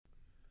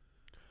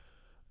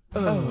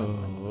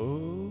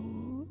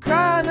Oh,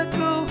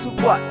 Chronicles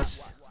of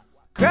what?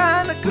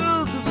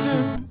 Chronicles of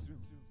Zoom.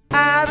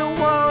 I don't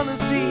wanna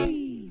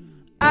see.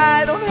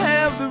 I don't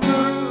have the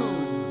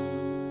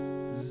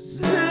room.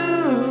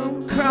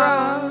 Zoom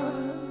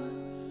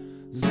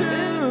Chron.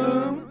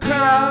 Zoom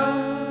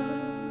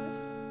Chron.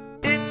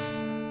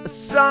 It's a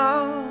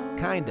song.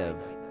 Kind of.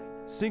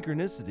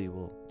 Synchronicity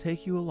will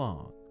take you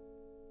along.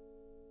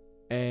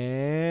 And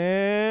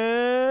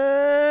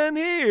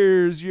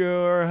here's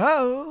your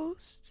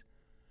host,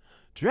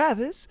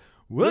 Travis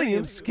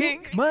William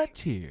Skink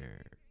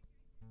Mateer.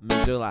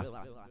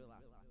 Missoula.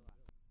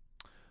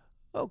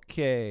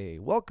 Okay,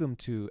 welcome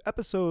to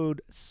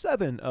episode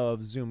 7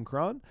 of Zoom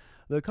Chron.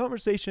 The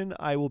conversation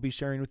I will be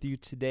sharing with you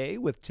today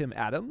with Tim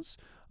Adams,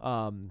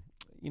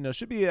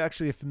 should be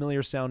actually a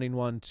familiar sounding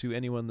one to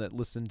anyone that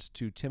listened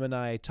to Tim and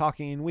I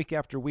talking week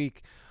after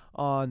week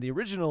on the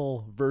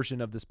original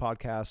version of this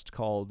podcast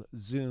called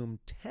Zoom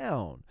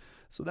Town.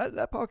 So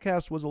that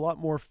podcast was a lot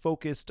more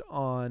focused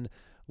on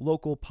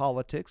local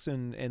politics,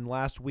 and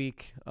last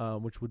week,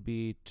 which would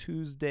be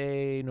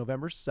Tuesday,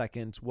 November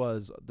 2nd,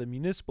 was the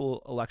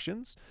municipal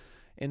elections.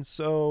 And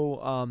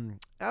so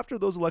after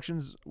those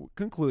elections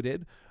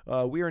concluded,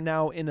 we are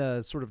now in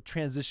a sort of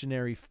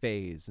transitionary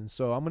phase. And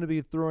so I'm going to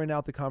be throwing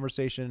out the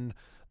conversation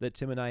that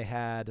Tim and I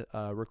had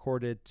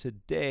recorded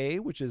today,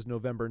 which is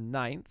November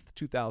 9th,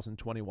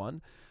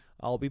 2021.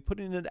 I'll be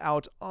putting it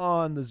out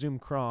on the Zoom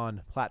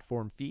Chron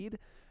platform feed.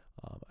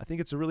 I think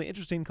it's a really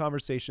interesting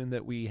conversation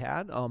that we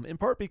had, in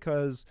part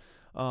because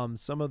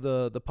some of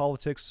the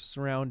politics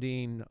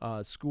surrounding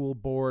school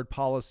board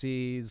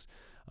policies,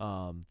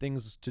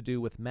 things to do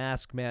with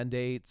mask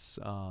mandates,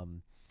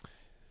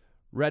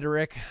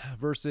 rhetoric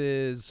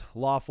versus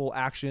lawful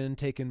action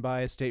taken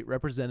by a state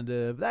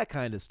representative, that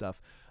kind of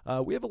stuff.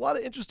 We have a lot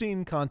of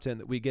interesting content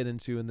that we get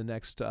into in the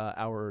next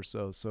hour or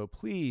so, so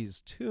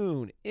please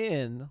tune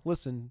in,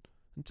 listen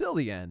until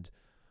the end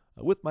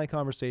with my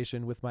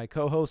conversation with my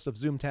co-host of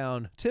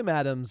Zoomtown, Tim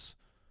Adams.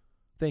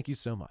 Thank you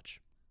so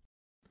much.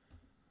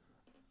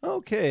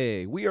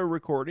 Okay, we are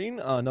recording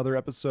another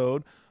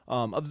episode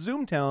of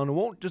Zoomtown. It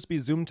won't just be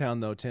Zoomtown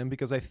though, Tim,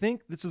 because I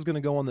think this is going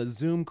to go on the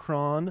Zoom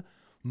Chron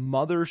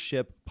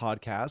Mothership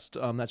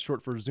podcast. That's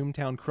short for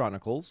Zoomtown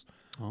Chronicles.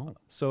 Oh.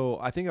 So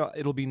I think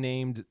it'll be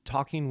named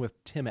Talking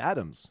with Tim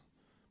Adams,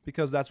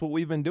 because that's what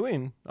we've been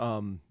doing.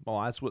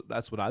 That's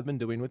what I've been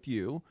doing with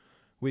you,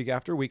 week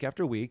after week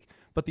after week.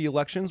 But the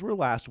elections were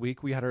last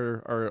week. We had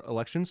our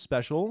election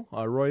special.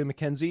 Roy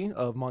McKenzie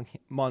of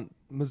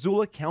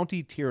Missoula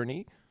County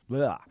Tyranny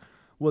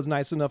was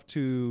nice enough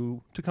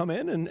to come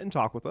in and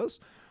talk with us.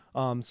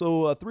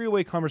 So a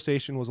three-way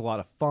conversation was a lot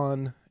of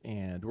fun,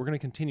 and we're going to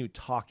continue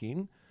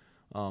talking.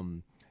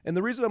 And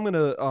the reason I'm going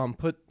to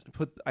put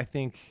I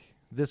think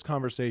this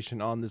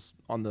conversation on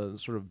the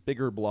sort of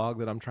bigger blog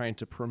that I'm trying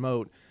to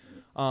promote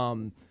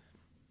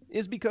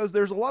is because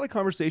there's a lot of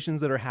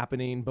conversations that are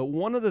happening, but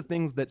one of the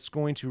things that's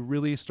going to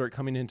really start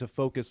coming into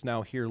focus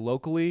now here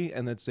locally,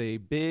 and that's a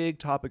big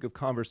topic of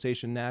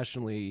conversation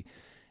nationally,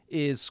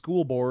 is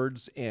school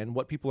boards and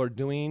what people are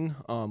doing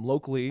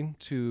locally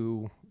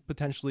to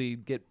potentially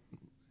get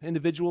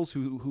individuals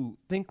who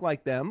think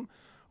like them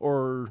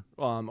or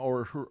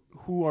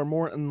who are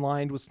more in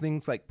line with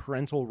things like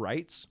parental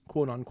rights,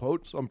 quote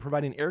unquote. So I'm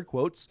providing air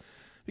quotes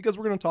because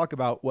we're going to talk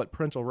about what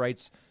parental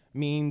rights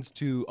means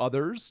to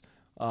others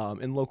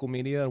in local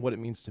media and what it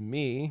means to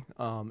me.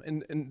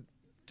 And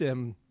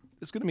Tim,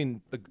 it's going to be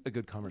a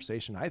good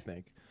conversation, I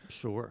think.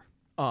 Sure.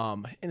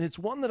 And it's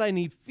one that I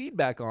need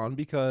feedback on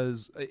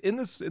because in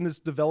this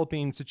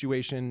developing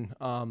situation,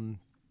 I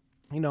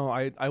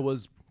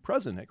was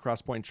present at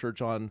Cross Point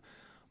Church on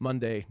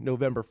Monday,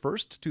 November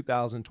 1st,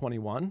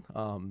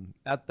 2021,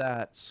 at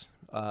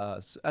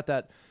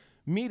that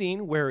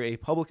meeting where a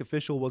public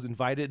official was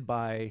invited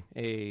by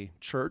a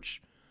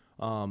church.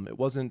 It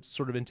wasn't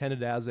sort of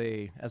intended as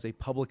a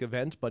public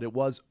event, but it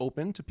was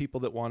open to people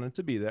that wanted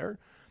to be there.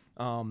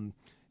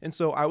 And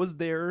so I was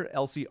there.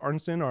 Elsie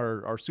Arnson,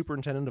 our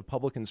superintendent of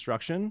public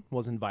instruction,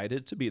 was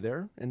invited to be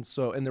there. And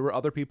there were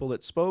other people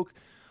that spoke.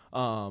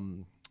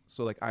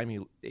 So like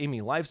Amy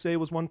Livesay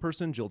was one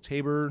person, Jill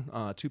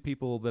Tabor, two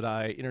people that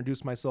I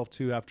introduced myself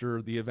to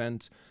after the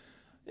event.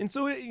 And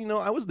so,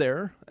 I was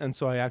there. And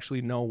so I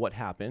actually know what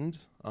happened.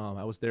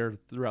 I was there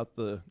throughout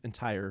the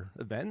entire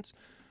event.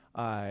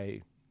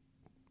 I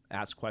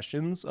asked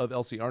questions of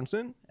Elsie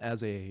Arnson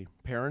as a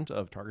parent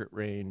of target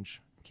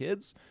range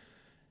kids.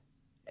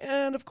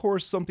 And of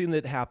course, something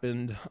that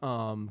happened,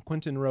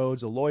 Quentin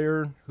Rhodes, a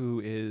lawyer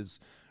who is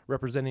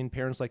representing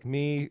parents like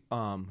me,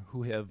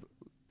 who have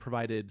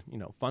provided,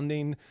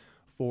 funding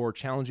for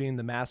challenging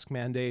the mask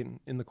mandate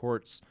in the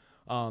courts.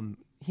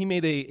 He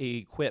made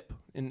a quip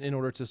in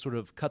order to sort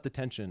of cut the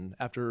tension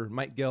after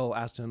Mike Gill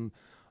asked him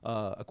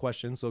a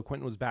question. So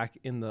Quentin was back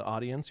in the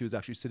audience. He was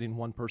actually sitting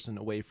one person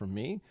away from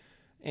me.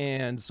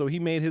 And so he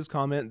made his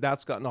comment.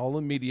 That's gotten all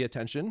the media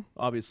attention,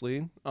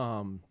 obviously.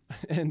 And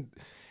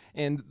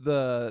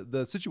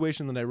the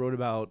situation that I wrote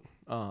about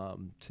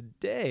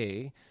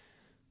today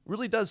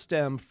really does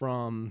stem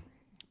from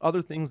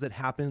other things that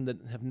happen that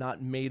have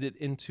not made it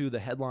into the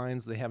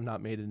headlines. They have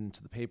not made it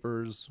into the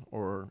papers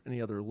or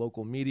any other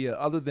local media,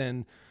 other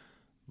than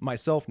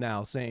myself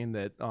now saying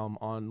that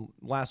on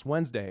last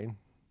Wednesday,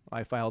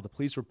 I filed a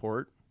police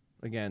report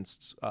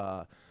against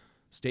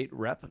State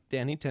Rep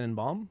Danny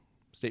Tenenbaum,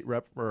 State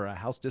Rep for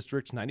House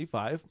District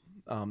 95.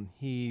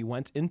 He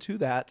went into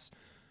that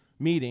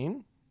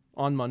meeting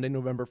on Monday,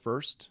 November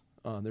 1st.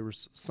 There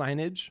was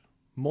signage,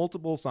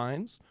 multiple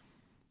signs,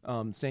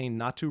 saying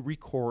not to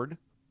record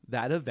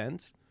that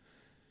event.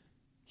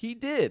 He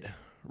did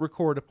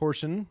record a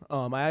portion.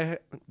 I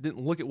didn't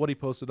look at what he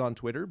posted on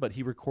Twitter, but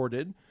he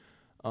recorded,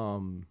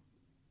 and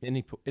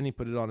he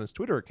put it on his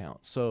Twitter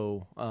account.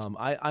 So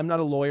I'm not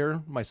a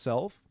lawyer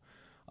myself.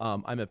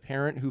 I'm a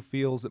parent who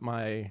feels that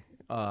my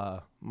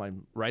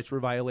rights were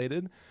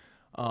violated.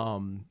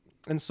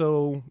 And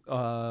so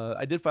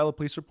I did file a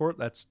police report.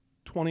 That's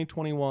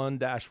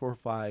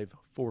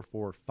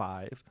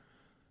 2021-45445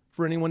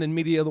 for anyone in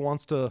media that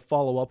wants to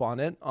follow up on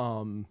it.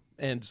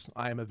 And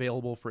I am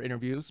available for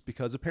interviews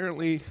because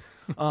apparently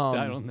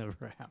That'll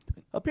never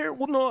happen.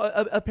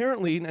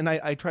 Apparently, and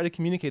I try to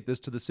communicate this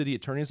to the city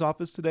attorney's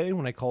office today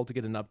when I called to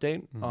get an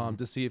update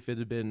to see if it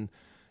had been,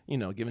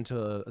 given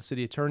to a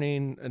city attorney.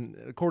 And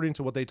according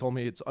to what they told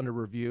me, it's under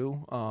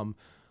review.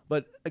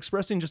 But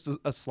expressing just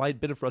a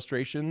slight bit of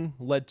frustration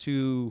led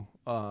to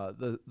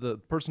the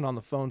person on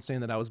the phone saying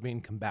that I was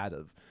being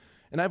combative.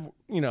 And I've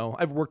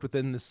worked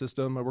within this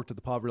system. I worked at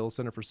the Poverty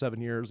Center for 7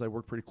 years. I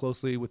worked pretty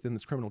closely within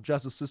this criminal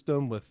justice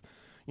system with,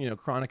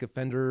 chronic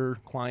offender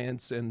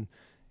clients. And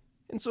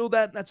so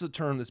that's a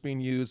term that's being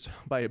used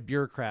by a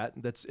bureaucrat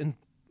that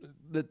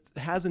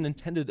has an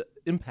intended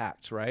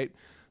impact, right?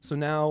 So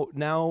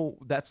now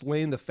that's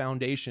laying the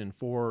foundation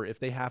for if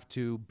they have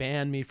to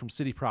ban me from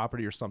city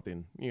property or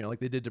something, like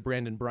they did to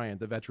Brandon Bryant,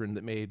 the veteran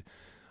that made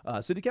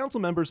city council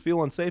members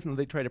feel unsafe and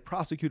they try to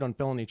prosecute on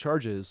felony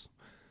charges.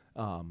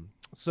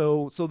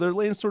 So they're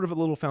laying sort of a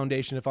little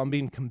foundation if I'm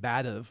being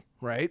combative,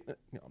 right?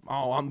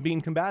 I'm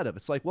being combative.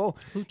 It's like, well,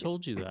 who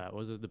told you that?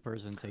 Was it the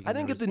person taking I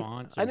didn't the get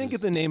response? I didn't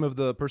get the name of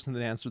the person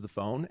that answered the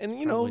phone, and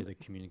Probably the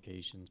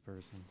communications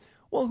person.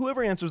 Well,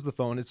 whoever answers the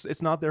phone,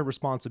 it's not their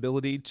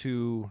responsibility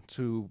to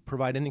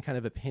provide any kind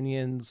of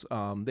opinions.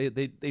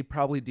 They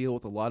probably deal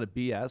with a lot of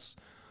BS.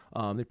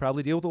 They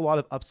probably deal with a lot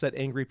of upset,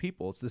 angry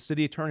people. It's the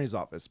city attorney's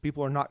office.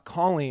 People are not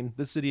calling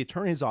the city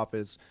attorney's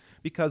office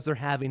because they're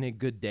having a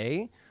good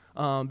day,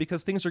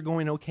 because things are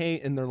going okay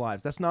in their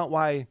lives. That's not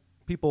why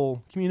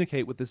people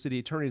communicate with the city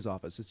attorney's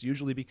office. It's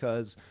usually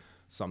because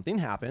something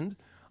happened,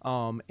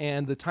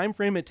 and the time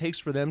frame it takes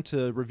for them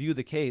to review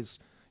the case.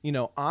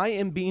 I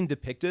am being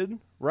depicted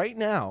right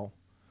now,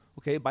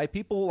 okay, by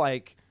people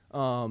like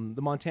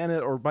the Montana,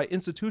 or by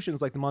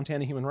institutions like the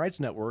Montana Human Rights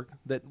Network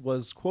that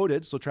was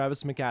quoted. So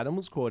Travis McAdam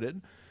was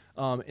quoted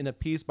in a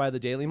piece by the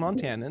Daily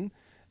Montanan.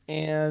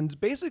 And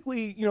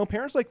basically,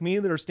 parents like me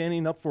that are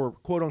standing up for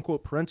quote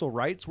unquote parental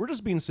rights, we're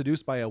just being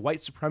seduced by a white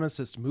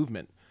supremacist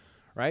movement,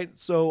 right?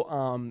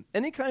 So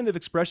any kind of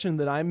expression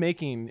that I'm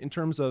making in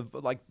terms of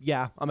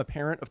I'm a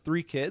parent of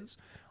 3 kids.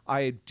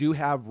 I do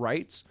have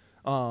rights,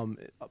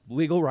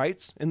 legal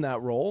rights in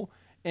that role.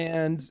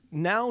 And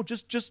now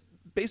just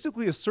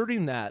basically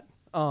asserting that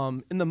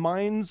in the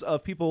minds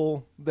of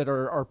people that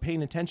are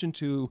paying attention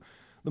to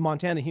the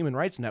Montana Human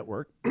Rights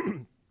Network.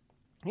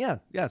 Yeah.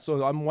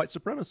 So I'm a white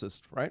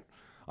supremacist, right?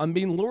 I'm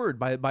being lured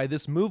by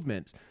this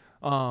movement.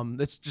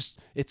 That's just,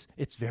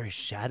 it's very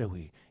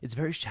shadowy. It's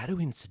very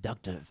shadowy and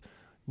seductive.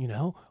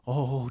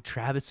 Oh,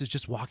 Travis is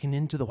just walking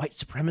into the white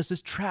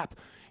supremacist trap.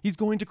 He's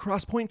going to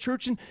Cross Point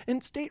Church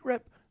and State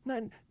Rep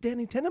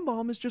Danny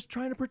Tenenbaum is just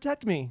trying to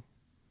protect me.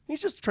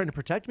 He's just trying to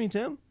protect me,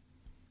 Tim.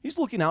 He's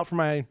looking out for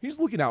me,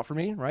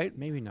 right?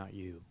 Maybe not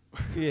you.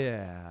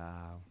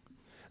 Yeah.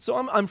 So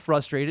I'm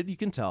frustrated. You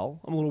can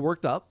tell. I'm a little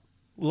worked up,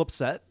 a little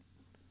upset.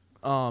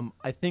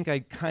 I think I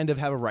kind of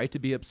have a right to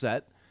be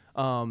upset.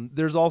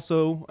 There's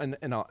also,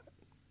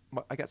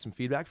 I got some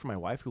feedback from my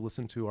wife who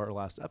listened to our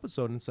last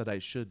episode and said I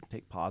should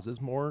take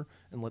pauses more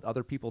and let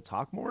other people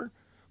talk more.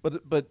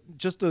 But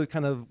just to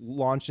kind of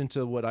launch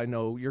into what I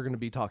know you're going to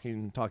be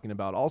talking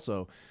about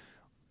also,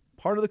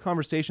 part of the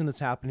conversation that's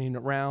happening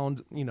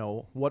around,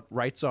 what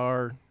rights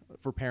are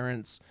for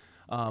parents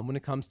when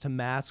it comes to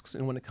masks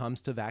and when it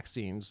comes to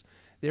vaccines.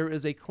 There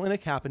is a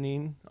clinic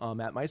happening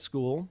at my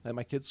school, at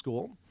my kid's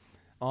school,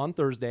 on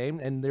Thursday,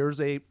 and there's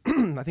I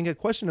think a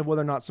question of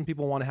whether or not some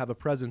people want to have a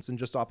presence in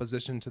just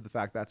opposition to the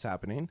fact that's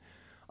happening.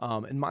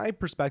 And my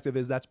perspective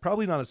is that's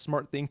probably not a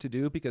smart thing to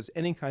do, because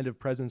any kind of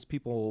presence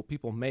people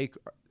make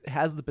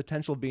has the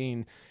potential of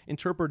being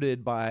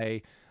interpreted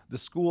by the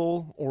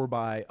school or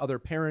by other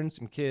parents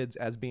and kids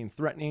as being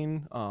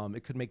threatening.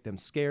 It could make them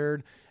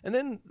scared, and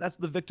then that's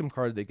the victim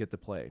card they get to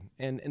play.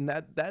 And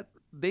that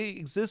they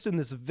exist in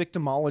this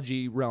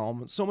victimology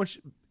realm so much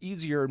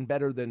easier and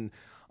better than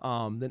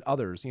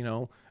others.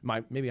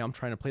 Maybe I'm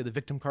trying to play the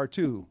victim card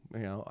too.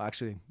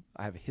 Actually,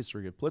 I have a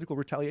history of political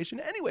retaliation.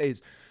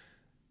 Anyways,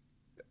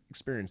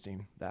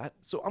 experiencing that.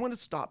 So I'm going to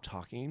stop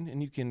talking,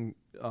 and you can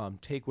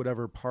take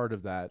whatever part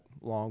of that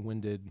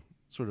long-winded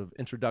sort of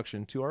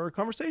introduction to our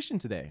conversation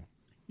today.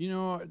 You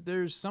know,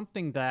 there's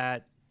something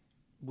that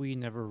we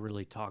never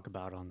really talk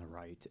about on the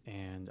right,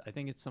 and I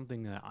think it's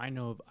something that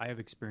I have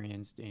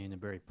experienced in a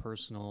very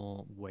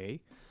personal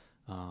way.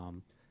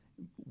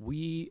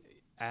 We,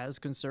 as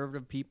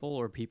conservative people,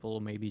 or people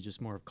maybe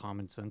just more of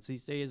common sense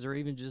these days, or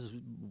even just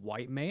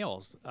white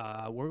males,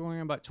 we're going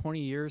on about 20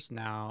 years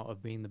now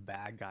of being the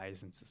bad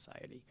guys in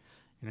society.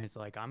 And it's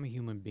like, I'm a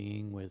human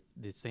being with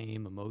the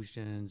same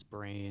emotions,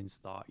 brains,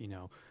 thought,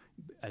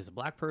 as a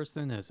black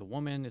person, as a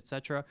woman,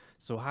 etc.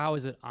 So how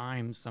is it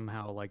I'm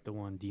somehow like the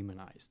one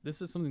demonized?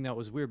 This is something that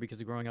was weird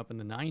because growing up in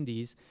the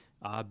 90s,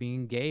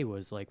 being gay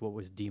was like what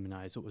was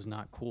demonized. It was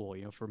not cool.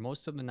 For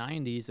most of the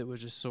 90s, it was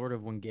just sort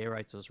of when gay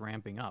rights was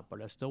ramping up, but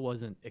it still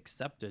wasn't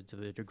accepted to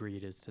the degree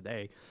it is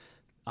today.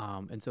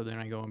 And so then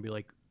I go and be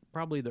like,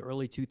 probably the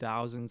early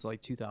 2000s,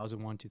 like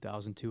 2001,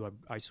 2002,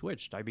 I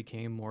switched. I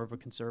became more of a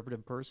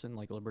conservative person,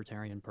 like a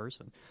libertarian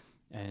person.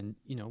 And,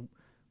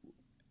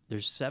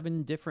 there's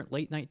 7 different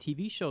late night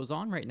TV shows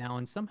on right now,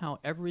 and somehow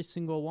every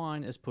single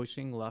one is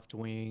pushing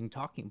left-wing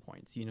talking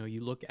points. You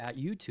look at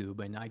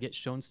YouTube and I get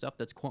shown stuff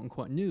that's quote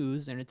unquote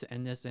news, and it's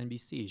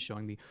MSNBC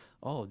showing me,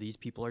 oh, these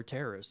people are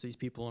terrorists. These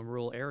people in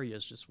rural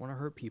areas just want to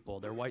hurt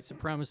people. They're white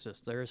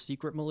supremacists. They're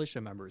secret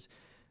militia members.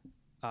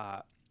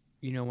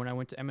 When I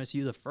went to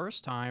MSU the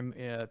first time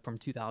from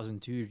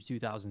 2002 to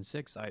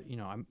 2006,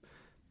 I'm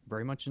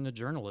very much into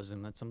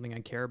journalism. That's something I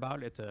care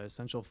about. It's an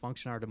essential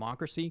function of our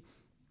democracy.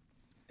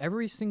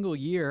 Every single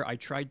year I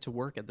tried to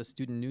work at the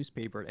student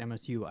newspaper at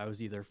MSU, I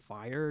was either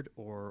fired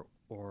or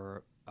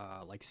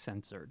like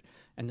censored.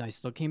 And I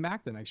still came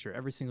back the next year,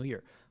 every single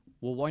year.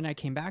 Well, when I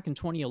came back in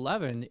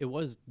 2011, it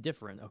was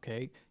different,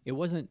 okay? It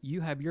wasn't you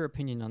have your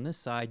opinion on this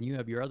side and you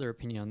have your other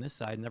opinion on this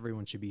side and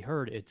everyone should be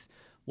heard. It's,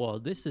 well,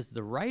 this is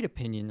the right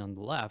opinion on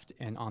the left,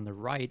 and on the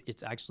right,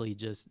 it's actually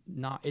just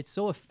not, it's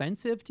so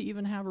offensive to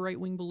even have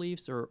right-wing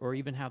beliefs or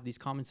even have these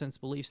common sense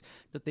beliefs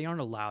that they aren't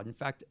allowed. In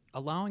fact,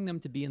 allowing them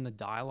to be in the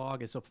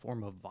dialogue is a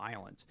form of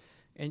violence.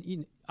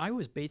 And I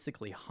was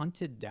basically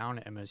hunted down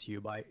at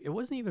MSU it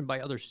wasn't even by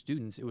other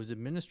students, it was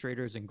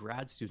administrators and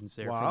grad students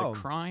there for the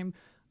crime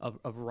of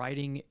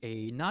writing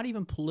a not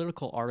even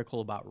political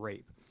article about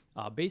rape.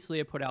 Basically,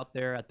 I put out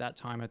there at that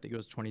time, I think it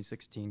was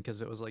 2016,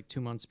 because it was like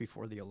 2 months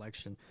before the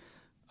election,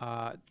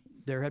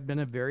 there had been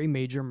a very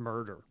major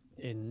murder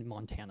in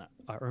Montana,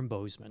 or in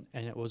Bozeman,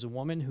 and it was a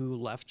woman who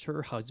left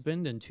her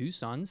husband and 2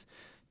 sons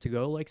to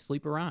go like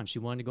sleep around. She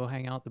wanted to go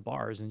hang out at the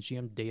bars, and she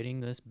ended up dating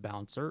this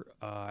bouncer.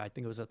 I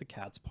think it was at the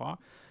Cat's Paw,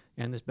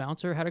 and this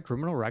bouncer had a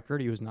criminal record.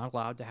 He was not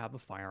allowed to have a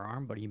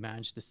firearm, but he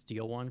managed to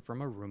steal one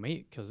from a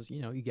roommate because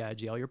you gotta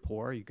jail your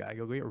poor, you gotta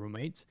go get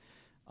roommates,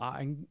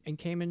 and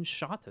came and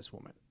shot this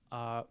woman.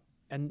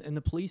 And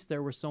the police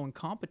there were so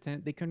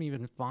incompetent they couldn't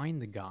even find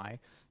the guy.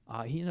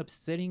 He ended up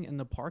sitting in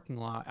the parking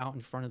lot out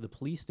in front of the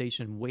police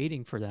station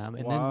waiting for them.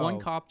 And then one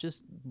cop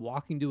just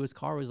walking to his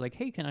car was like,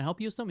 hey, can I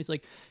help you with something? He's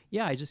like,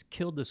 yeah, I just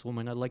killed this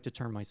woman. I'd like to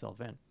turn myself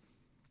in.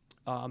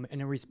 And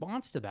in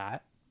response to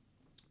that,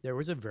 there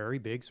was a very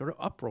big sort of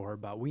uproar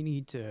about we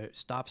need to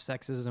stop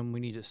sexism.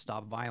 We need to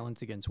stop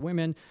violence against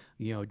women.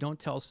 Don't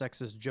tell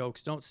sexist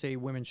jokes. Don't say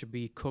women should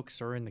be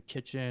cooks or in the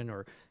kitchen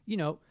or,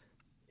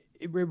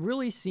 it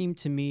really seemed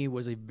to me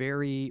was a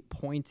very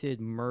pointed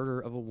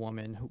murder of a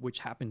woman, which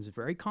happens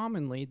very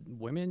commonly.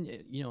 Women,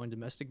 in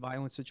domestic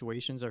violence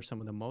situations are some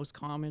of the most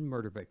common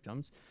murder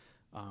victims.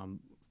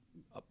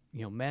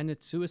 Men,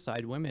 it's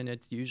suicide. Women,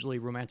 it's usually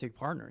romantic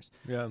partners.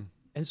 Yeah.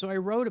 And so I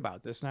wrote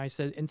about this, and I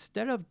said,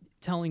 instead of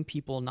telling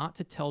people not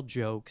to tell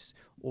jokes,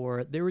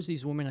 or there was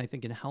these women, I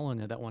think, in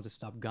Helena that wanted to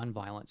stop gun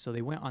violence. So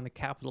they went on the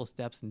Capitol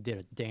steps and did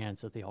a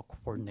dance that they all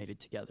coordinated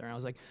together. And I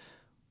was like,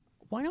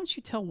 why don't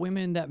you tell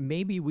women that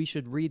maybe we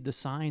should read the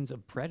signs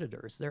of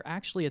predators? They're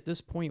actually, at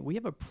this point, we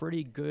have a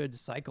pretty good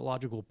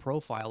psychological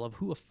profile of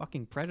who a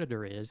fucking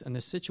predator is and the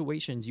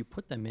situations you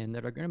put them in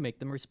that are going to make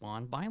them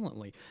respond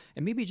violently.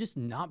 And maybe just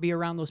not be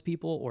around those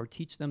people or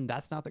teach them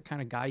that's not the kind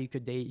of guy you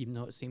could date, even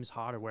though it seems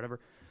hot or whatever.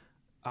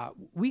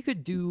 We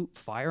could do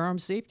firearm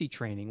safety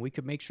training. We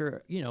could make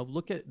sure,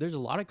 there's a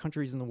lot of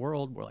countries in the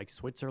world where like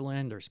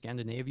Switzerland or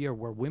Scandinavia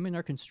where women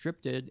are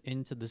conscripted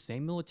into the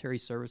same military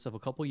service of a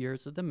couple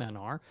years that the men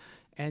are.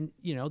 And,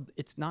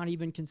 it's not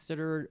even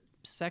considered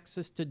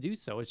sexist to do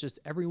so. It's just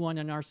everyone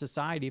in our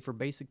society for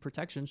basic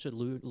protection should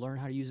learn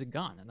how to use a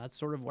gun. And that's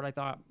sort of what I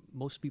thought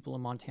most people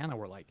in Montana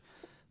were like.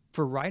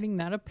 For writing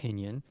that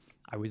opinion,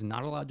 I was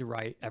not allowed to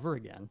write ever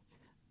again.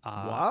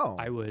 Wow.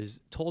 I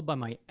was told by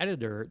my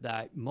editor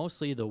that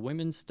mostly the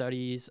women's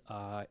studies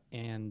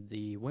and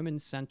the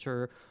women's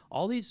center,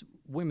 all these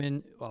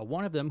women,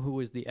 one of them who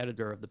was the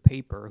editor of the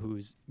paper,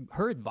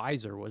 her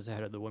advisor was the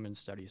head of the women's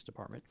studies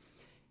department.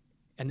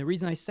 And the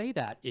reason I say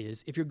that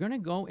is if you're going to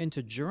go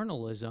into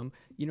journalism,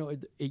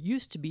 it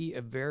used to be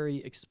a very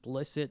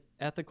explicit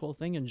ethical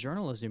thing in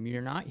journalism.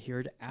 You're not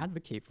here to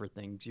advocate for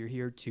things. You're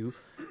here to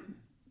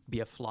be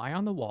a fly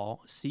on the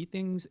wall, see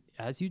things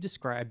as you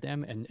describe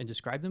them, and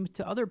describe them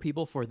to other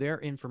people for their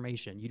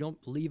information. You don't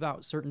leave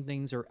out certain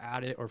things or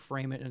add it or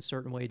frame it in a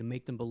certain way to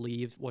make them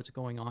believe what's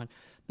going on.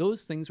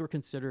 Those things were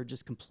considered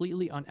just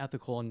completely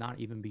unethical and not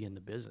even be in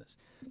the business.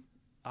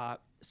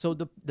 So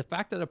the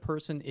fact that a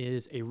person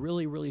is a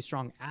really, really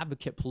strong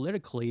advocate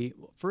politically,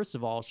 first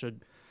of all,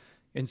 should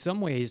in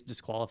some ways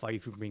disqualify you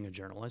from being a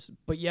journalist,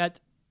 but yet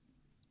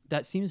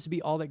that seems to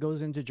be all that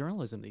goes into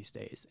journalism these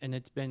days. And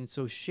it's been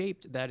so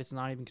shaped that it's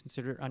not even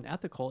considered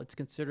unethical. It's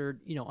considered,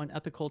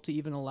 unethical to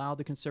even allow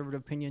the conservative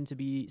opinion to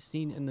be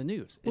seen in the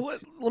news. Well,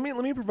 let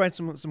me provide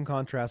some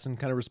contrast and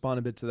kind of respond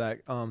a bit to that.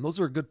 Those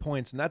are good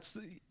points. And that's,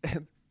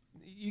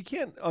 you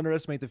can't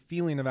underestimate the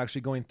feeling of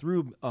actually going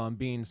through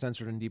being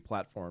censored and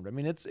deplatformed. I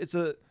mean, it's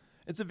a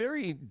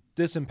very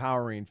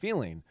disempowering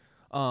feeling.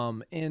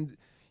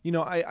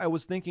 I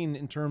was thinking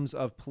in terms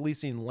of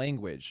policing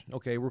language.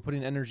 Okay, we're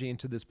putting energy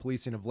into this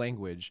policing of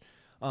language.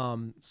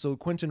 So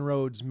Quentin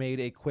Rhodes made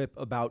a quip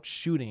about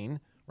shooting,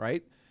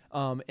 right?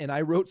 And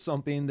I wrote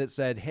something that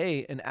said,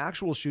 hey, an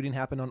actual shooting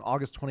happened on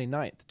August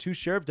 29th. 2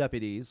 sheriff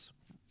deputies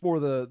for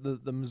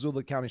the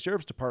Missoula County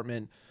Sheriff's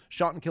Department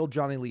shot and killed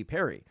Johnny Lee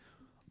Perry.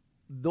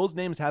 Those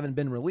names haven't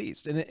been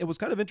released. And it was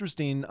kind of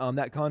interesting,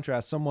 that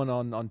contrast. Someone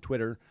on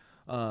Twitter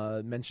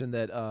mentioned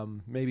that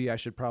maybe I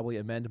should probably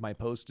amend my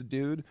post to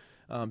dude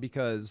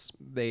because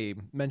they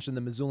mentioned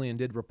the Missoulian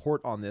did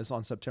report on this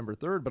on September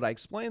 3rd. But I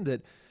explained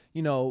that,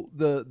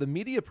 the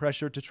media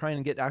pressure to try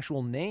and get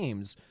actual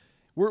names,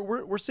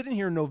 we're sitting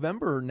here in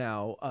November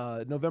now,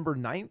 November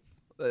 9th.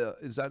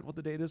 Is that what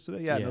the date is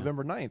today? Yeah.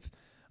 November 9th.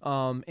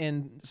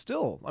 And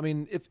still, I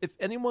mean, if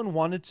anyone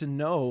wanted to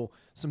know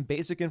some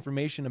basic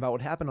information about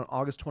what happened on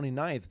August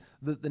 29th,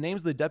 the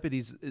names of the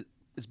deputies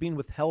is being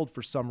withheld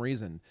for some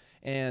reason.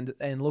 And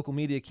local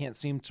media can't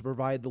seem to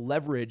provide the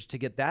leverage to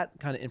get that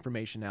kind of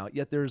information out.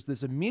 Yet there's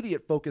this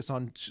immediate focus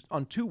on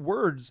 2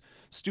 words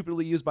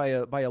stupidly used by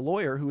a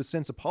lawyer who has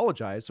since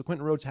apologized. So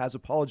Quentin Rhodes has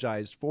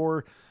apologized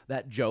for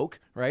that joke,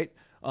 right?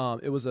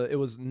 It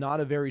was not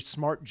a very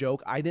smart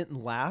joke. I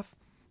didn't laugh.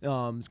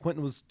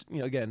 Quentin was,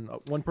 again,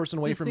 one person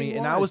away from me,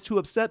 and I was too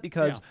upset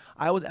because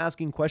I was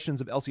asking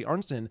questions of Elsie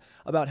Arntzen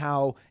about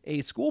how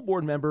a school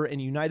board member and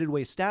United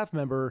Way staff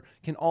member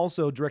can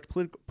also direct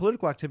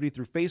political activity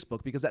through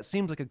Facebook, because that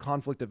seems like a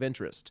conflict of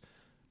interest.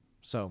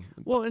 So,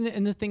 well,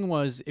 and the thing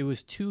was, it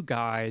was 2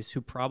 guys who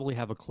probably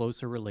have a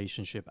closer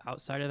relationship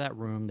outside of that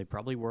room. They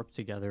probably work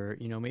together.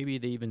 Maybe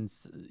they even.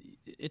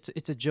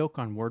 It's a joke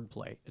on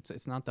wordplay.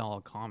 It's not that all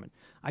common.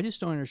 I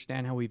just don't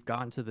understand how we've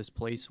gotten to this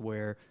place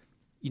where,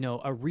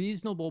 a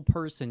reasonable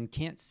person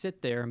can't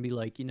sit there and be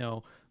like,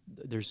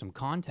 there's some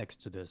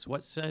context to this.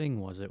 What setting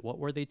was it? What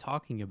were they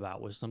talking about?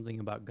 Was something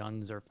about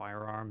guns or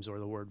firearms or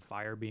the word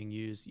fire being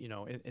used,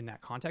 in that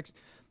context?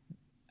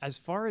 As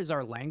far as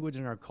our language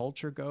and our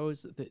culture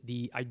goes,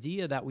 the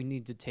idea that we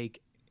need to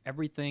take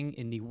everything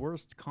in the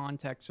worst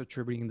context,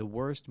 attributing the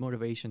worst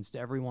motivations to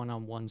everyone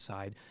on one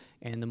side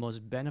and the most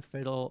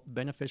beneficial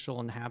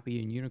and happy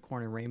and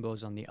unicorn and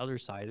rainbows on the other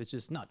side, it's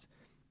just nuts.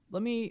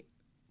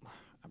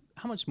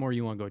 How much more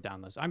you want to go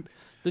down this?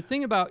 The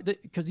thing about,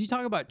 because you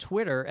talk about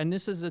Twitter, and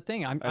this is the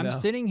thing. I'm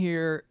sitting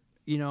here,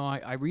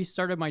 I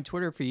restarted my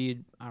Twitter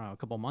feed, I don't know, a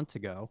couple months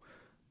ago,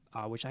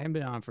 which I haven't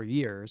been on for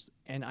years,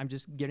 and I'm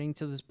just getting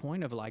to this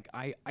point of like,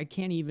 I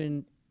can't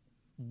even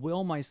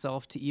will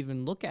myself to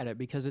even look at it,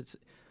 because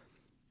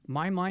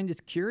my mind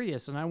is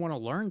curious and I want to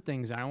learn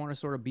things and I want to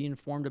sort of be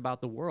informed about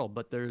the world.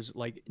 But there's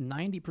like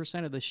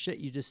 90% of the shit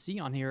you just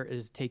see on here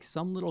is take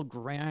some little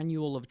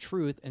granule of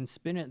truth and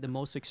spin it the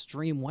most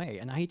extreme way.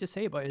 And I hate to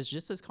say it, but it's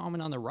just as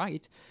common on the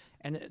right.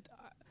 And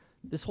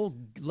this whole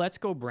Let's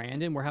Go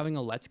Brandon, we're having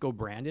a Let's Go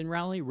Brandon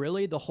rally.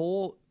 Really? The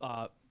whole,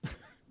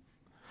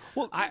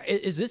 well,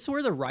 is this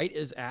where the right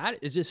is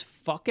at? Is just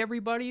fuck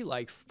everybody?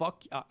 Like,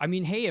 fuck. I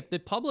mean, hey, if the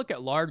public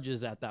at large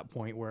is at that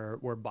point where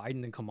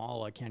Biden and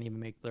Kamala can't even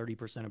make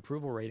 30%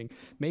 approval rating,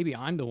 maybe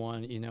I'm the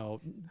one,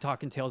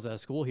 talking tales out of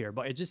school here.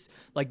 But it just,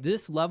 like,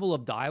 this level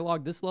of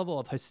dialogue, this level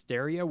of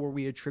hysteria where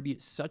we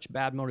attribute such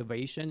bad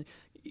motivation.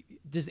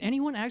 Does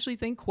anyone actually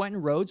think Quentin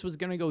Rhodes was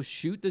going to go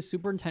shoot the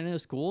superintendent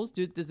of schools?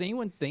 Does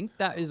anyone think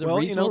that is a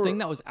reasonable thing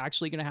that was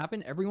actually going to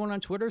happen? Everyone on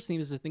Twitter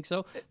seems to think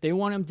so. They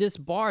want him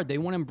disbarred. They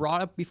want him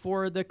brought up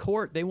before the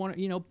court. They want,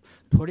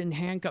 put in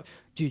handcuffs.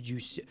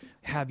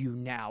 Have you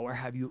now, or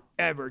have you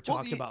ever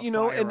talked about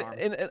firearms?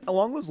 And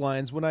along those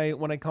lines, when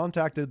I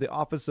contacted the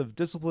Office of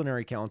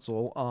Disciplinary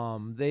Counsel,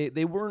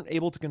 they weren't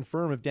able to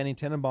confirm if Danny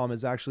Tenenbaum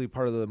is actually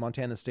part of the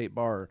Montana State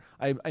Bar.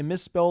 I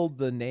misspelled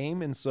the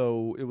name, and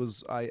so it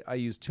was I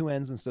used 2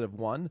 N's instead of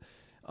 1.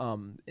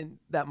 And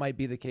that might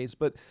be the case,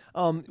 but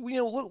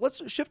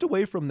let's shift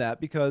away from that,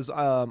 because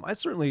I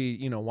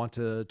certainly want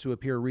to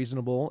appear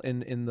reasonable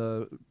in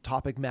the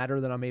topic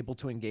matter that I'm able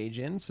to engage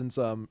in. Since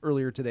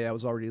earlier today I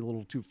was already a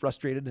little too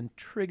frustrated and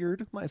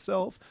triggered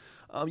myself.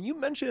 You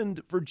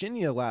mentioned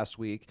Virginia last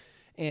week,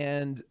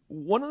 and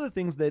one of the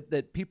things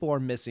that people are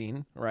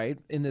missing, right,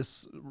 in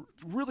this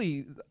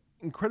really,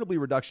 incredibly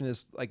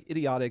reductionist, like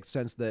idiotic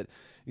sense that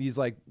these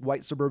like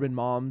white suburban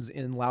moms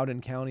in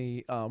Loudoun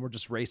County were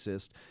just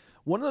racist.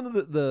 One of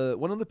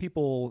the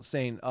people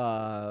saying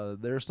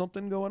there's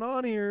something going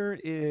on here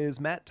is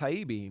Matt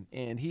Taibbi,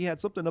 and he had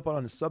something up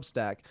on his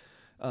Substack,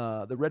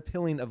 the red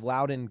pilling of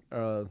Loudoun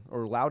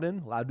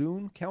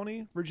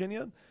County,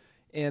 Virginia.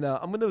 And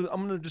I'm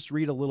gonna just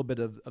read a little bit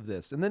of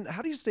this, and then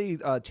how do you say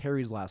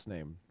Terry's last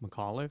name?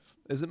 McAuliffe.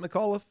 Is it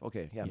McAuliffe?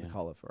 Okay, yeah.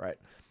 McAuliffe. All right.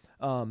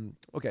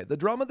 Okay, the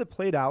drama that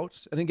played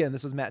out, and again,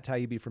 this is Matt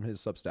Taibbi from his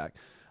Substack.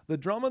 The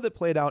drama that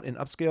played out in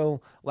upscale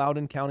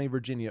Loudoun County,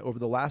 Virginia over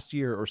the last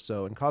year or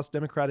so and cost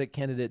Democratic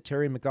candidate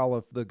Terry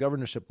McAuliffe the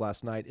governorship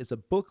last night is a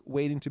book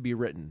waiting to be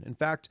written. In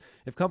fact,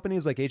 if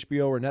companies like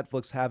HBO or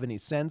Netflix have any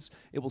sense,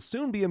 it will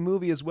soon be a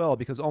movie as well,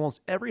 because almost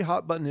every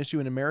hot-button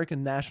issue in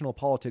American national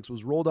politics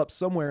was rolled up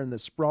somewhere in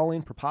this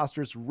sprawling,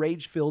 preposterous,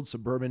 rage-filled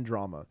suburban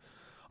drama.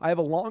 I have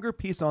a longer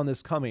piece on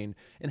this coming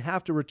and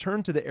have to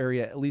return to the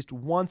area at least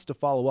once to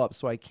follow up,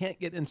 so I can't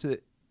get into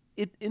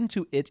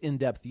it in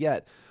depth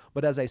yet.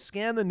 But as I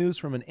scan the news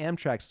from an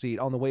Amtrak seat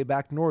on the way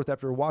back north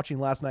after watching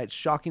last night's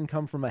shocking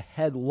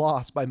come-from-a-head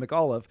loss by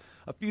McAuliffe,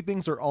 a few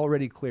things are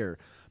already clear.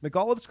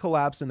 McAuliffe's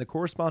collapse and the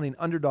corresponding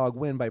underdog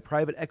win by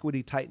private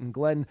equity titan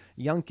Glenn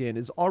Youngkin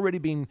is already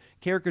being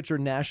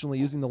caricatured nationally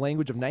using the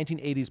language of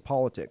 1980s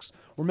politics.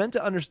 We're meant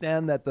to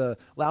understand that the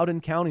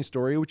Loudoun County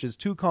story, which is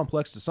too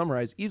complex to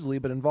summarize easily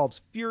but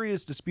involves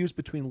furious disputes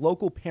between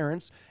local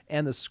parents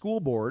and the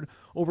school board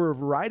over a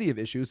variety of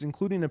issues,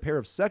 including a pair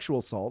of sexual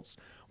assaults,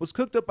 was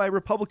cooked up by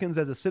Republicans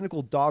as a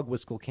cynical dog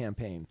whistle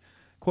campaign.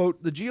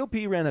 Quote, the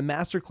GOP ran a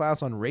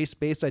masterclass on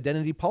race-based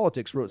identity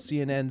politics, wrote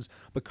CNN's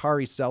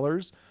Bakari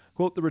Sellers.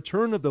 Quote, the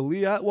return of the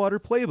Lee Atwater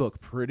playbook,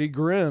 pretty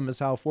grim, is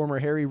how former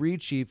Harry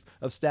Reid chief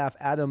of staff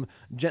Adam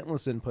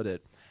Gentlison put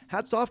it.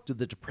 Hats off to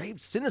the depraved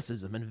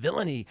cynicism and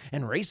villainy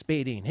and race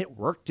baiting. It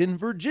worked in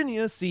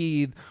Virginia,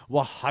 seethed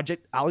Wahajat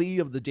Ali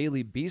of the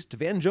Daily Beast.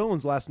 Van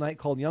Jones last night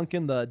called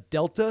Youngkin the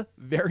Delta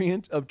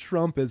variant of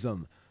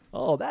Trumpism.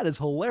 Oh, that is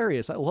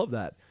hilarious. I love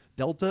that.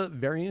 Delta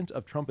variant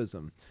of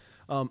Trumpism.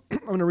 I'm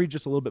going to read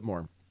just a little bit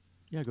more.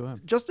 Yeah, go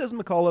ahead. Just as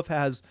McAuliffe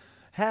has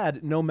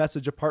had no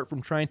message apart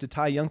from trying to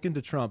tie Youngkin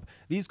to Trump,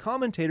 these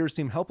commentators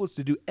seem helpless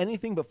to do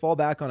anything but fall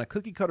back on a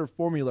cookie-cutter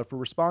formula for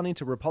responding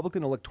to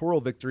Republican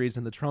electoral victories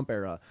in the Trump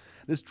era.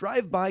 This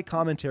drive-by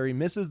commentary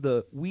misses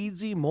the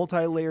weedsy,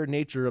 multi-layered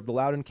nature of the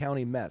Loudoun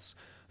County mess.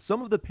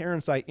 Some of the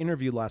parents I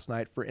interviewed last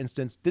night, for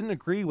instance, didn't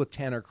agree with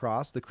Tanner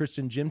Cross, the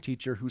Christian gym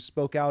teacher who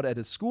spoke out at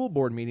a school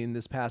board meeting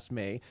this past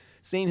May,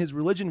 saying his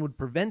religion would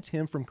prevent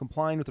him from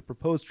complying with the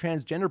proposed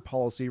transgender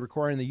policy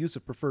requiring the use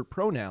of preferred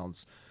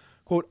pronouns.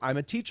 Quote, I'm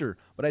a teacher,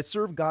 but I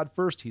serve God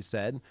first, he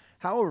said.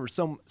 However,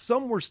 some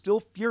were still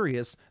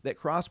furious that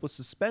Cross was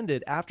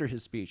suspended after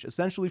his speech,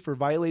 essentially for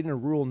violating a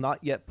rule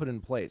not yet put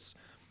in place.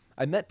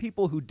 I met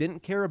people who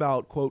didn't care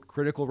about, quote,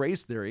 critical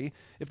race theory,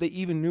 if they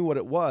even knew what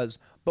it was,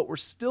 but were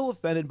still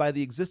offended by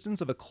the existence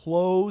of a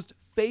closed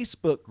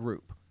Facebook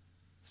group.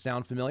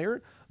 Sound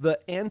familiar? The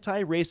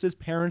Anti-Racist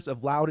Parents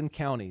of Loudoun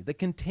County that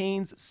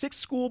contains 6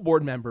 school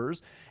board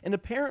members and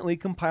apparently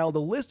compiled a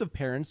list of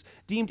parents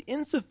deemed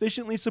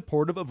insufficiently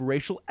supportive of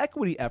racial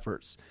equity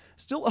efforts.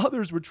 Still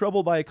others were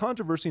troubled by a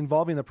controversy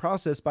involving the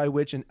process by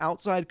which an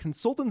outside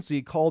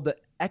consultancy called the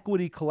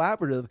Equity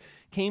Collaborative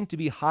came to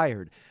be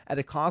hired at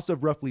a cost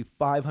of roughly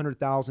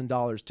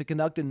 $500,000 to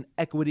conduct an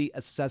equity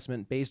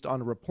assessment based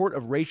on a report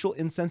of racial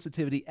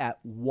insensitivity at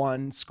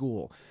one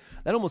school.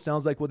 That almost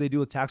sounds like what they do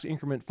with tax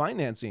increment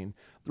financing,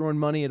 throwing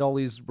money at all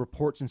these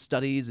reports and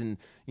studies and,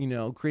 you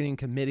know, creating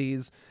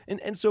committees.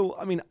 And so,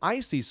 I mean, I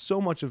see so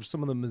much of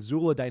some of the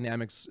Missoula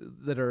dynamics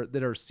that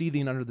are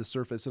seething under the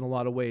surface in a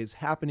lot of ways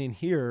happening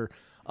here.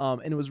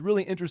 And it was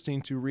really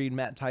interesting to read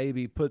Matt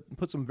Taibbi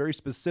put some very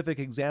specific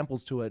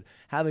examples to it,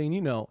 having,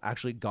 you know,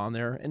 actually gone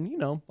there and, you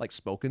know, like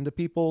spoken to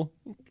people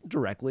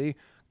directly.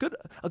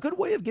 A good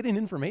way of getting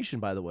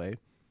information, by the way,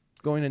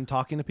 going and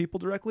talking to people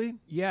directly.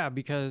 Yeah,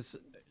 because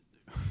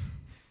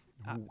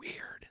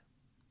weird.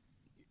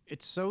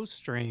 It's so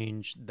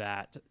strange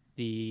that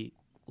the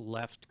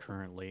left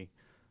currently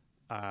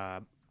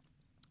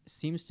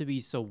seems to be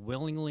so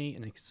willingly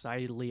and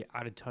excitedly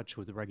out of touch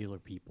with regular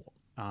people.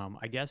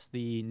 I guess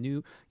the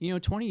new,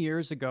 20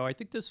 years ago, I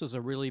think this was a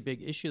really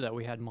big issue that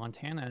we had in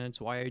Montana, and it's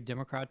why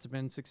Democrats have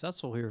been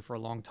successful here for a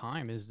long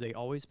time, is they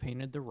always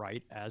painted the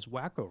right as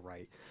wacko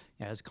right,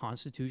 as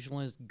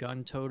constitutionalist,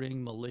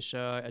 gun-toting,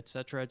 militia, et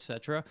cetera, et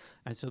cetera.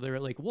 And so they're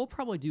like, we'll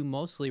probably do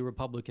mostly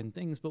Republican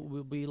things, but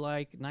we'll be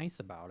like nice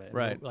about it.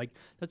 Right. Like,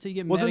 that's how you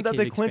get Wasn't that Medicaid the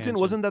Clinton? expansion.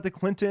 Wasn't that the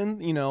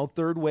Clinton?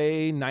 Third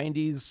way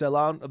 '90s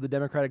sellout of the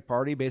Democratic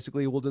Party.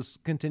 Basically, we'll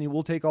just continue.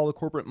 We'll take all the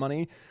corporate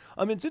money.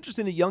 It's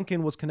interesting that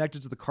Youngkin was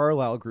connected to the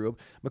Carlyle Group.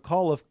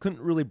 McAuliffe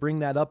couldn't really bring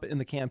that up in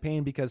the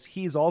campaign because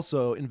he's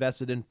also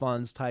invested in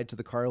funds tied to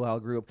the Carlyle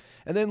Group.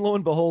 And then, lo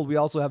and behold, we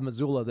also have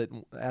Missoula that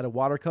had a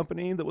water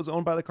company that was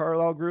owned by the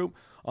Carlyle Group.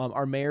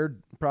 Our mayor,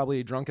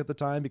 probably drunk at the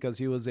time because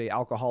he was a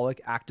alcoholic,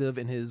 active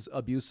in his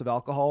abuse of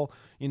alcohol,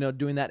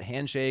 doing that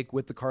handshake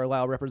with the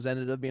Carlyle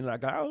representative, being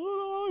like,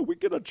 oh, we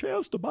get a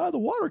chance to buy the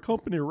water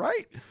company,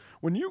 right?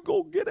 When you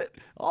go get it,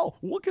 oh,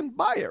 we can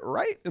buy it,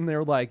 right? And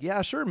they're like,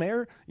 yeah, sure,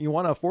 Mayor. You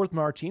want a fourth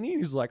martini?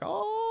 He's like,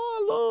 oh,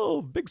 I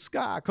love Big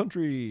Sky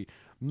Country.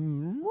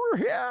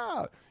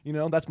 Yeah,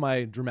 that's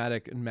my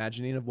dramatic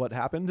imagining of what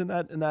happened in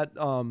that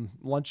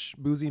lunch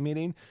boozy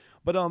meeting.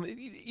 But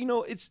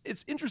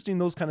it's interesting,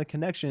 those kind of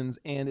connections,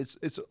 and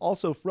it's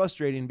also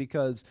frustrating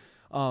because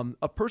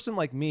a person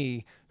like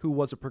me, who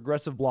was a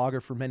progressive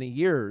blogger for many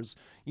years,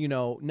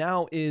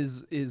 now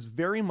is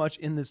very much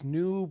in this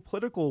new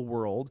political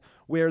world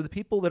where the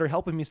people that are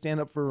helping me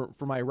stand up for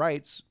my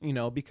rights,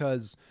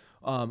 because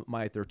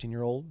my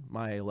 13-year-old,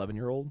 my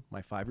 11-year-old,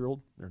 my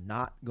 5-year-old, they're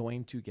not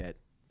going to get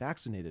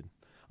vaccinated.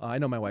 I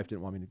know my wife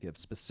didn't want me to give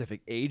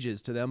specific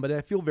ages to them, but I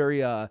feel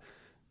very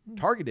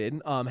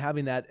targeted,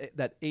 having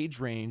that age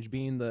range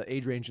being the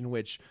age range in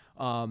which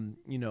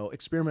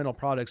experimental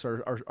products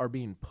are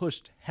being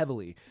pushed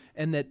heavily,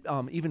 and that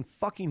even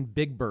fucking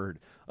Big Bird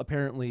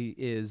apparently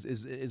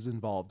is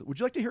involved. Would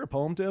you like to hear a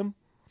poem, Tim?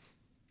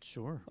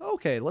 Sure.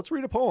 Okay, let's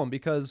read a poem,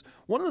 because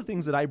one of the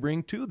things that I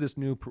bring to this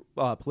new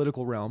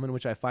political realm in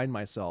which I find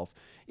myself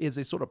is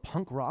a sort of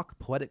punk rock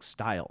poetic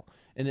style.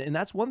 And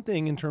that's one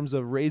thing in terms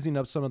of raising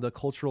up some of the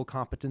cultural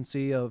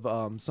competency of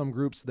some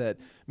groups that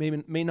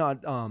may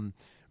not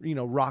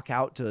rock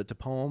out to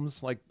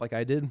poems like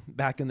I did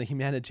back in the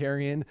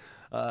humanitarian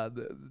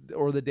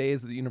or the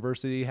days that the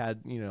university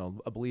had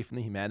a belief in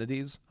the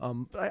humanities.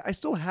 But I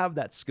still have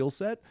that skill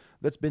set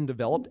that's been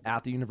developed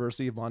at the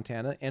University of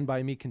Montana, and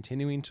by me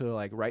continuing to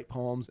write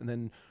poems and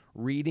then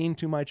reading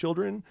to my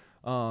children,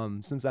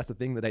 since that's the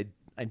thing that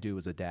I do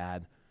as a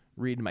dad,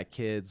 read to my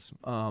kids.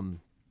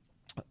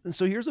 And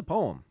so here's a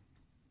poem.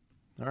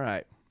 All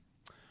right.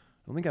 I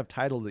don't think I've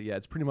titled it yet.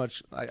 It's pretty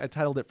much, I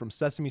titled it From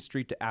Sesame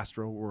Street to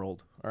Astro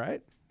World. All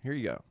right, here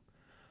you go.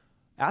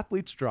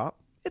 Athletes drop.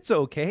 It's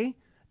okay.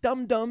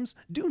 Dum-dums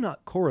do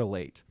not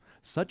correlate.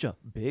 Such a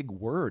big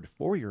word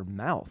for your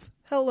mouth.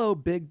 Hello,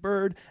 Big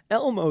Bird.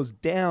 Elmo's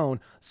down,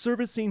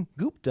 servicing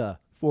Gupta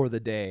for the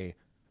day.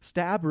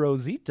 Stab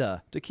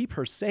Rosita to keep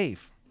her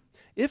safe.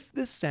 If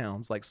this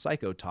sounds like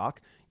psycho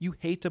talk, you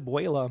hate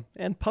abuela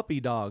and puppy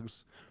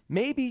dogs.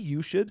 Maybe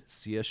you should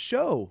see a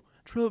show.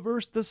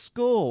 Traverse the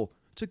skull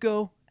to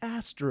go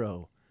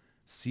astro.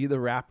 See the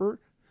rapper?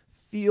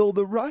 Feel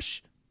the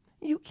rush?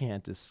 You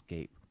can't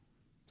escape.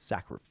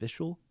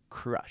 Sacrificial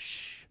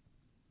crush.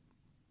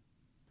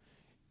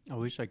 I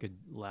wish I could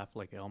laugh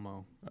like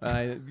Elmo.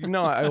 I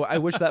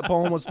wish that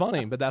poem was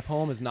funny, but that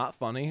poem is not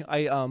funny.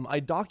 I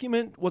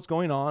document what's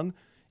going on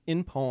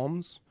in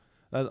poems.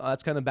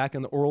 That's kind of back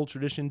in the oral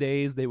tradition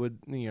days. They would,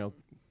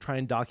 try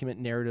and document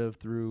narrative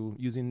through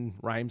using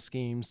rhyme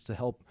schemes to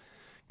help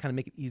kind of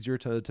make it easier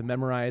to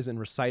memorize and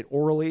recite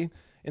orally.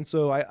 And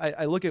so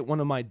I look at one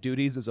of my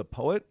duties as a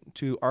poet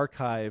to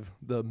archive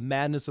the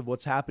madness of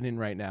what's happening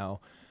right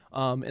now.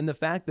 And the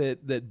fact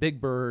that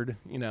Big Bird,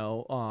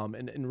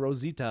 and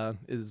Rosita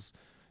is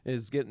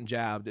getting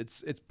jabbed.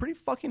 It's pretty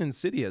fucking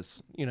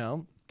insidious,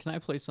 Can I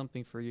play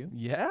something for you?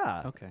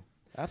 Yeah. Okay.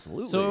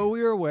 Absolutely. So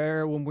we were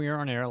aware when we were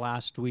on air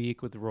last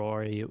week with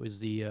Roy, it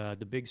was the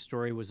big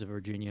story was the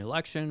Virginia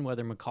election,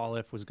 whether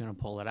McAuliffe was going to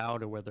pull it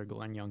out or whether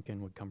Glenn Youngkin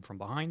would come from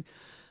behind.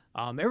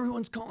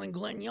 Everyone's calling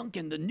Glenn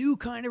Youngkin the new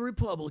kind of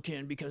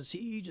Republican because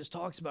he just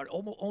talks about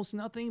almost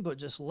nothing but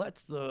just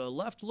lets the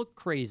left look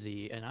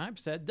crazy. And I've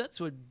said that's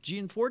what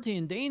Gianforte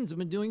and Daines have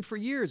been doing for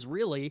years,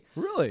 really.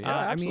 Really? Yeah,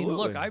 absolutely. I mean,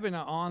 look, I've been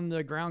on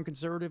the ground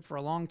conservative for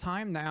a long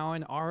time now,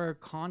 and our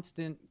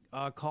constant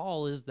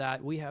call is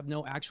that we have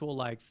no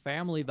actual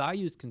family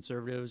values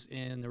conservatives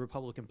in the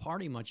Republican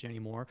Party much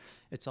anymore.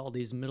 It's all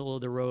these middle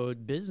of the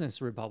road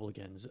business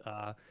Republicans,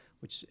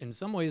 which in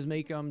some ways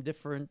make them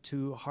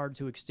hard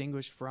to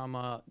extinguish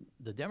from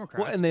the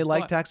Democrats. Well, and they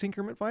like tax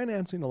increment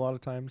financing a lot of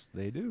times.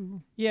 They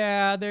do.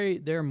 Yeah,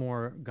 they're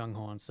more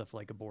gung-ho on stuff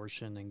like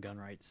abortion and gun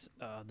rights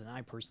than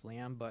I personally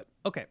am. But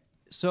okay.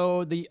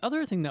 So the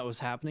other thing that was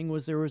happening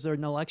was there was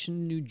an election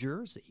in New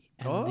Jersey,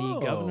 and the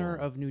governor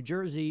of New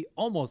Jersey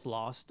almost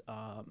lost.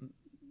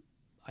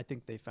 I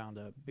think they found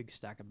a big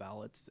stack of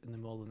ballots in the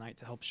middle of the night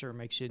to help make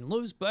sure she didn't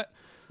lose, but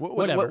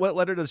whatever. What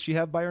letter does she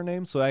have by her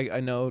name so I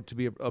know to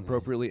be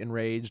appropriately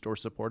enraged or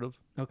supportive?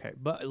 Okay,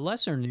 but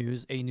lesser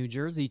news, a New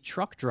Jersey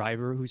truck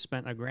driver who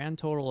spent a grand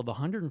total of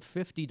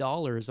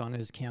 $150 on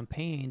his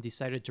campaign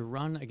decided to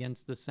run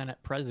against the Senate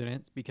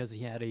president because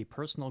he had a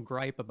personal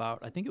gripe about,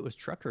 I think it was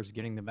truckers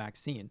getting the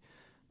vaccine.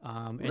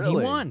 And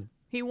really?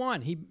 He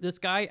won. This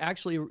guy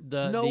actually,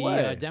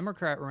 the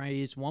Democrat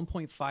raised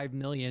 $1.5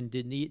 million,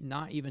 did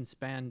not even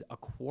spend a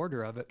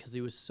quarter of it because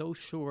he was so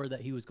sure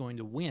that he was going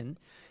to win.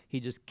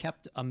 He just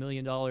kept $1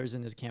 million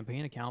in his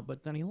campaign account,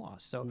 but then he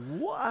lost. So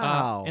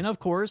wow. And of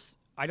course,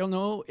 I don't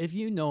know if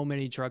you know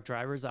many truck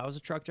drivers. I was a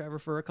truck driver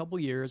for a couple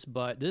years,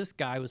 but this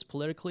guy was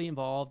politically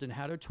involved and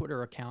had a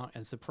Twitter account.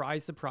 And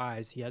surprise,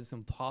 surprise, he had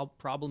some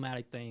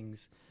problematic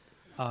things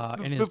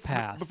in his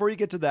past. Before you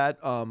get to that,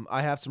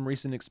 I have some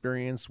recent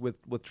experience with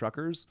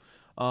truckers.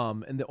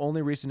 And the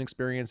only recent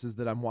experience is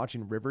that I'm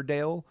watching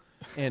Riverdale.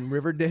 And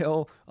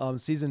Riverdale,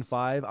 season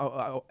 5.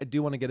 I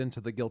do want to get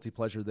into the guilty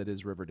pleasure that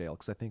is Riverdale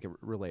because I think it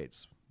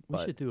relates. We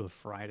But should do a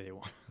Friday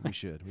one. we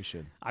should. We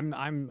should.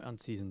 I'm on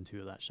season 2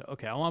 of that show.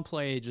 Okay, I want to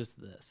play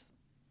just this.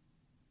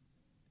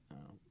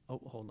 Oh,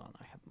 hold on.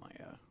 I have my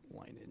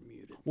line in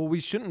muted. Well, we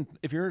shouldn't.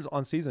 If you're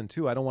on season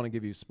 2, I don't want to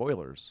give you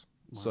spoilers.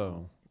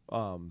 So,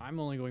 I'm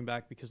only going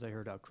back because I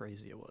heard how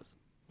crazy it was.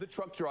 The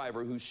truck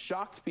driver who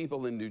shocked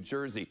people in New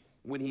Jersey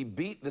when he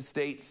beat the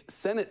state's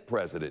Senate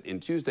president in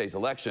Tuesday's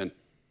election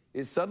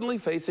is suddenly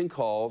facing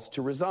calls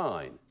to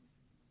resign.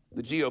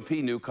 The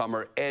GOP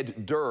newcomer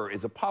Ed Durr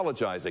is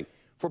apologizing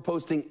for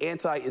posting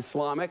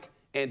anti-Islamic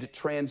and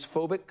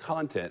transphobic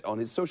content on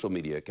his social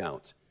media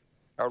accounts.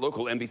 Our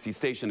local NBC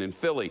station in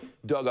Philly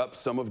dug up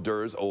some of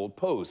Durr's old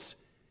posts.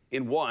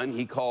 In one,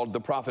 he called the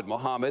Prophet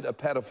Muhammad a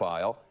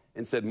pedophile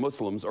and said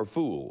Muslims are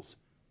fools.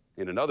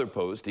 In another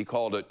post, he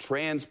called a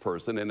trans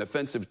person an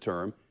offensive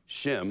term,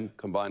 shim,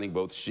 combining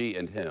both she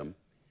and him.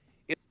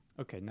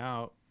 Okay,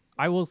 now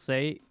I will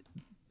say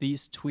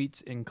these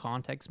tweets in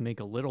context make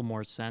a little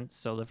more sense.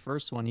 So the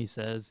first one, he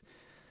says,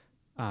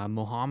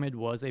 Muhammad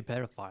was a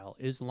pedophile.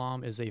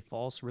 Islam is a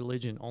false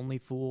religion. Only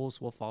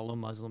fools will follow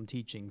Muslim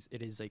teachings.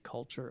 It is a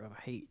culture of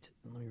hate.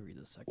 And let me read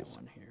the second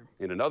one here.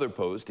 In another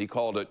post, he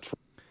called a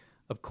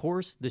Of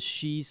course, the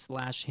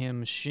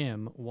she/him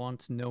shim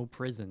wants no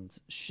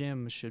prisons.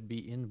 Shim should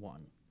be in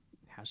one.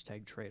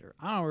 Hashtag traitor.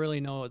 I don't really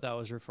know what that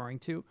was referring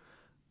to.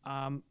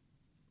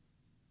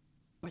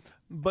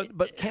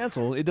 But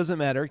cancel. It doesn't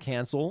matter.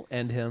 Cancel.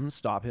 End him.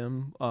 Stop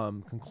him.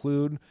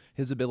 Conclude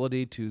his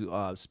ability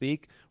to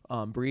speak,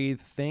 breathe,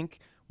 think,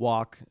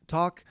 walk,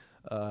 talk,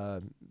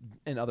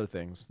 and other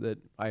things that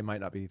I might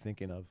not be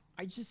thinking of.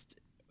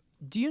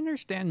 Do you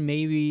understand?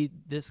 Maybe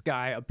this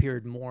guy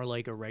appeared more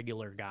like a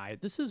regular guy.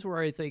 This is where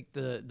I think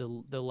the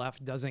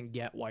left doesn't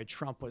get why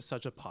Trump was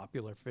such a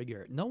popular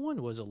figure. No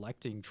one was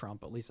electing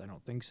Trump, at least I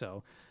don't think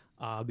so,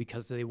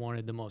 because they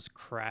wanted the most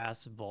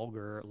crass,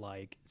 vulgar,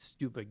 like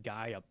stupid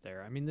guy up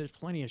there. I mean, there's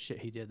plenty of shit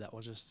he did that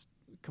was just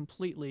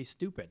completely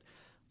stupid.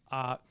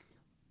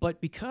 But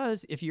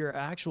because if you're an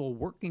actual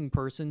working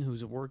person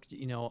who's worked,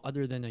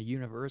 other than a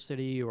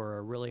university or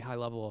a really high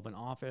level of an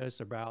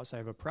office or outside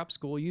of a prep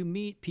school, you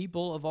meet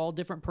people of all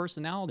different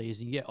personalities.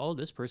 You get, oh,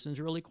 this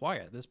person's really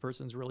quiet. This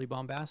person's really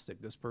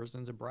bombastic. This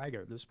person's a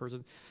braggart. This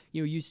person,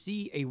 you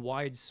see a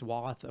wide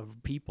swath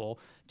of people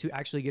to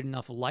actually get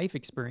enough life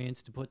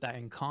experience to put that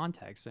in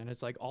context. And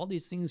it's like all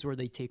these things where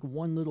they take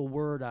one little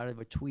word out of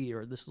a tweet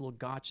or this little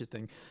gotcha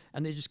thing,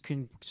 and they just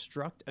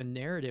construct a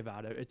narrative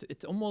out of it.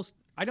 It's almost,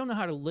 I don't know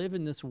how to live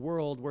in this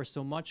world where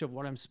so much of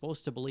what I'm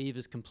supposed to believe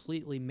is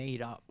completely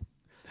made up.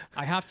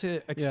 I have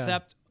to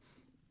accept.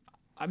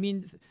 I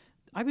mean,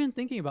 I've been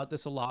thinking about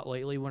this a lot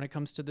lately when it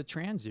comes to the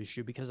trans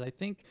issue, because I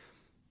think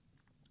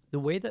the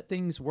way that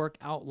things work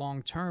out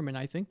long term, and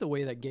I think the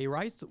way that gay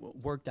rights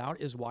worked out,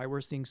 is why we're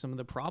seeing some of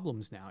the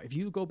problems now. If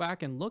you go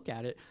back and look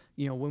at it,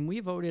 when we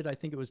voted, I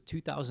think it was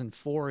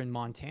 2004 in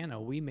Montana,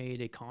 we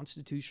made a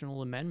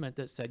constitutional amendment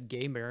that said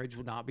gay marriage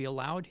would not be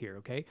allowed here,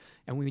 okay?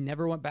 And we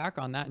never went back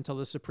on that until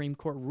the Supreme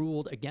Court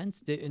ruled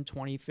against it in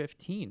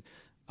 2015.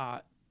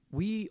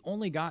 We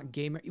only got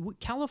gay marriage.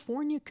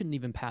 California couldn't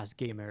even pass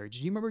gay marriage.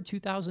 Do you remember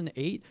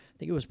 2008? I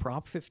think it was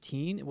Prop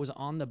 15. It was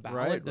on the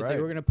ballot that they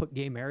were going to put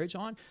gay marriage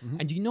on.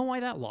 Mm-hmm. And do you know why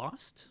that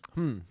lost?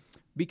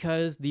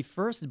 Because the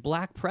first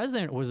black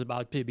president was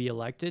about to be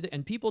elected,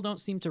 and people don't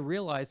seem to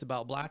realize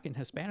about black and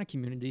Hispanic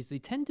communities, they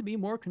tend to be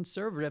more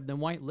conservative than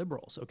white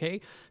liberals, okay?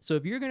 So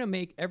if you're going to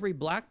make every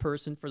black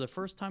person for the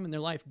first time in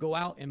their life go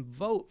out and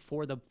vote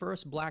for the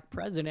first black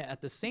president, at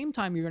the same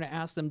time you're going to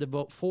ask them to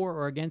vote for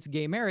or against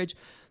gay marriage,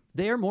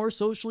 they're more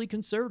socially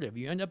conservative.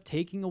 You end up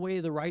taking away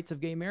the rights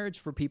of gay marriage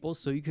for people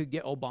so you could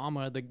get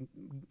Obama the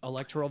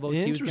electoral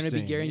votes he was going to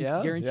be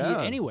guaranteed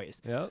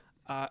anyways. Yeah.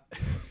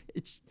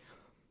 It's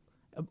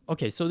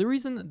okay. So the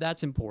reason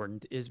that's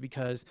important is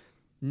because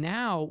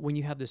now when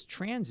you have this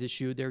trans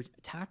issue, they're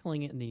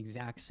tackling it in the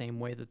exact same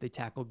way that they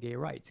tackle gay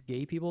rights.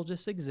 Gay people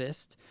just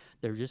exist.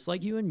 They're just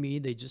like you and me.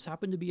 They just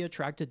happen to be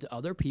attracted to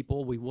other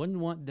people. We wouldn't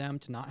want them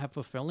to not have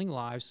fulfilling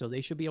lives, so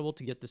they should be able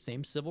to get the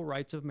same civil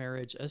rights of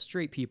marriage as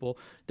straight people.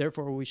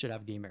 Therefore, we should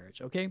have gay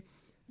marriage, okay?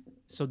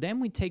 So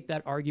then we take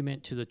that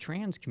argument to the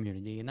trans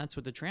community, and that's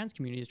what the trans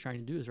community is trying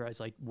to do, is right?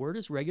 It's like, we're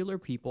just regular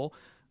people.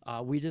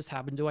 We just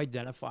happen to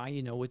identify,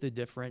 with a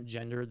different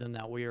gender than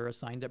that we are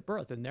assigned at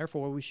birth, and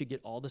therefore we should get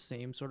all the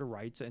same sort of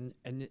rights.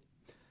 And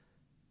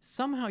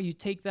somehow you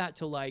take that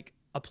to like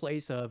a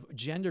place of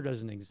gender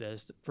doesn't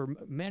exist for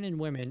men and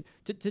women.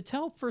 To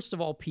tell, first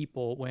of all,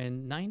 people,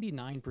 when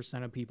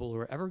 99% of people who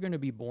are ever going to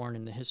be born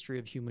in the history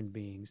of human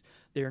beings,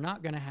 they're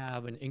not going to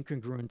have an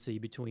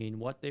incongruency between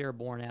what they are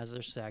born as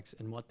their sex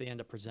and what they end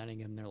up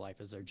presenting in their life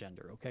as their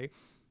gender, okay?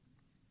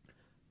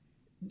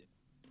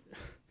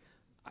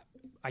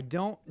 I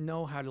don't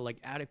know how to like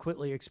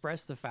adequately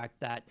express the fact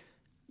that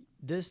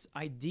this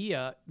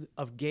idea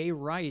of gay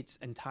rights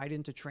and tied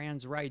into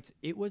trans rights,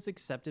 it was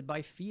accepted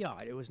by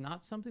fiat. It was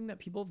not something that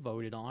people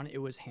voted on. It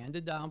was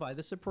handed down by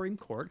the Supreme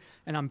Court.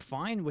 And I'm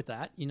fine with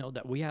that,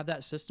 that we have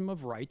that system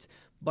of rights.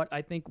 But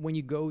I think when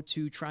you go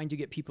to trying to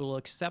get people to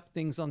accept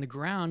things on the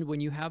ground, when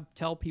you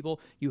tell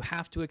people you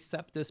have to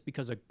accept this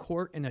because a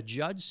court and a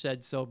judge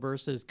said so,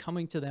 versus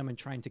coming to them and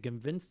trying to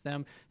convince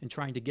them and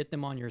trying to get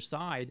them on your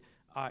side,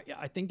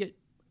 I think it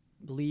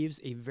leaves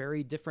a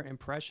very different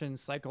impression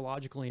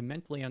psychologically and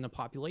mentally on the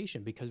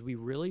population, because we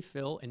really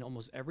feel in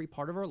almost every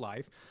part of our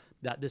life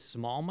that this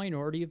small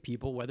minority of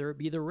people, whether it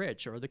be the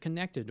rich or the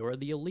connected or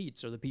the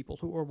elites or the people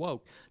who are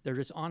woke, they're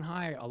just on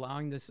high,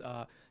 allowing this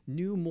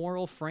new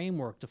moral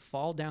framework to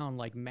fall down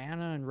like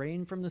manna and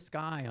rain from the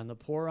sky on the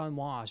poor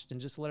unwashed,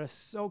 and just let us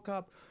soak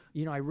up.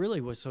 I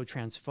really was so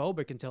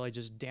transphobic until I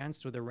just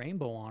danced with a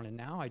rainbow on, and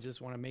now I just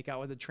want to make out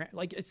with a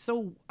it's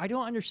so, I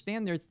don't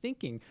understand their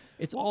thinking.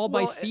 It's all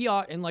by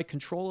fiat and like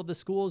control of the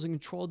schools and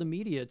control of the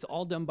media. It's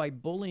all done by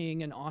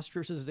bullying and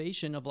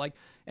ostracization of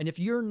and if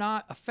you're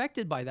not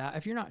affected by that,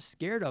 if you're not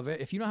scared of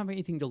it, if you don't have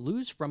anything to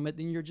lose from it,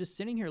 then you're just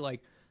sitting here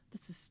like,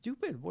 this is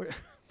stupid. Why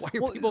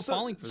are people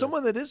falling for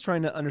someone this? that is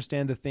trying to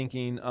understand the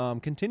thinking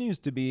continues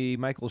to be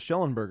Michael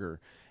Schellenberger.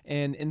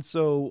 And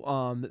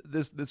so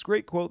this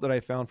great quote that I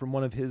found from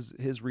one of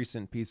his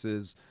recent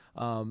pieces,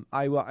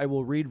 I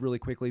will read really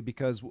quickly,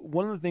 because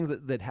one of the things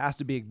that has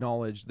to be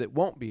acknowledged that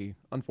won't be,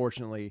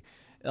 unfortunately,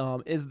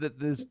 is that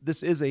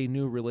this is a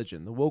new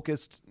religion. The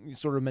wokest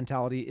sort of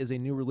mentality is a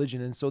new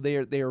religion, and so they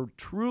are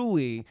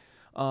truly,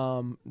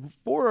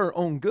 for our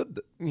own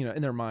good,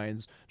 in their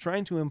minds,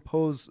 trying to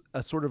impose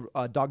a sort of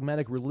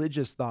dogmatic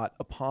religious thought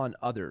upon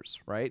others,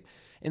 right?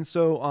 And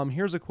so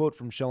here's a quote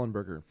from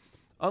Schellenberger.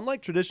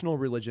 Unlike traditional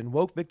religion,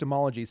 woke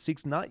victimology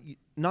seeks not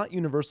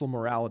universal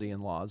morality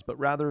and laws, but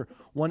rather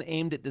one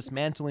aimed at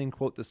dismantling,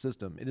 quote, the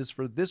system. It is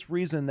for this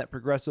reason that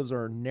progressives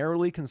are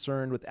narrowly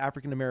concerned with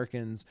African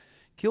Americans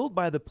killed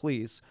by the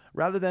police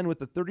rather than with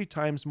the 30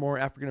 times more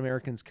African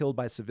Americans killed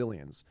by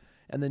civilians.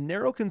 And the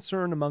narrow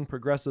concern among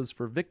progressives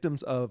for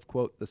victims of,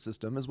 quote, the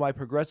system is why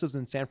progressives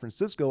in San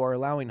Francisco are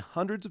allowing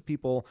hundreds of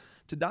people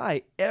to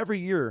die every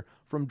year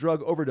from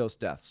drug overdose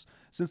deaths,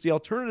 since the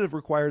alternative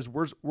requires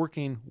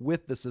working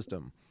with the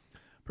system.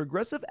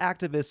 Progressive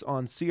activists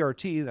on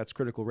CRT, that's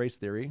critical race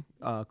theory,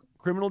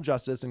 criminal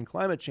justice, and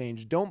climate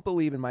change don't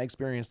believe, in my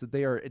experience, that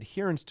they are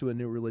adherents to a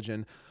new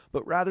religion,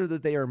 but rather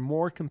that they are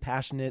more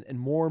compassionate and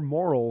more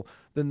moral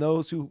than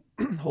those who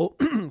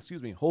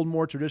hold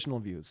more traditional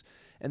views.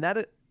 And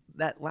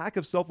that lack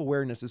of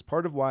self-awareness is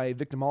part of why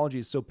victimology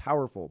is so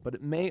powerful, but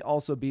it may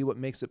also be what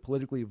makes it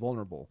politically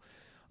vulnerable.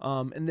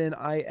 And then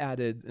I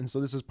added, and so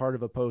this is part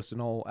of a post,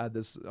 and I'll add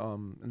this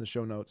in the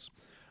show notes.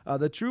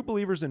 The true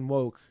believers in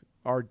woke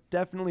are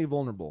definitely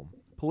vulnerable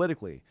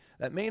politically.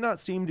 That may not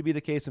seem to be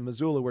the case in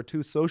Missoula, where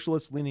two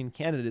socialist-leaning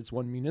candidates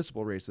won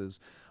municipal races,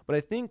 but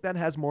I think that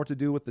has more to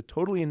do with the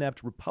totally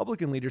inept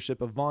Republican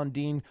leadership of Von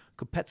Dean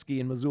Kopetsky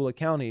in Missoula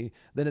County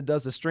than it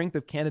does the strength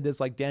of candidates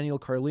like Daniel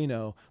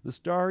Carlino, the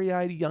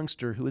starry-eyed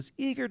youngster who is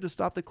eager to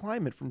stop the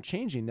climate from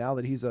changing now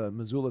that he's a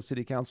Missoula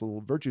City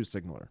Council virtue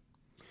signaler.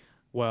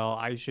 Well,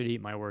 I should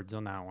eat my words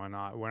on that one.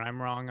 When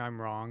I'm wrong, I'm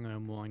wrong.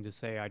 I'm willing to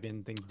say I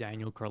didn't think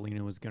Daniel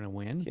Carlino was going to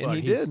win, And but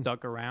he he did.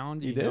 stuck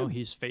around.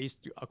 He's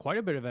faced quite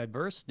a bit of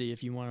adversity,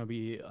 if you want to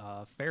be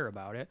fair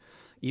about it,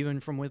 even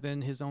from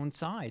within his own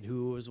side,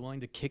 who was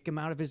willing to kick him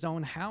out of his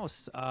own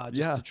house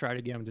just to try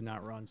to get him to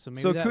not run. So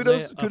maybe that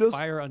kudos- lit a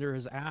fire under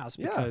his ass,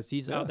 because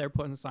he's out yeah. there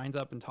putting signs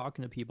up and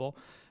talking to people,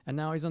 and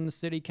now he's on the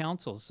city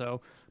council.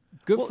 So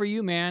good for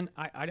you, man.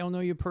 I don't know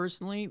you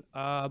personally,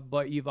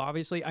 but you've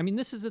obviously,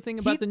 this is the thing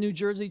about the New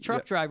Jersey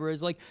truck driver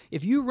is, like,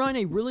 if you run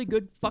a really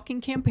good fucking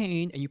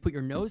campaign and you put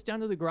your nose down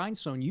to the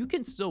grindstone, you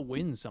can still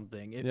win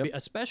something,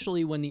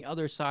 especially when the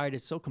other side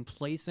is so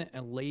complacent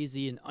and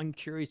lazy and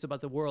uncurious about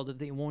the world that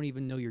they won't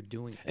even know you're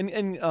doing it.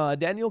 And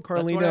Daniel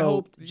Carlino... That's what I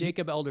hoped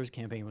Jacob Elder's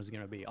campaign was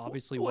going to be.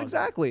 Obviously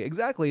wasn't.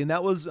 Exactly. And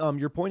that was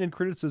your pointed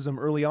criticism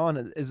early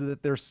on, is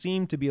that there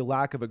seemed to be a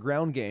lack of a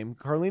ground game.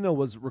 Carlino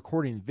was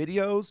recording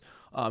videos.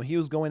 He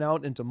was going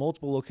out into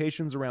multiple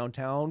locations around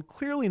town,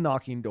 clearly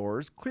knocking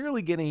doors,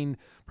 clearly getting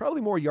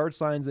probably more yard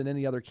signs than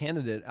any other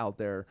candidate out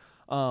there.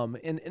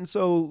 And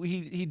so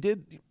he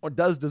did or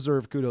does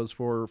deserve kudos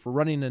for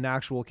running an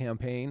actual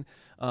campaign,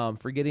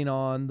 for getting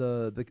on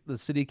the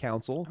city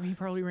council. He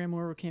probably ran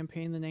more of a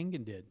campaign than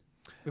Engen did,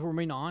 if we're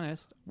being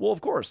honest. Well, of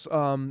course.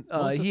 Most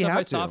of the he stuff had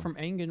I saw to. from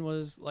Engen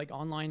was like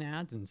online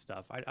ads and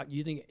stuff.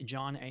 You think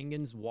John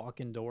Engen's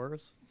walking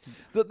doors?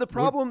 The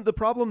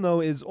problem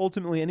though is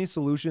ultimately any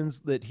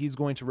solutions that he's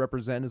going to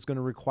represent is going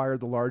to require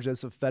the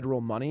largesse of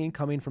federal money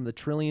coming from the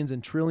trillions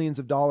and trillions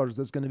of dollars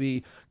that's going to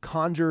be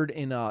conjured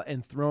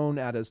and thrown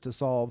at us to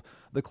solve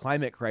the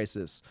climate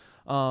crisis.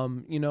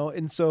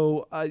 And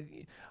so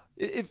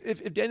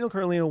if Daniel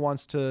Carlino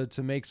wants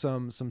to make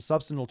some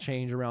substantial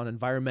change around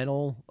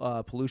environmental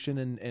pollution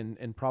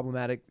and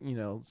problematic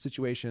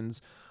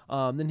situations,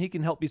 then he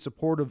can help be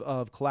supportive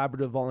of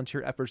collaborative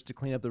volunteer efforts to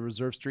clean up the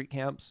reserve street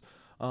camps.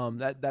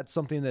 That's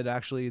something that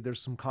actually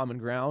there's some common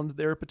ground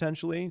there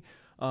potentially.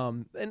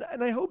 And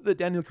I hope that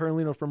Daniel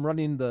Carlino, from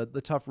running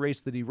the tough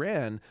race that he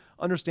ran,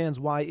 understands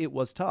why it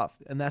was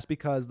tough. And that's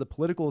because the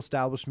political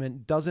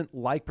establishment doesn't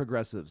like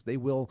progressives. They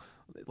will,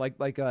 like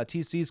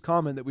TC's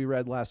comment that we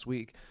read last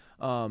week,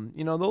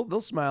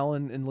 they'll smile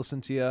and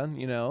listen to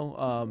you,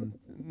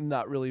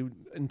 not really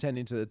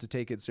intending to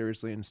take it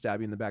seriously and stab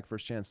you in the back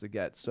first chance they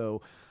get.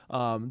 So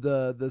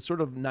the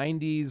sort of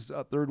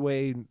 90s third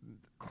way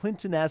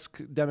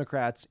Clinton-esque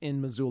Democrats in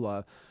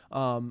Missoula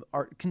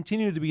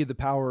continue to be the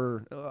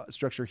power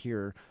structure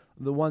here.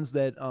 The ones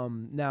that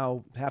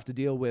now have to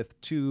deal with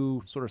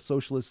two sort of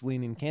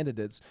socialist-leaning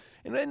candidates,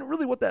 and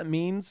really what that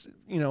means,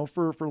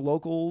 for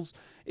locals,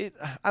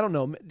 I don't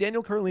know.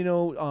 Daniel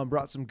Carlino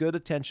brought some good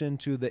attention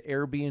to the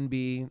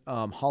Airbnb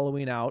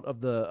hollowing out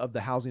of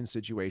the housing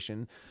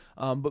situation,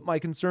 but my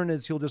concern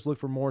is he'll just look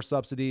for more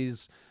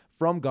subsidies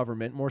from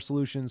government, more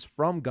solutions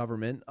from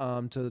government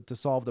to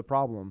solve the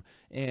problem.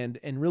 And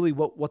really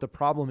what the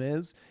problem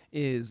is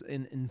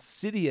an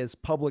insidious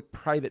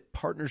public-private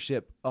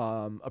partnership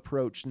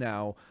approach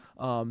now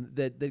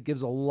that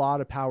gives a lot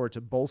of power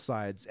to both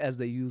sides as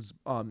they use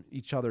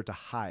each other to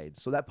hide.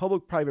 So that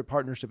public-private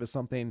partnership is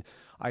something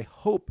I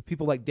hope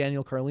people like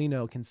Daniel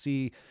Carlino can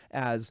see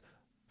as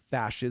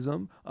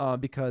fascism,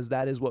 because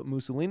that is what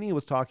Mussolini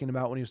was talking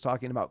about when he was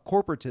talking about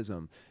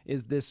corporatism,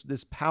 is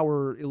this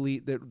power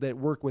elite that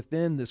work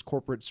within this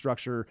corporate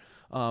structure,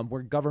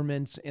 where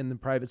government and the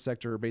private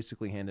sector are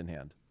basically hand in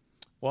hand.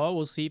 Well,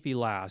 we'll see if he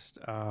lasts.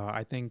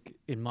 I think,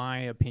 in my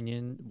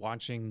opinion,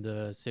 watching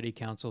the city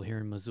council here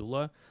in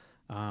Missoula,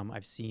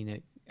 I've seen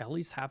it at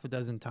least half a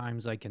dozen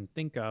times I can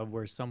think of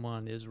where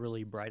someone is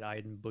really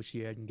bright-eyed and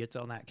bushy-eyed and gets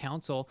on that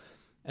council,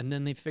 and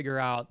then they figure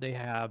out they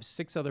have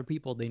 6 other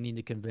people they need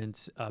to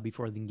convince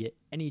before they can get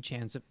any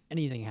chance of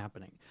anything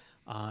happening.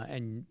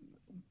 And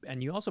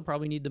you also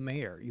probably need the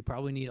mayor. You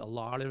probably need a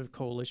lot of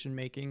coalition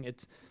making.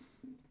 It's,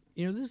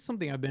 this is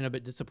something I've been a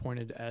bit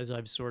disappointed as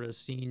I've sort of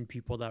seen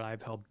people that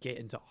I've helped get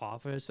into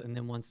office, and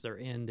then once they're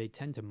in, they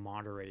tend to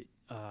moderate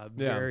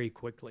very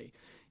quickly.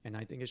 And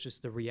I think it's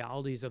just the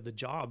realities of the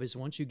job is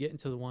once you get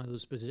into one of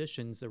those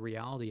positions, the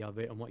reality of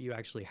it and what you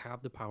actually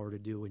have the power to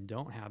do and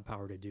don't have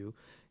power to do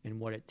and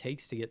what it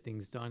takes to get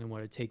things done and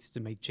what it takes to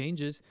make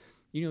changes,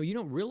 you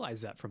don't realize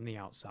that from the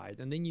outside.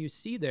 And then you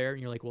see there and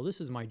you're like, well, this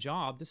is my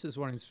job. This is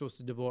what I'm supposed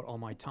to devote all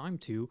my time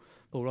to.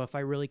 But what if I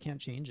really can't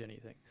change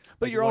anything?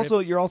 But you're also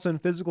in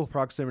physical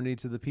proximity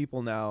to the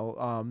people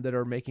now that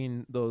are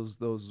making those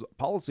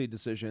policy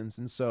decisions.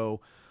 And so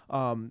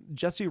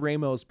Jesse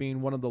Ramos, being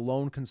one of the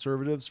lone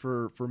conservatives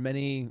for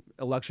many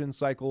election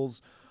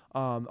cycles,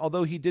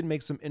 although he did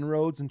make some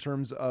inroads in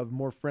terms of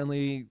more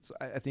friendly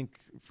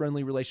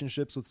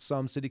relationships with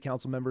some city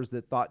council members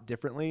that thought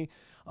differently,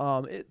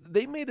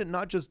 they made it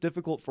not just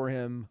difficult for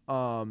him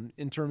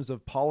in terms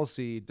of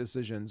policy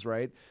decisions,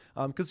 right?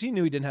 Because he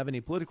knew he didn't have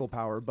any political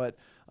power, but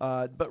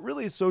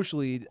really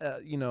socially,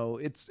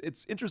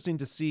 it's interesting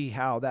to see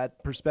how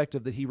that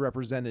perspective that he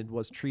represented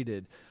was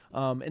treated.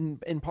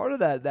 And part of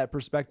that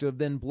perspective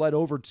then bled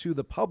over to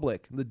the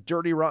public, the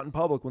dirty, rotten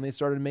public, when they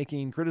started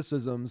making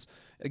criticisms,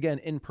 again,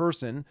 in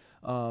person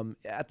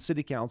at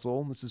city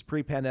council. This is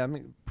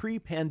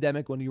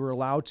pre-pandemic when you were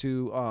allowed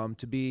to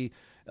be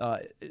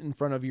in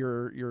front of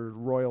your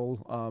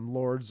royal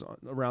lords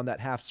around that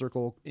half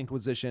circle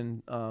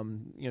Inquisition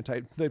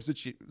type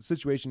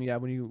situation you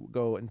have when you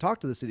go and talk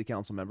to the city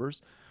council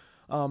members.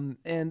 And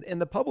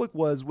the public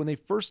was, when they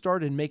first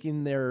started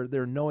making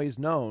their noise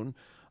known,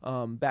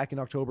 back in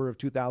October of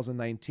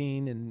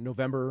 2019 and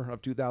November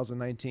of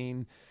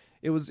 2019,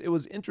 it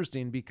was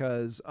interesting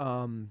because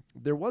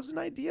there was an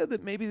idea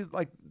that maybe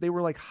they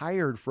were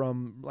hired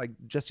from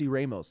Jesse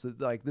Ramos,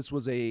 that this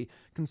was a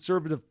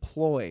conservative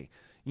ploy,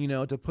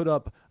 to put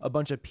up a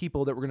bunch of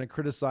people that were going to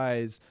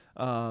criticize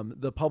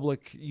the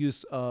public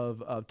use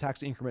of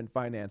tax increment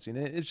financing.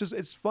 And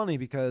it's funny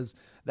because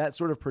that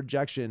sort of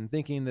projection,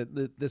 thinking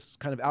that this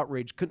kind of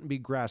outrage couldn't be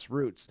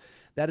grassroots,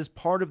 that is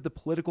part of the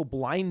political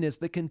blindness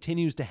that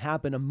continues to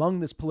happen among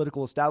this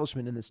political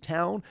establishment in this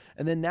town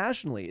and then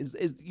nationally.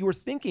 Is you were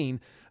thinking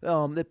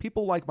that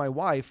people like my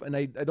wife, and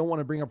I don't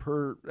want to bring up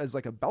her as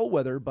a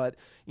bellwether, but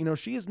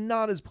she is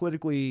not as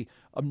politically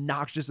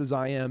obnoxious as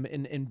I am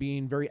in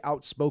being very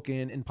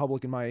outspoken in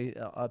public in my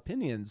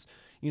opinions.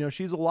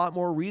 She's a lot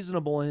more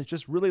reasonable, and it's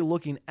just really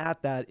looking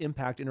at that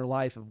impact in her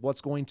life of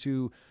what's going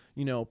to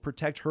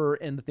protect her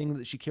and the thing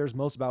that she cares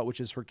most about, which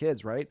is her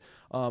kids, right?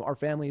 Our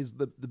family is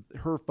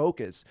her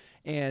focus.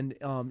 And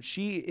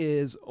she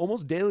is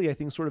almost daily, I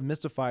think, sort of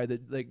mystified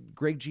that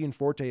Greg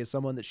Gianforte is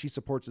someone that she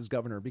supports as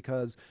governor,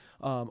 because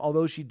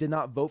although she did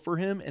not vote for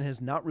him and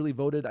has not really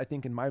voted, I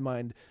think in my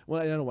mind,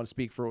 well, I don't want to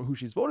speak for who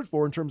she's voted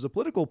for in terms of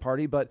political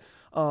party, but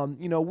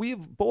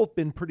we've both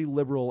been pretty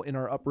liberal in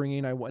our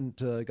upbringing. I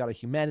got a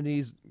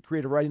humanities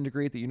creative writing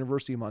degree at the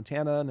University of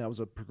Montana, and I was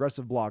a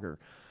progressive blogger.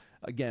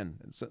 again,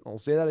 I'll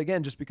say that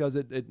again just because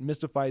it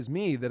mystifies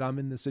me that I'm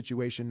in this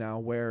situation now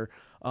where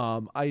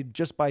I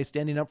just by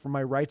standing up for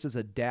my rights as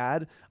a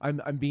dad,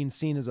 I'm being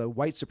seen as a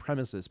white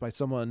supremacist by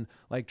someone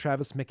like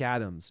Travis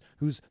McAdams,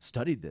 who's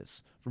studied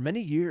this for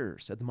many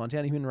years at the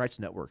Montana Human Rights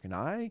Network. And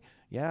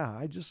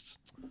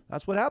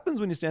that's what happens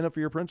when you stand up for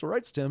your parental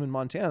rights, Tim, in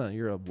Montana.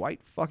 You're a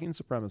white fucking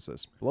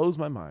supremacist. Blows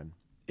my mind.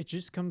 It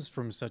just comes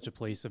from such a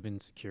place of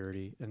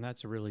insecurity, and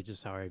that's really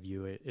just how I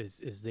view it.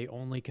 Is they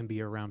only can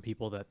be around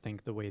people that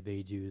think the way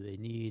they do. They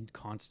need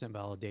constant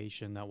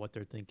validation that what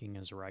they're thinking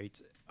is right.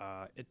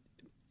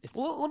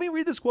 Well, let me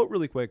read this quote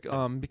really quick,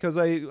 because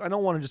I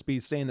don't want to just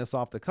be saying this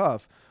off the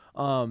cuff.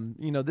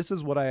 This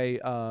is what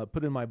I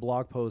put in my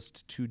blog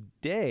post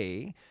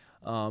today,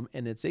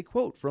 and it's a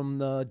quote from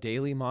the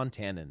Daily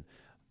Montanan.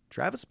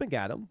 Travis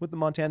McAdam with the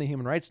Montana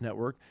Human Rights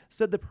Network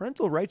said the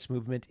parental rights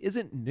movement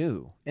isn't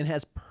new and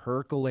has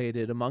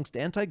percolated amongst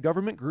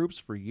anti-government groups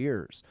for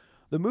years.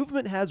 The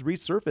movement has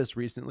resurfaced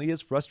recently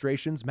as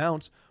frustrations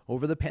mount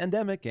over the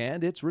pandemic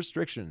and its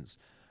restrictions.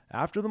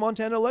 After the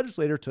Montana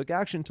legislature took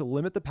action to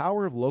limit the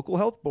power of local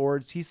health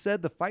boards, he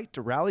said the fight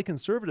to rally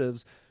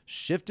conservatives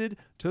shifted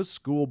to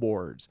school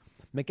boards.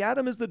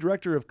 McAdam is the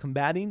director of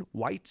combating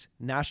white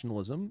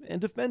nationalism and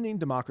defending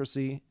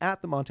democracy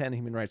at the Montana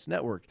Human Rights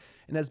Network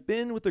and has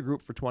been with the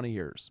group for 20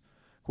 years.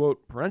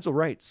 Quote, parental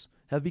rights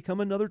have become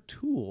another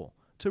tool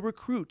to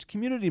recruit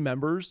community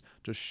members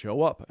to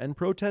show up and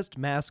protest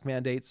mask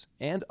mandates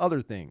and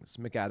other things,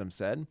 McAdam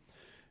said.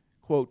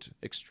 Quote,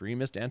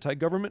 extremist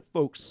anti-government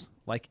folks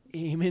like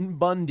Eamon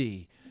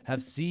Bundy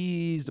have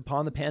seized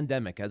upon the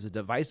pandemic as a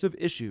divisive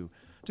issue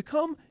to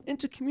come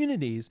into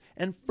communities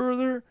and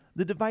further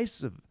the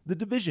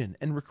division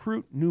and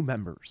recruit new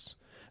members.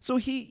 So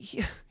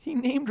he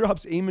name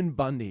drops Eamon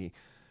Bundy.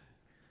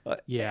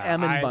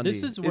 Ammon Bundy.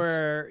 This is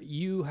where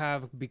you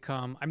have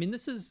become. I mean,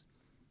 this is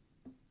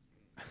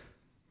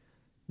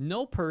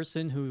no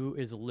person who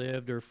is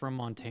lived or from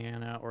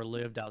Montana or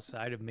lived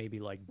outside of maybe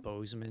like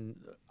Bozeman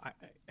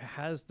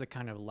has the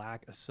kind of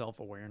lack of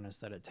self-awareness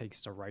that it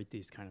takes to write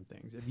these kind of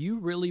things. If you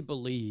really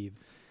believe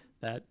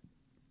that,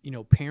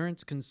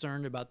 parents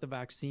concerned about the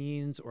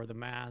vaccines or the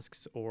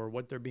masks or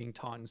what they're being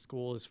taught in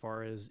school as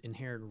far as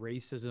inherent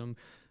racism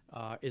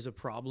is a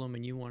problem,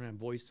 and you want to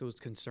voice those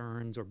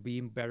concerns or be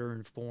better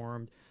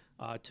informed,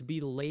 to be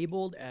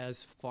labeled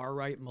as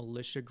far-right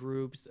militia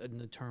groups in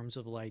the terms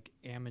of like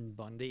Ammon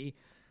Bundy,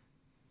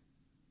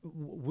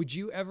 would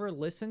you ever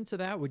listen to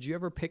that? Would you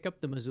ever pick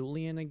up the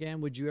Missoulian again?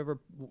 Would you ever?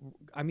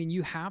 I mean,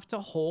 you have to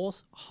whole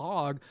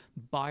hog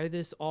buy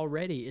this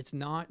already. It's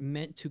not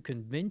meant to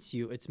convince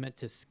you. It's meant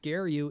to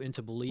scare you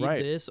into believe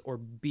this or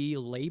be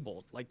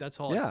labeled. Like, that's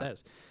all it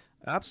says.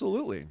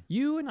 Absolutely.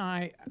 You and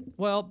I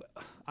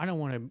don't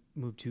want to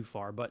move too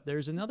far, but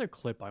there's another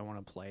clip I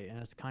want to play, and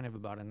it's kind of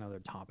about another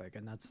topic,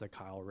 and that's the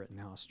Kyle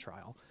Rittenhouse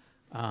trial.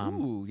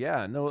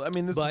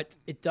 But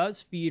it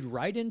does feed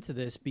right into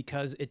this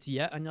because it's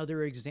yet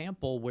another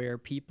example where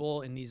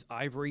people in these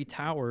ivory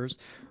towers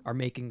are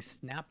making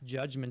snap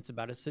judgments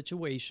about a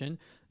situation.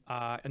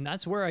 And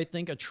that's where I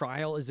think a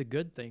trial is a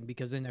good thing,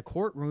 because in a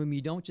courtroom,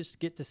 you don't just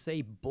get to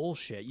say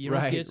bullshit. You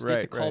don't get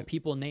to call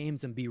people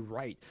names and be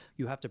right.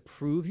 You have to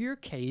prove your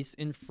case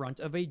in front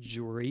of a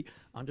jury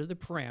under the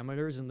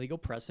parameters and legal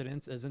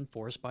precedents as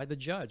enforced by the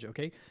judge,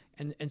 okay?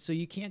 And so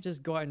you can't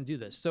just go out and do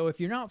this. So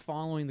if you're not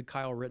following the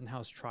Kyle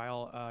Rittenhouse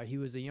trial, he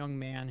was a young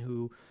man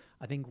who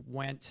I think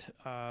went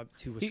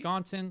to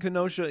Wisconsin.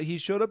 He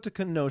showed up to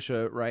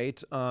Kenosha,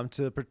 right,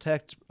 to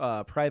protect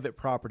private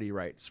property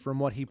rights from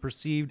what he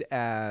perceived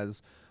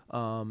as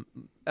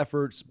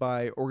efforts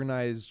by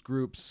organized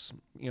groups,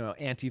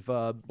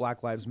 Antifa,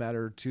 Black Lives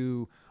Matter,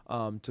 to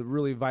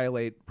really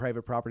violate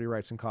private property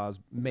rights and cause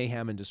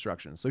mayhem and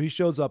destruction. So he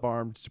shows up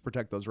armed to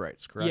protect those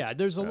rights, correct? Yeah,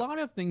 there's a lot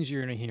of things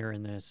you're going to hear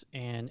in this,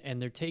 and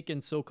they're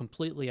taken so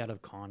completely out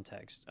of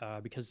context.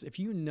 Because if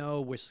you know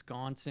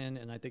Wisconsin,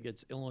 and I think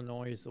it's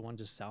Illinois is the one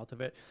just south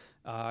of it,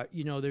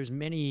 there's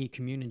many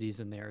communities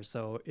in there.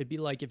 So it'd be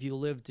like if you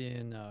lived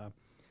in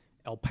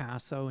El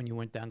Paso and you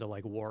went down to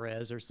like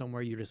Juarez or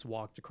somewhere, you just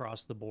walked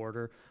across the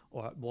border.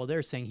 Well,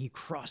 they're saying he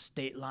crossed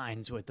state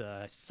lines with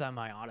a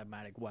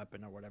semi-automatic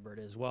weapon or whatever it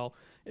is. Well,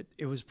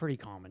 it was pretty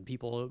common.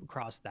 People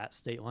cross that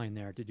state line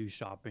there to do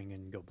shopping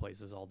and go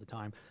places all the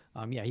time.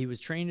 He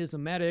was trained as a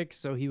medic,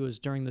 so he was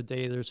during the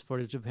day. There's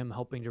footage of him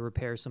helping to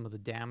repair some of the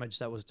damage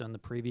that was done the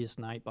previous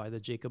night by the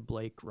Jacob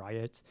Blake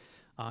riots.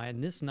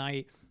 And this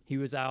night he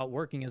was out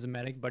working as a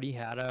medic, but he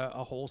had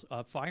a whole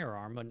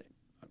firearm,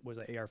 was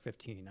an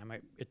AR-15.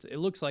 It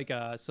looks like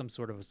some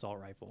sort of assault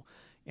rifle.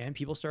 And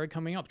people started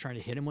coming up trying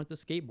to hit him with the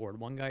skateboard.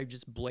 One guy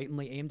just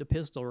blatantly aimed a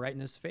pistol right in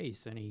his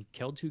face, and he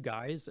killed two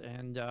guys,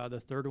 and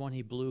the third one,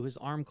 he blew his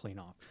arm clean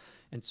off.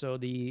 And so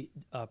the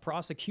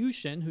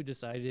prosecution, who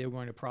decided they were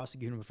going to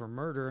prosecute him for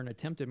murder and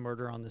attempted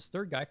murder on this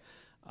third guy,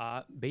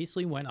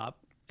 basically went up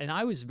And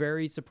I was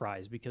very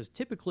surprised because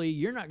typically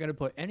you're not going to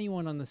put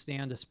anyone on the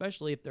stand,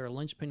 especially if they're a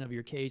linchpin of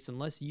your case,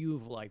 unless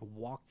you've like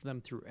walked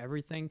them through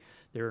everything.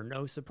 There are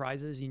no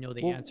surprises. You know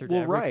the answer to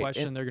every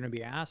question they're going to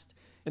be asked.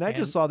 And I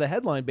just saw the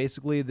headline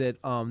basically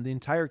that the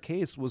entire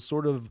case was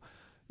sort of,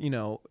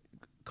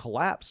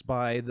 collapsed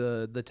by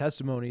the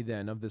testimony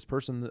then of this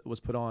person that was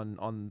put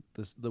on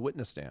the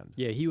witness stand.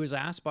 Yeah, he was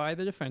asked by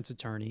the defense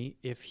attorney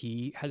if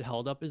he had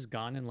held up his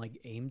gun and like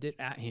aimed it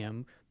at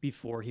him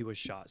before he was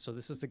shot. So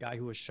this is the guy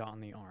who was shot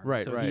in the arm.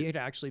 Right, so he had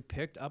actually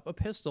picked up a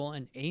pistol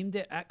and aimed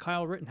it at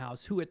Kyle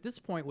Rittenhouse, who at this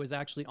point was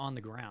actually on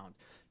the ground.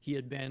 He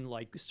had been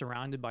like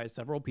surrounded by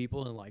several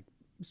people and like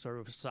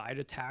sort of side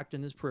attacked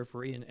in his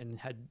periphery and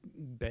had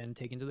been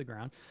taken to the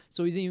ground.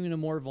 So he's even in a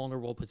more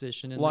vulnerable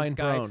position. And Lying this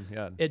guy prone,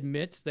 yeah.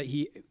 admits that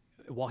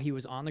while he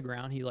was on the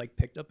ground, he like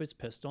picked up his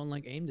pistol and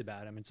like aimed it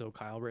at him. And so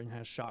Kyle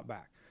Rittenhouse shot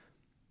back.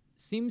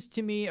 Seems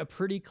to me a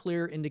pretty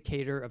clear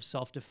indicator of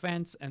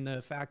self-defense, and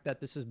the fact that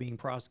this is being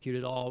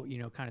prosecuted all,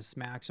 kind of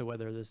smacks of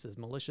whether this is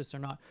malicious or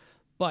not.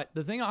 But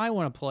the thing I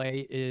want to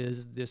play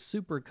is this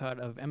supercut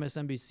of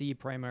MSNBC,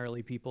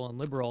 primarily people and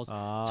liberals,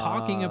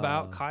 talking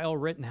about Kyle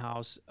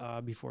Rittenhouse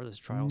before this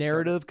trial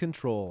Narrative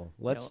control.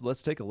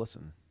 Let's take a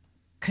listen.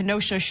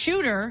 Kenosha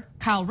shooter,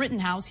 Kyle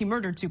Rittenhouse, he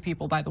murdered 2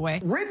 people, by the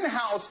way.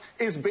 Rittenhouse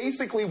is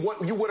basically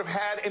what you would have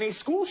had in a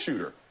school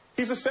shooter.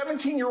 He's a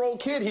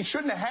 17-year-old kid. He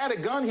shouldn't have had a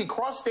gun. He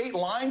crossed state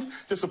lines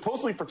to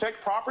supposedly protect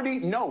property.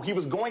 No, he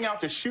was going out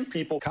to shoot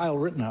people. Kyle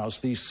Rittenhouse,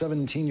 the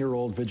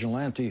 17-year-old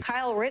vigilante.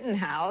 Kyle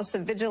Rittenhouse, a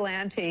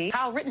vigilante.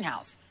 Kyle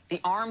Rittenhouse, the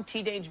armed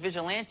teenage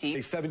vigilante. A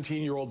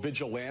 17-year-old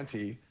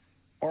vigilante,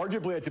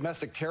 arguably a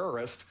domestic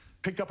terrorist,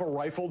 picked up a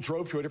rifle,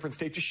 drove to a different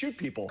state to shoot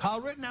people. Kyle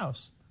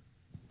Rittenhouse,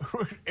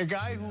 a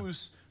guy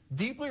who's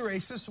deeply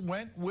racist,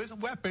 went with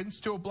weapons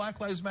to a Black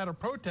Lives Matter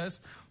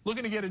protest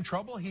looking to get in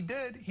trouble. He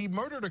did. He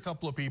murdered a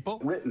couple of people.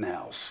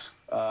 Rittenhouse,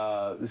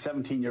 the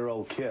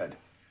 17-year-old kid,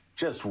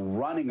 just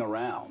running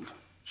around,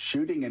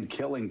 shooting and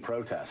killing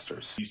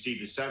protesters. You see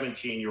the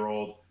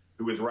 17-year-old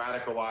who was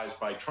radicalized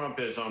by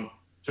Trumpism,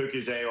 took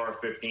his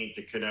AR-15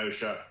 to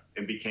Kenosha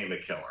and became a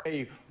killer.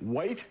 A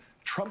white,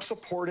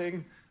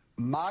 Trump-supporting,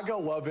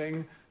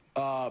 MAGA-loving,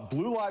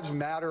 Blue Lives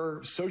Matter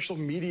social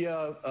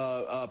media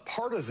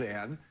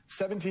partisan,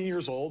 17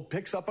 years old,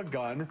 picks up a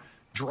gun,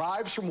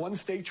 drives from one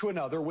state to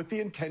another with the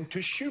intent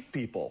to shoot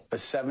people. A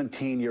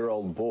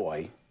 17-year-old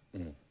boy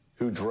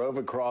who drove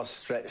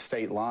across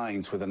state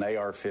lines with an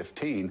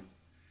AR-15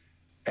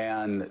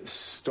 and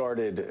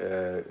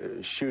started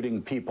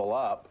shooting people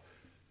up,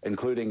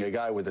 including a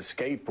guy with a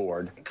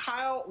skateboard.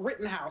 Kyle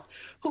Rittenhouse,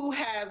 who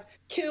has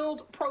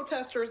killed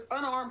protesters,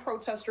 unarmed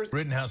protesters.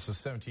 Rittenhouse, a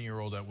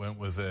 17-year-old that went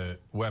with a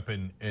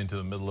weapon into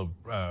the middle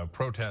of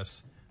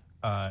protests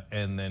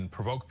and then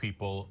provoked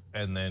people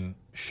and then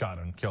shot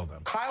and killed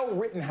them. Kyle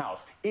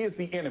Rittenhouse is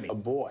the enemy. A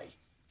boy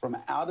from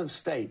out of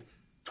state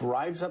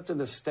drives up to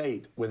the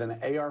state with an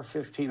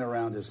AR-15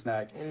 around his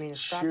neck,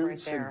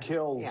 shoots and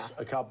kills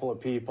a couple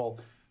of people,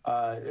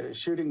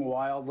 shooting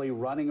wildly,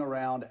 running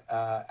around,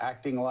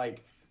 acting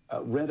like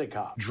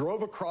rent-a-cop.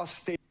 Drove across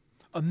state.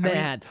 A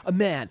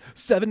man,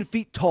 7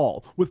 feet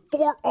tall, with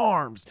 4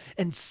 arms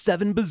and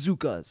 7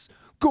 bazookas,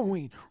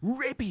 going,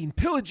 raping,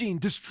 pillaging,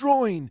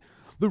 destroying.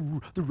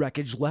 The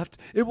wreckage left.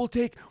 It will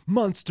take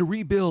months to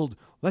rebuild.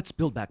 Let's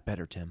build back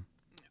better, Tim.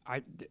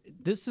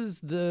 This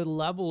is the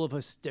level of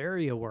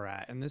hysteria we're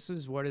at, and this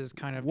is what is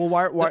kind of... Well,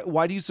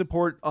 why do you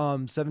support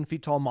 7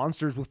 feet tall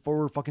monsters with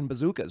 4 fucking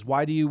bazookas?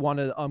 Why do you want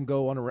to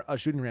go on a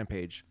shooting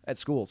rampage at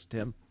schools,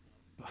 Tim?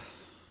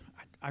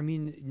 I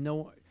mean,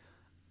 no...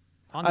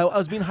 I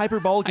was being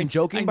hyperbolic and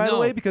joking, by the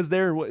way, because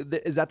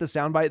is that the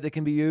soundbite that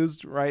can be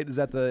used, right? Is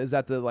that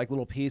the like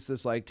little piece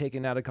that's like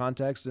taken out of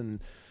context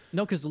and...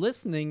 No, because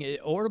listening,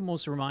 it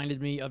almost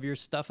reminded me of your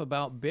stuff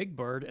about Big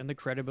Bird and the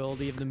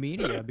credibility of the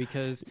media,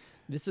 because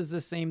this is the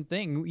same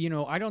thing.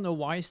 I don't know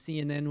why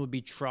CNN would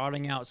be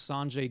trotting out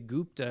Sanjay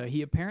Gupta.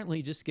 He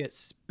apparently just gets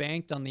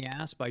spanked on the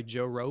ass by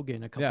Joe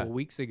Rogan a couple of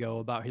weeks ago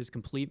about his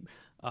complete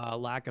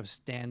lack of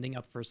standing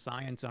up for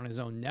science on his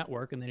own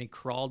network, and then he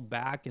crawled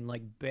back and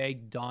like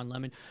begged Don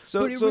Lemon.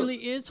 But it really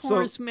is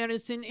horse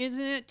medicine,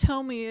 isn't it?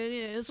 Tell me it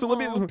is. So let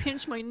me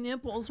pinch my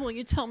nipples. Will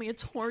you tell me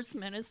it's horse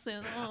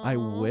medicine? Oh, I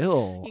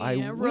will. Yeah,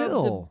 I rub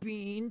will. the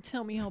bean.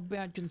 Tell me how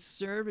bad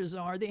conservatives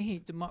are. They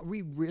hate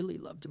we really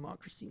love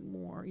democracy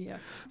more. Yeah,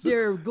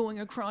 they're going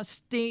across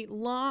state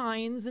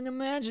lines, an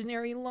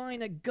imaginary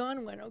line. A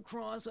gun went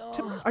across. Oh.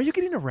 Tim, are you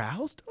getting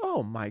aroused?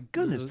 Oh my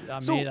goodness!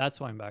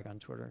 That's why I'm back on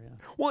Twitter. Yeah.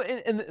 Well,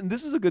 and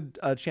this is a good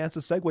chance to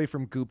segue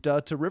from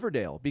Gupta to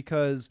Riverdale,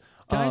 because...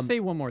 Can I say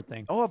one more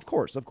thing? Oh, of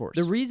course.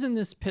 The reason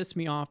this pissed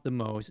me off the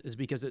most is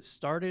because it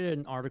started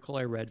an article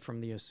I read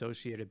from the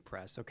Associated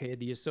Press. Okay,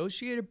 the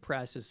Associated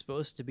Press is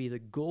supposed to be the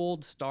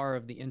gold star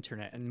of the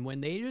internet, and when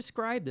they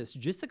described this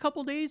just a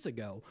couple days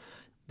ago,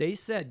 they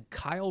said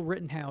Kyle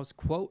Rittenhouse,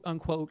 quote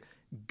unquote,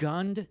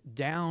 gunned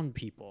down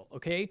people.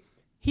 Okay,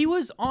 he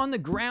was on the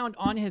ground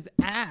on his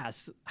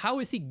ass. How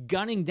is he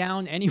gunning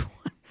down anyone?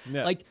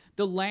 Yeah. Like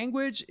the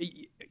language,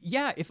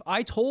 yeah, if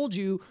I told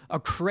you a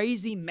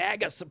crazy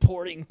MAGA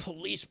supporting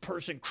police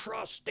person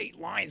crossed state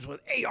lines with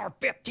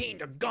AR-15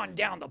 to gun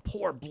down the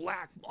poor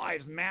Black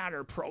Lives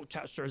Matter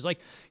protesters, like,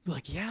 you're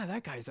like, yeah,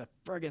 that guy's a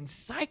friggin'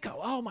 psycho.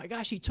 Oh my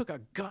gosh, he took a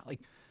gun.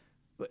 Like,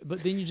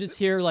 but then you just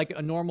hear like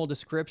a normal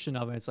description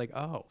of it. It's like,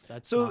 oh,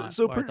 that's not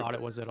what I thought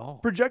it was at all.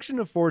 Projection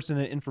of force in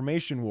an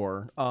information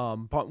war.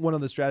 One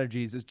of the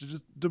strategies is to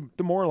just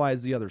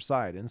demoralize the other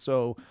side. And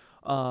so,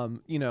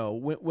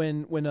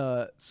 when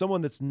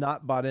someone that's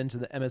not bought into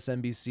the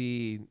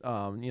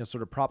MSNBC,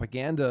 sort of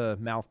propaganda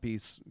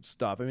mouthpiece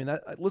stuff. I mean,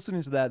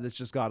 listening to that's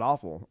just god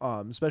awful.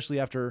 Especially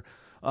after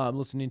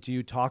listening to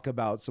you talk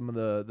about some of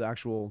the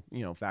actual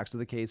facts of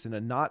the case in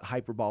a not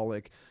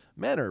hyperbolic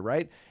manner,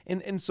 right?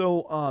 And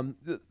so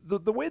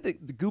the way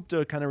that the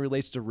Gupta kind of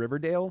relates to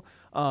Riverdale,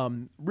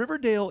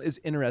 Riverdale is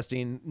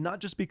interesting, not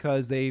just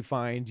because they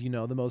find,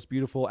 the most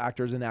beautiful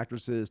actors and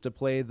actresses to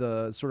play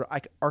the sort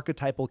of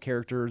archetypal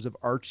characters of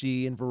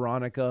Archie and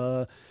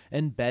Veronica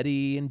and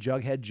Betty and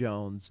Jughead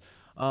Jones.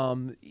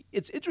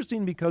 It's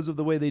interesting because of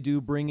the way they do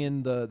bring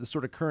in the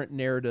sort of current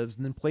narratives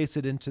and then place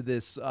it into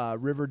this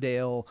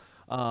Riverdale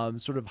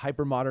sort of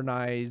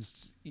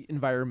hyper-modernized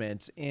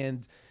environment.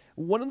 And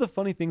one of the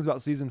funny things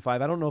about season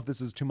 5, I don't know if this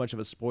is too much of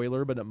a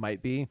spoiler, but it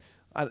might be.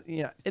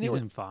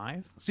 Season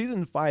 5?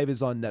 Season 5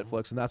 is on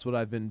Netflix, and that's what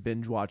I've been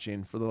binge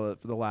watching for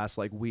the last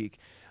week.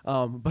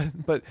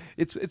 But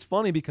it's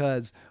funny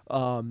because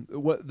one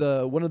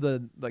of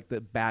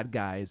the bad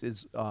guys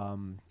is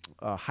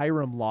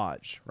Hiram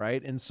Lodge,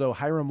 right? And so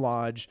Hiram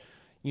Lodge,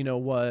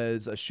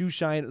 was a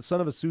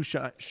son of a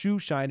shoe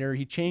shiner.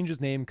 He changed his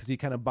name because he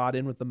kind of bought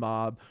in with the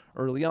mob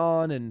early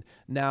on, and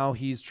now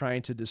he's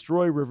trying to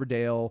destroy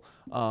Riverdale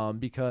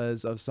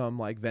because of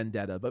some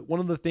vendetta. But one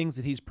of the things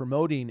that he's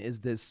promoting is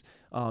this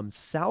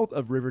south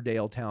of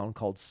Riverdale town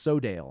called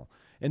Sodale,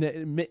 and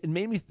it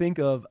made me think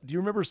of. Do you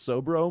remember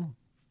Sobro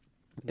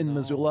in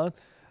Missoula?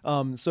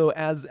 So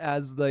as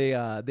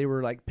they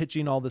were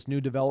pitching all this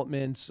new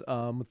development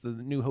with the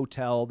new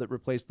hotel that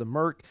replaced the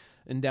Merc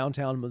in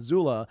downtown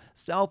Missoula,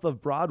 south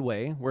of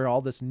Broadway, where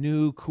all this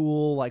new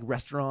cool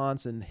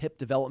restaurants and hip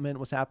development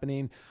was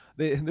happening,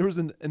 there was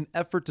an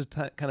effort to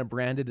kind of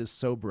brand it as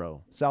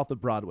Sobro, south of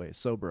Broadway,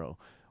 Sobro.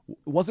 It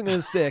wasn't going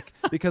to stick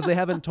because they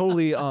haven't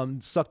totally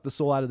sucked the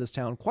soul out of this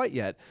town quite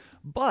yet.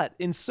 But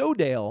in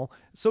Sodale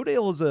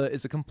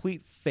is a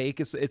complete fake.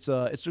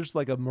 It's just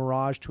like a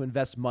mirage to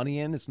invest money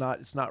in. It's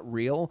not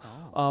real.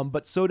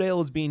 But Sodale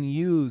is being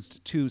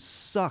used to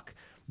suck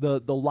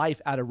the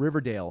life out of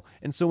Riverdale.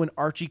 And so when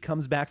Archie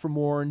comes back from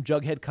war and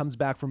Jughead comes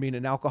back from being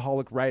an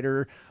alcoholic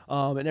writer,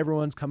 and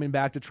everyone's coming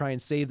back to try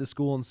and save the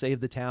school and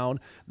save the town,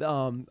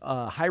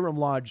 Hiram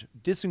Lodge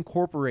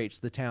disincorporates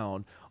the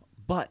town,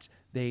 but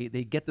they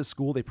get the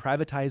school, they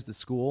privatize the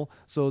school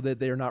so that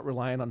they're not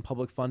relying on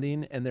public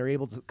funding, and they're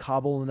able to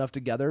cobble enough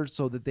together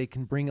so that they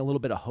can bring a little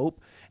bit of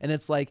hope. And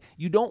it's like,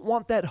 you don't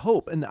want that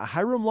hope. And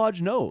Hiram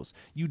Lodge knows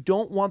you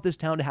don't want this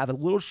town to have a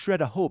little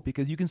shred of hope,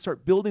 because you can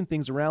start building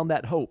things around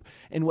that hope.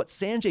 And what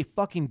Sanjay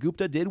fucking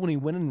Gupta did when he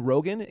went in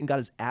Rogan and got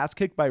his ass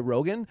kicked by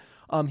Rogan,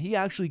 he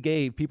actually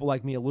gave people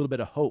like me a little bit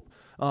of hope.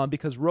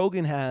 Because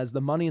Rogan has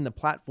the money and the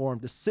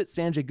platform to sit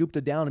Sanjay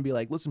Gupta down and be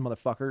like, listen,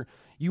 motherfucker,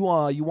 you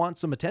want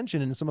some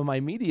attention and some of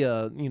my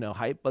media,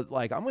 hype, but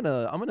I'm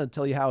gonna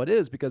tell you how it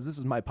is, because this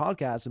is my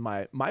podcast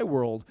and my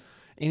world.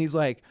 And he's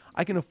like,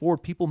 I can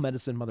afford people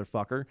medicine,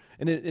 motherfucker.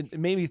 And it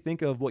made me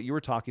think of what you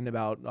were talking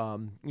about,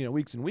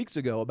 weeks and weeks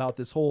ago, about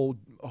this whole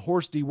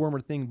horse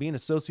dewormer thing being a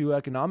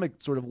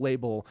socioeconomic sort of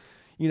label,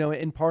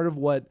 and part of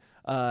what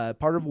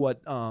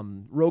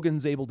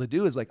Rogan's able to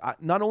do is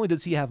not only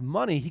does he have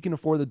money, he can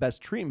afford the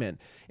best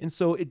treatment. And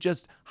so it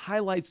just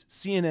highlights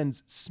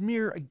CNN's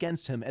smear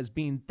against him as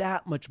being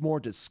that much more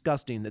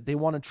disgusting, that they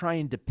want to try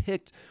and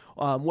depict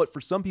what for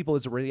some people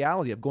is a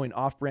reality of going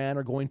off brand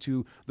or going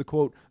to the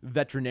quote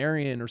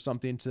veterinarian or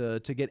something to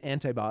get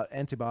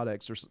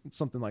antibiotics or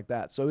something like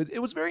that. So it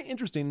was very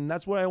interesting. And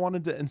that's why I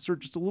wanted to insert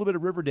just a little bit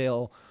of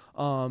Riverdale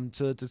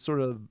to sort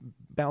of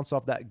bounce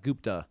off that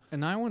Gupta.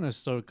 And I want to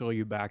circle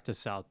you back to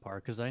South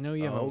Park, because I know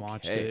you haven't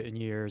watched it in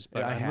years,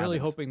 but I'm really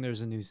hoping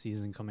there's a new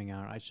season coming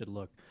out. I should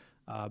look.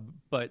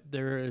 But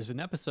there is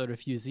an episode a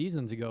few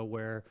seasons ago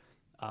where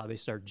they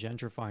start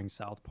gentrifying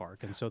South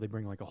Park, and so they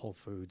bring a Whole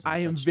Foods. I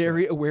am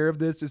very aware of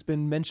this. It's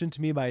been mentioned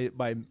to me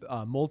by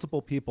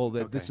multiple people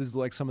that this is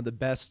some of the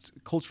best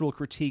cultural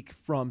critique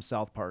from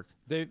South Park.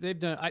 They've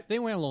done. They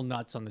went a little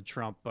nuts on the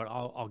Trump, but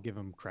I'll give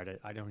them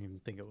credit. I don't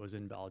even think it was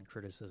invalid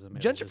criticism.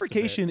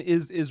 Gentrification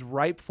is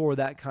ripe for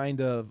that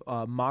kind of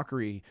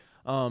mockery.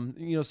 Some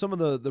of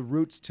the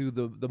roots to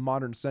the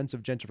modern sense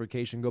of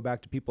gentrification go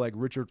back to people like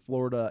Richard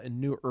Florida and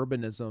New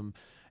Urbanism.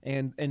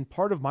 And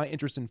part of my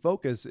interest and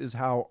focus is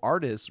how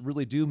artists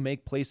really do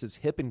make places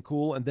hip and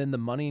cool, and then the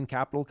money and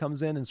capital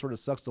comes in and sort of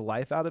sucks the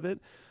life out of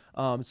it.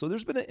 So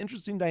there's been an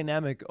interesting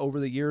dynamic over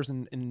the years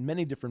in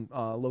many different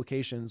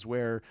locations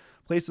where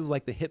places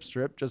like the Hip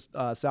Strip, just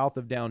south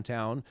of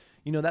downtown,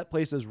 that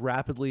place is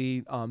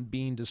rapidly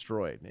being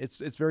destroyed.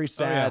 It's very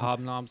sad. Oh, yeah,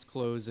 Hobnob's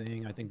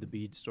closing. I think the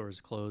bead store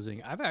is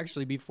closing. I've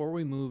actually, before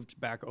we moved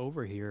back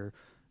over here,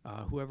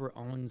 whoever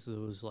owns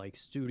those like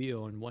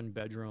studio and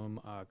 1-bedroom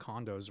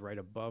condos right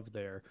above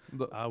there.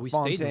 We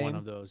Fontaine. stayed in one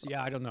of those.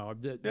 Yeah, I don't know.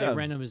 They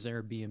rent them as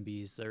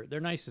Airbnbs. They're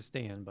nice to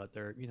stay in, but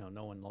they're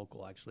no one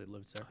local actually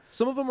lives there.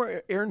 Some of them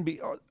are Airbnb.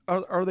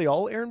 Are they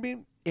all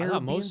Airbnb? I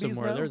thought most of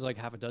them were. now? There's like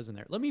half a dozen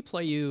there. Let me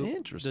play you the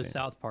Interesting.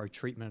 South Park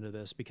treatment of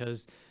this,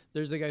 because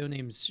there's a guy who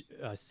names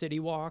City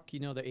Walk,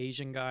 the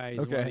Asian guy. He's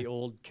one of Okay. the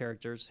old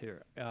characters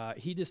here.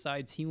 He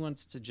decides he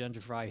wants to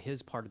gentrify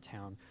his part of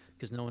town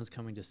because no one's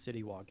coming to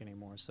City Walk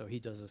anymore. So he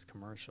does this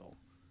commercial.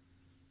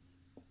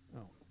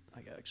 Oh,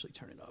 I gotta actually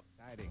turn it up.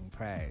 Exciting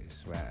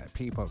place where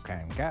people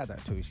can gather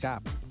to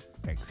shop,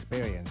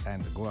 experience,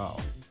 and grow.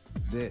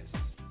 This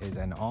is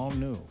an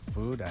all-new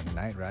food and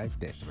nightlife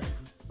district.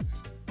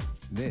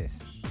 This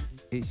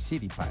is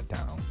Shitty Pot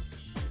Town.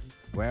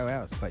 Where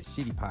else but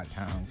Shitty Pot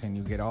Town can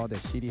you get all the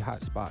shitty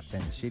hot spots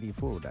and shitty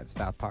food that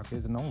South Park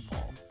is known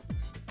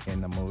for?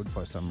 In the mood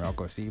for some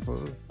local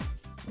seafood?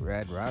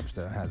 Red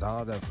Lobster has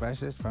all the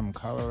freshest from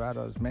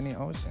Colorado's many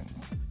oceans.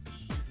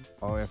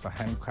 Or if a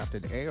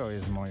handcrafted ale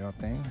is more your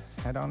thing,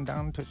 head on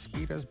down to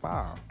Skeeter's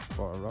Bar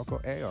for a local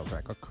ale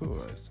like a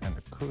Coors and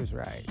a Coors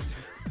Right.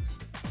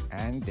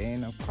 And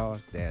then, of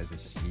course, there's a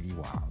Shitty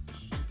Walk,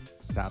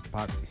 South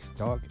Park's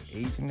historic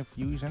Asian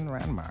fusion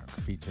landmark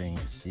featuring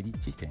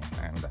shitty chicken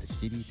and a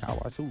shitty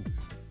sour soup.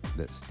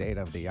 The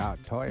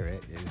state-of-the-art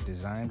toilet is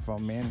designed for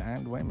men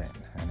and women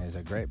and is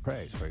a great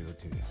place for you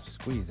to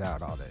squeeze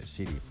out all the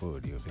shitty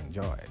food you've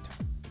enjoyed.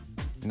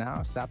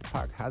 Now South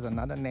Park has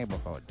another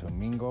neighborhood to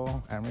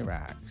mingle and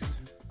relax.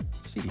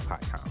 Shitty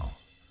Pot Town.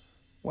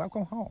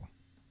 Welcome home.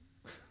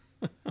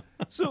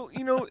 So,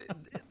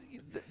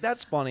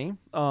 that's funny.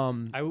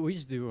 We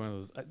should do one of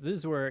those. This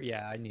is where,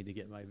 I need to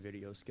get my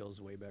video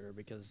skills way better,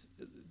 because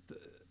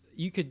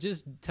you could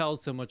just tell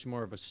so much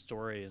more of a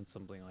story in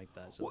something like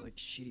that. So it's like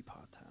Shitty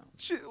Pot Town.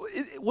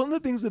 One of the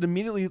things that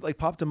immediately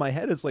popped in my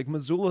head is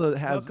Missoula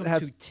has Welcome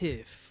to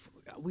TIFF.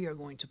 We are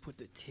going to put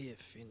the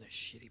TIFF in the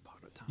Shitty Pot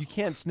of Town. You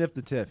can't sniff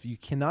the TIFF. You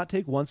cannot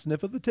take one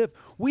sniff of the TIFF.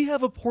 We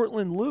have a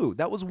Portland Loo.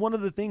 That was one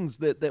of the things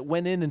that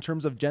went in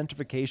terms of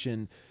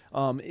gentrification.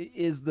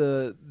 Is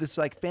this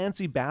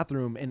fancy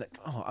bathroom, and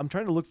I'm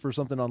trying to look for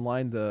something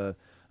online to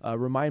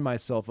remind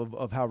myself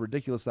of how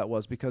ridiculous that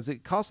was, because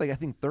it cost I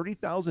think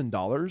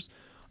 $30,000.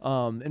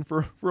 And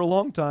for a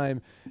long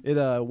time, it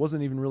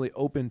wasn't even really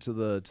open to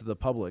the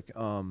public.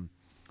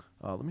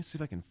 Let me see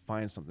if I can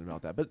find something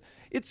about that. But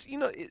it's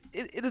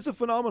it is a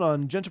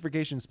phenomenon,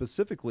 gentrification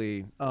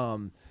specifically,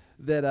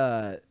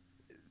 that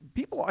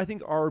people I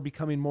think are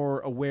becoming more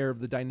aware of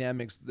the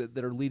dynamics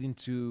that are leading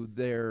to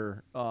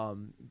their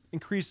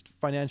increased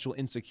financial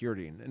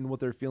insecurity and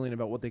what they're feeling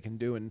about what they can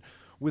do. And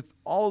with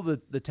all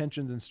of the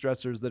tensions and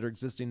stressors that are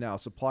existing now,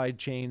 supply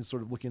chains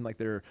sort of looking like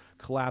they're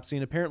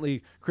collapsing.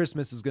 Apparently,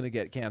 Christmas is going to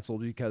get canceled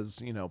because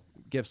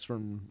gifts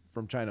from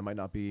China might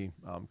not be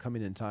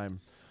coming in time.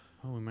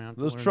 Oh, we might have to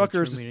those learn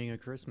truckers. the true meaning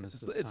of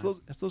Christmas.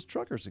 It's those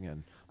truckers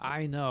again.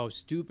 I know,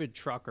 stupid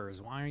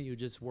truckers. Why don't you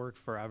just work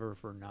forever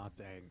for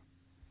nothing?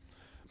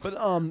 But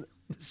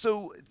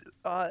so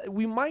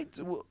we might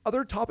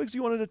other topics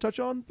you wanted to touch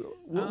on.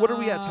 What are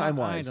we at time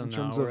wise I don't in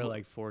terms know. of We're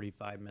like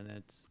 45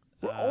 minutes.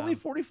 We're only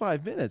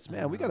 45 minutes,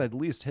 man. We got to at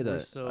least hit we're an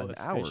so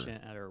hour.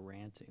 efficient at our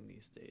ranting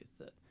these days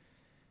that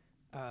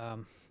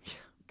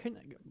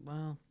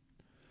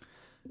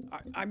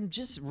I'm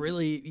just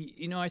really,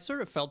 I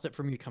sort of felt it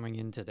from you coming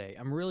in today.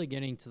 I'm really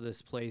getting to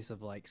this place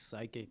of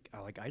psychic.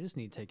 I just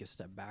need to take a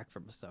step back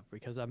from stuff,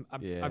 because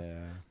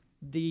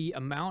the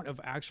amount of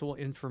actual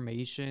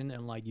information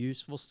and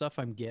useful stuff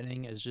I'm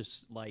getting is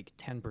just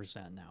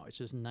 10% now. It's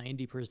just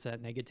 90%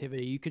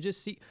 negativity. You could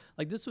just see,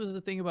 this was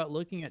the thing about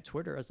looking at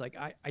Twitter. It's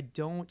I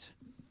don't.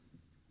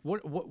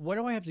 What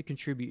do I have to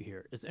contribute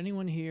here? Does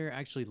anyone here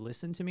actually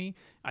listen to me?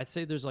 I'd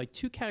say there's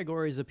two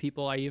categories of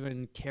people I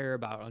even care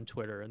about on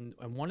Twitter. And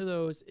one of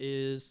those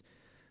is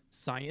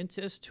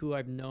scientists who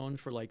I've known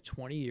for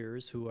 20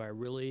 years, who I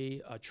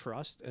really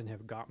trust and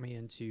have got me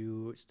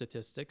into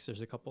statistics.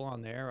 There's a couple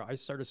on there. I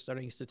started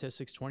studying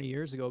statistics 20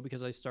 years ago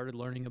because I started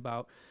learning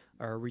about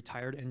our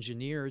retired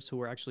engineers who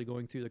were actually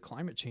going through the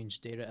climate change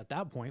data at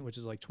that point, which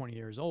is 20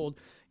 years old,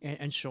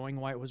 and showing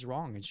why it was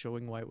wrong and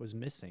showing why it was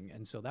missing.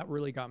 And so that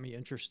really got me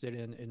interested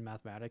in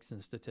mathematics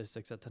and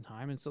statistics at the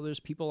time. And so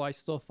there's people I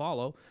still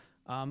follow.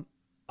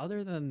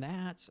 Other than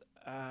that,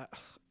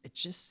 it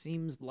just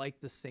seems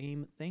like the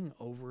same thing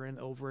over and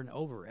over and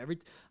over.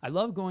 I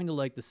love going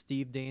to the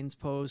Steve Daines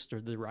post or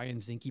the Ryan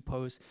Zinke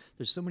post.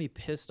 There's so many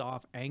pissed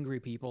off,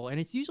 angry people, and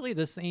it's usually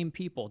the same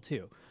people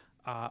too.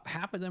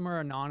 Half of them are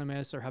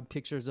anonymous or have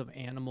pictures of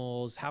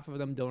animals. Half of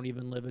them don't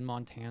even live in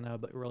Montana,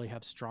 but really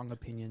have strong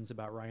opinions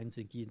about Ryan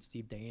Zinke and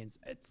Steve Daines.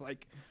 It's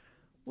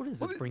what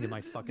does this bring to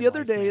my fucking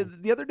life, man?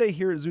 The other day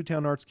here at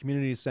Zootown Arts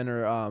Community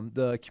Center,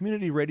 the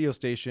community radio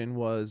station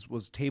was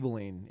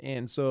tabling,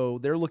 and so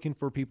they're looking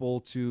for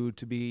people to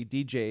be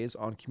DJs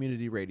on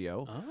community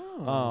radio.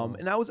 Oh.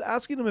 And I was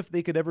asking them if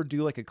they could ever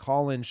do a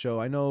call-in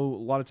show. I know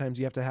a lot of times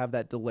you have to have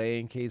that delay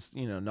in case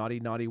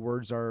naughty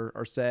words are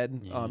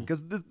said,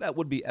 because that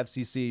would be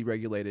FCC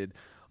regulated.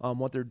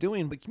 what they're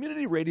doing. But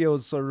community radio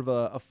is sort of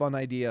a fun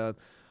idea.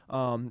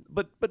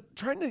 But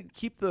trying to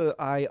keep the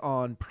eye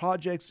on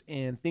projects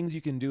and things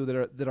you can do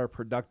that are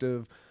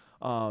productive.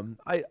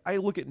 I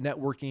look at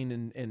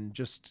networking and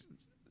just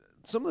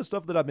some of the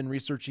stuff that I've been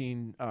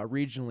researching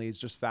regionally is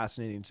just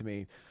fascinating to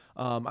me.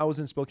 I was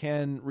in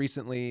Spokane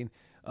recently,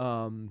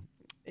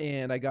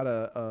 and I got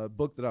a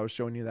book that I was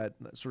showing you, that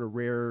sort of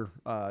rare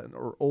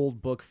or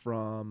old book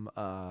from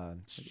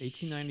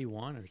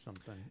 1891 or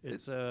something.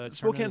 It's a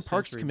Spokane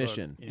Parks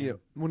Commission. Book, you know.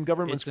 When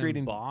government was it's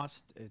creating,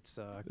 embossed. It's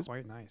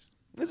quite nice.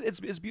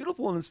 It's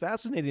beautiful and it's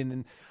fascinating,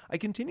 and I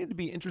continue to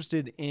be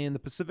interested in the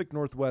Pacific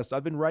Northwest.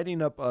 I've been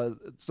writing up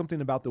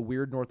something about the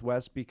weird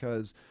Northwest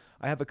because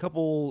I have a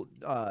couple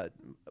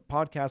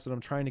podcasts that I'm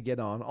trying to get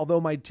on.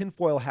 Although my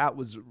tinfoil hat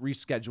was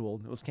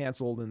rescheduled, it was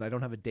canceled, and I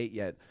don't have a date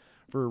yet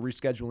for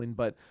rescheduling.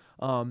 But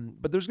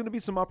there's going to be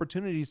some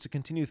opportunities to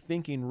continue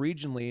thinking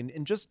regionally,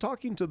 and just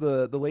talking to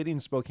the lady in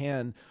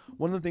Spokane.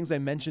 One of the things I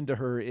mentioned to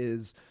her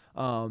is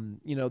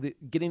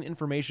getting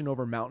information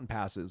over mountain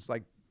passes,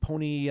 like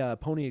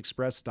Pony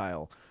Express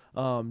style,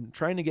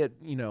 trying to get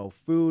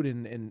food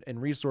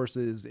and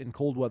resources in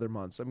cold weather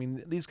months. I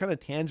mean, these kind of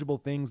tangible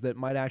things that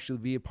might actually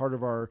be a part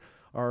of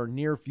our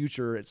near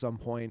future at some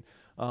point.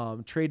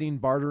 Trading,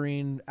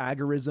 bartering,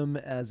 agorism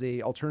as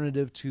a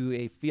alternative to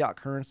a fiat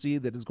currency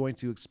that is going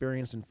to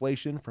experience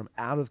inflation from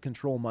out of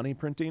control money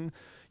printing.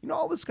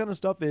 All this kind of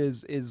stuff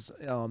is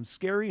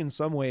scary in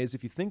some ways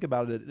if you think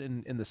about it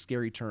in the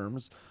scary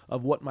terms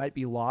of what might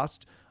be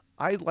lost.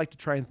 I'd like to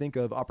try and think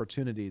of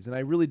opportunities, and I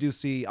really do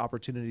see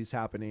opportunities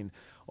happening.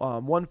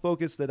 One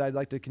focus that I'd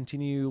like to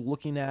continue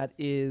looking at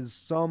is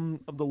some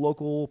of the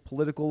local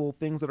political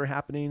things that are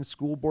happening,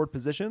 school board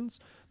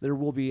positions. There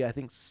will be, I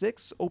think,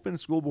 6 open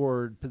school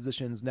board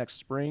positions next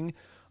spring,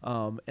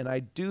 and I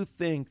do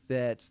think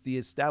that the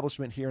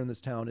establishment here in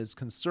this town is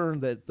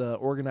concerned that the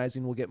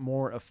organizing will get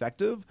more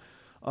effective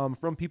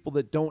from people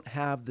that don't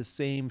have the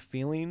same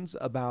feelings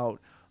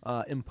about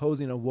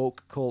imposing a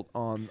woke cult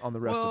on the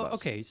rest of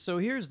us. Okay, so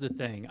here's the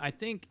thing. I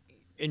think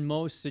in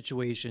most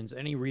situations,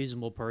 any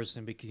reasonable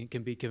person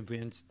can be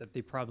convinced that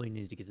they probably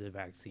need to get the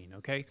vaccine,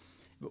 okay?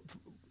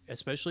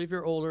 Especially if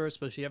you're older,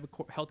 especially if you have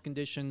a health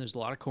condition, there's a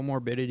lot of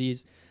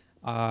comorbidities.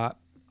 I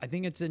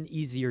think it's an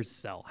easier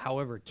sell.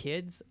 However,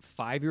 kids,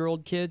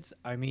 5-year-old kids,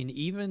 I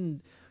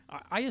mean,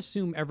 I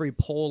assume every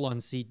poll on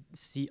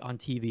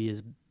TV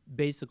is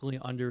basically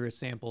under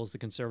samples the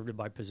conservative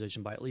by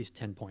position by at least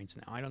 10 points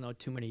now. I don't know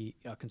too many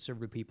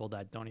conservative people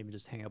that don't even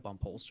just hang up on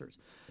pollsters.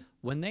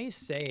 When they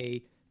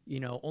say,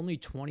 only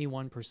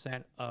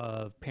 21%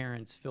 of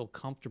parents feel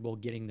comfortable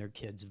getting their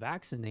kids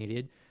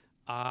vaccinated,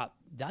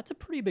 that's a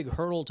pretty big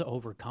hurdle to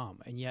overcome.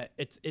 And yet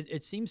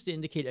it seems to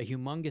indicate a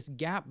humongous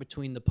gap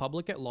between the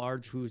public at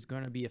large, who's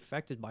going to be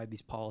affected by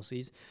these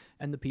policies,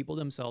 and the people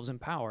themselves in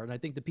power. And I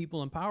think the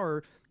people in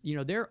power,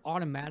 they're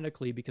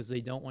automatically, because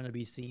they don't want to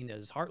be seen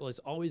as heartless,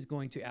 always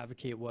going to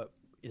advocate what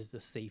is the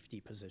safety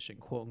position,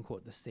 quote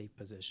unquote, the safe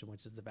position,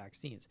 which is the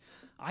vaccines.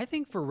 I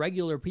think for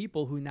regular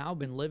people who now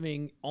been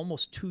living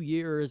almost 2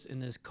 years in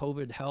this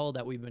COVID hell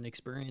that we've been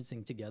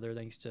experiencing together,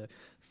 thanks to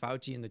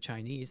Fauci and the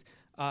Chinese,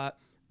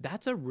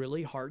 that's a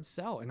really hard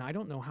sell. And I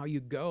don't know how you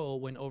go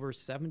when over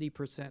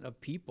 70% of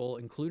people,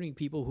 including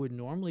people who would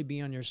normally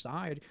be on your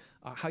side,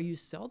 how you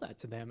sell that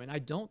to them. And I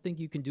don't think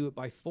you can do it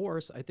by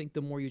force. I think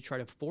the more you try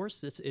to force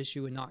this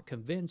issue and not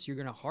convince, you're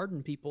going to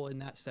harden people in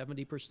that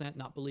 70%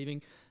 not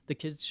believing the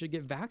kids should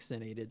get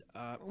vaccinated.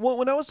 Well,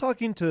 when I was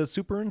talking to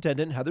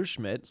Superintendent Heather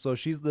Schmidt, so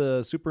she's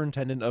the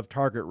superintendent of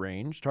Target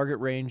Range. Target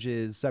Range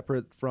is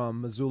separate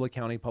from Missoula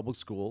County Public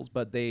Schools,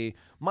 but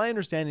my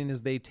understanding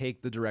is they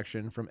take the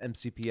direction from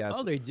MCPS.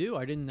 Oh, they do?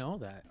 I didn't know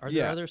that. Are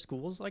there other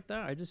schools like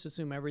that? I just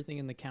assume everything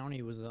in the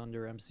county was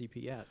under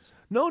MCPS.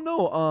 No.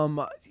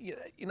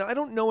 I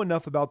don't know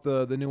enough about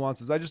the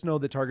nuances. I just know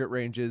the Target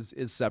Range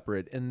is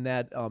separate, and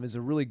that is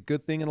a really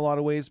good thing in a lot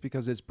of ways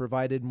because it's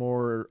provided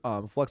more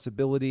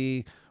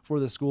flexibility for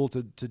the school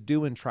to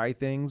do and try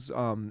things.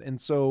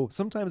 And so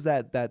sometimes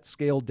that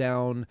scaled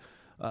down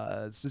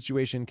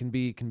situation can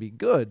be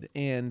good.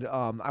 And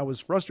I was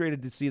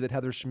frustrated to see that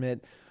Heather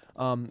Schmidt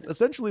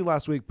essentially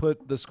last week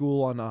put the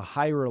school on a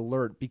higher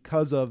alert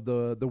because of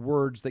the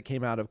words that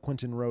came out of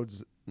Quentin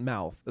Rhodes'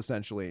 mouth,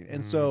 essentially.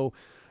 And so,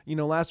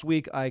 last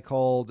week I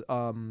called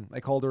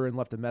her and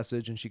left a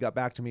message, and she got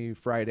back to me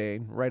Friday,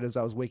 right as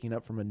I was waking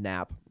up from a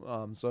nap.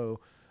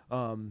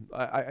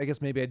 I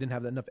guess maybe I didn't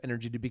have enough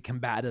energy to be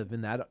combative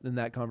in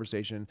that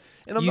conversation.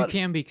 And you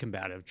can be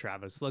combative,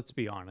 Travis. Let's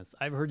be honest.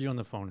 I've heard you on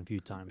the phone a few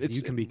times.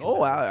 You can be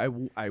combative.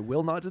 Oh, I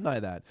will not deny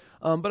that.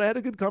 But I had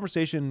a good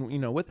conversation,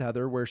 with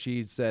Heather, where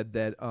she said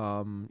that,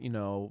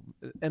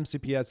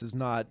 MCPS is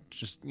not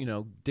just,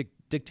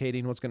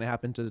 dictating what's going to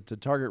happen to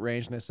Target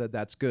Range. And I said,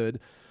 that's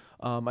good.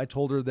 I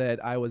told her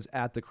that I was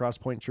at the Cross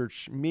Point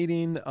Church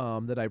meeting,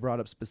 that I brought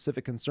up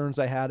specific concerns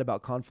I had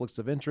about conflicts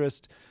of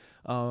interest.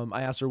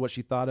 I asked her what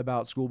she thought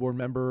about school board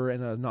member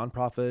and a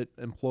nonprofit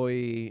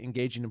employee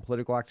engaging in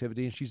political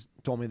activity, and she's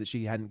told me that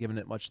she hadn't given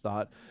it much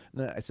thought.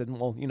 And I said,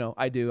 well,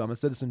 I do. I'm a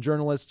citizen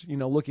journalist,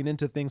 looking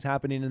into things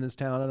happening in this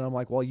town. And I'm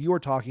like, well, you are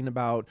talking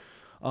about,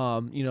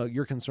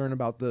 your concern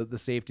about the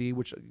safety,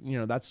 which,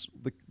 that's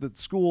the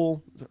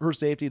school, her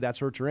safety, that's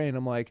her terrain.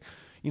 I'm like,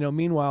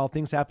 meanwhile,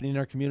 things happening in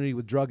our community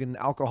with drug and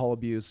alcohol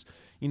abuse,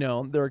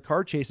 there are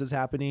car chases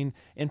happening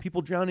and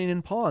people drowning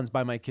in ponds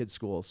by my kids'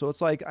 school. So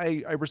it's like,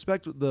 I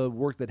respect the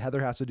work that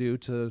Heather has to do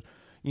to,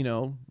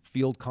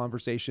 field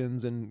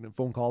conversations and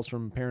phone calls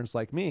from parents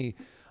like me.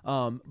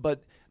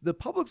 But the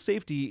public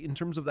safety, in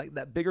terms of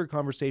that bigger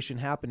conversation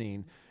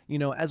happening,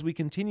 as we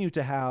continue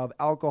to have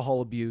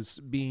alcohol abuse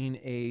being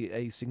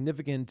a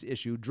significant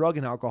issue, drug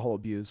and alcohol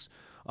abuse,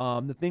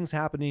 the things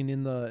happening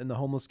in the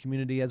homeless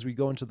community as we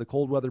go into the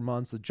cold weather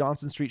months, the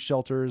Johnson Street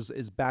shelters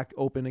is back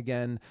open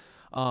again.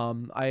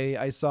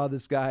 I saw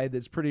this guy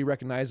that's pretty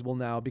recognizable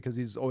now because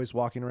he's always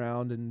walking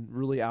around and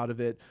really out of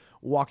it,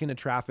 walking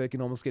into traffic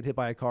and almost get hit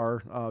by a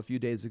car a few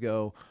days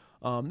ago.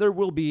 There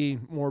will be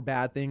more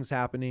bad things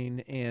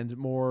happening and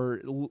more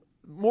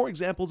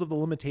examples of the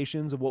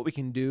limitations of what we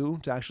can do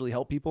to actually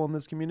help people in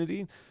this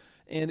community.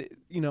 And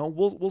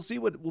we'll see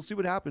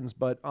what happens,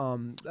 but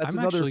that's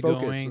another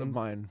focus of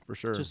mine for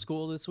sure. To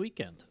school this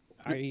weekend.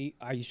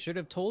 I should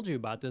have told you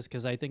about this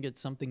because I think it's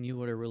something you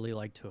would have really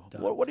liked to have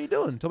done. What are you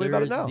doing? Tell me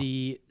about it now. There's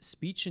the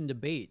speech and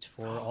debate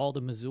for all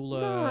the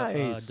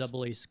Missoula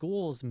AA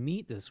schools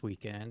meet this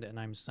weekend, and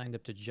I'm signed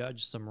up to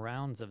judge some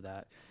rounds of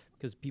that.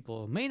 Because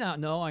people may not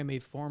know, I'm a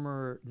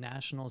former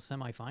national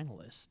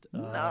semifinalist.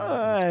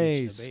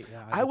 Nice. Yeah,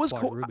 I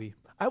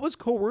was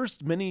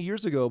coerced many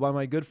years ago by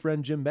my good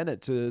friend Jim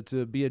Bennett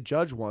to be a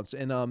judge once,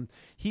 and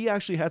he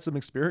actually had some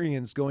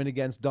experience going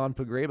against Don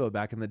Pagreba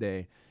back in the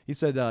day. He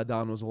said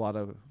Don was a lot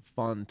of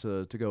fun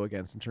to go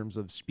against in terms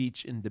of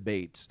speech and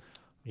debate.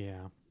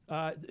 Yeah.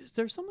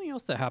 There's something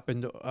else that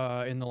happened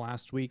in the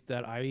last week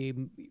that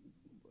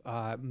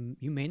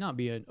you may not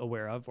be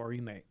aware of, or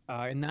you may,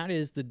 and that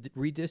is the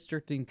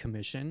redistricting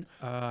commission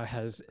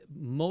has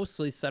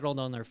mostly settled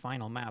on their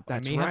final map. I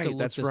may have to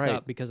look this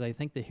up because I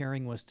think the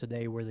hearing was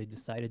today where they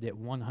decided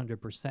it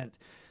 100%.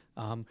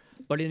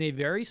 But in a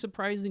very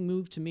surprising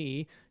move to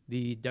me,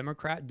 the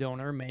Democrat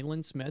donor,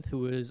 Mahlon Smith, who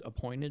was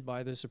appointed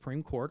by the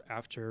Supreme Court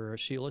after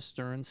Sheila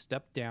Stearns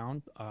stepped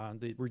down,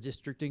 the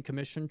redistricting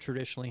commission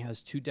traditionally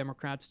has 2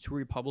 Democrats, 2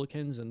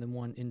 Republicans, and then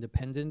 1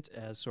 independent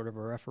as sort of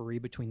a referee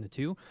between the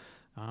 2.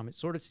 It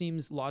sort of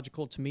seems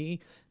logical to me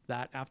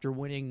that after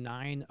winning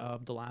 9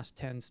 of the last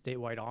 10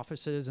 statewide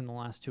offices in the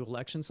last 2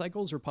 election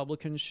cycles,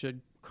 Republicans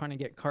should kind of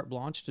get carte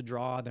blanche to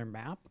draw their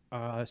map.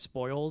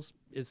 Spoils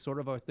is sort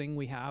of a thing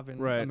we have in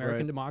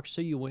American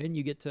democracy. You win,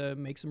 you get to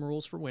make some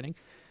rules for winning.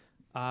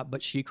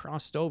 But she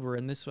crossed over,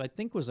 and this, I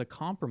think, was a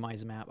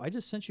compromise map. I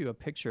just sent you a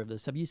picture of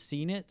this. Have you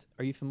seen it?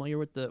 Are you familiar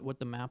with what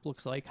the map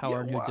looks like? How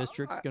our new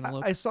district's going to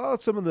look? I saw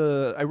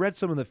I read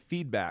some of the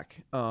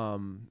feedback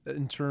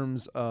in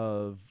terms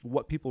of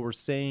what people were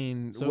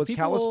saying. So was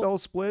Kalispell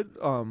split?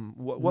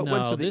 What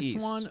went to the east?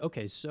 This one,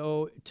 okay,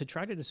 so to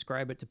try to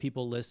describe it to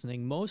people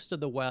listening, most of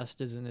the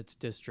West is in its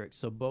district.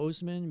 So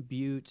Bozeman,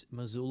 Butte,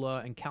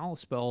 Missoula, and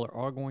Kalispell are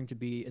all going to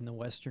be in the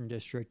Western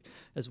District,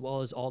 as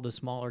well as all the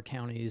smaller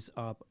counties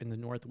up in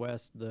the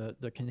Northwest,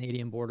 the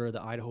Canadian border,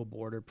 the Idaho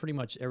border, pretty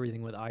much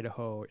everything with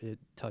Idaho it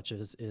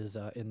touches is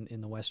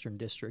in the Western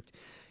District.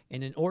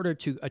 And in order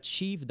to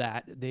achieve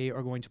that, they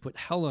are going to put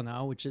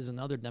Helena, which is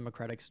another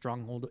Democratic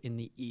stronghold, in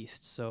the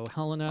east. So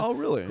Helena,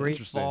 Great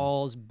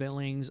Falls,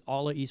 Billings,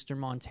 all of eastern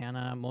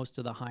Montana, most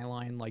of the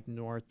Highline, like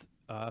north.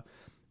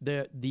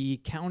 The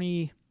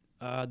county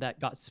that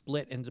got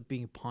split ended up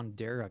being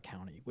Pondera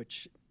County,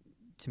 which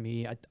to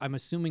me, I'm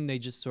assuming they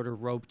just sort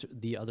of roped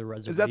the other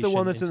reservation. Is that the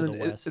one that's into in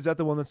the west. Is that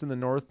the one that's in the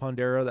north,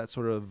 Pondera? That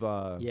sort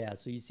of. Yeah.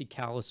 So you see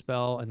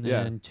Kalispell, and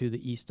then to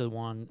the east of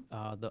one,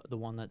 the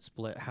one that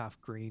split half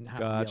green, half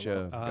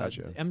yellow.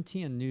 Gotcha.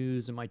 MTN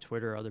News and my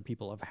Twitter, other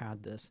people have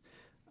had this.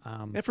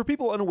 And for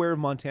people unaware of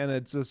Montana,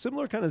 it's a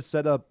similar kind of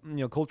setup,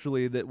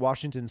 culturally that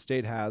Washington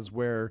State has,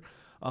 where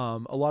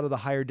a lot of the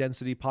higher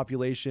density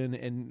population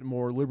and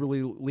more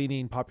liberally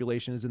leaning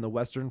population is in the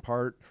western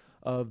part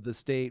of the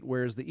state,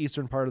 whereas the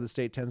eastern part of the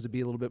state tends to be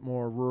a little bit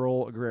more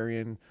rural,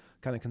 agrarian,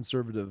 kind of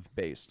conservative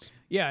based.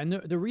 Yeah, and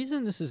the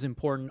reason this is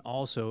important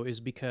also is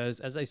because,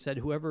 as I said,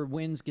 whoever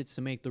wins gets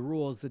to make the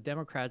rules. The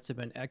Democrats have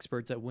been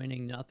experts at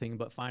winning nothing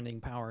but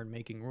finding power and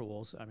making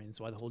rules. I mean,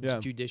 that's why the whole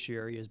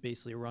judiciary is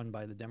basically run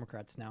by the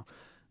Democrats now.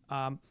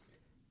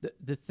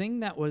 The thing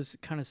that was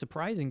kind of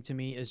surprising to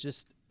me is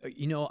just,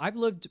 I've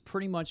lived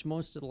pretty much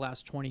most of the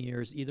last 20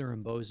 years either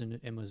in Bozeman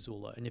and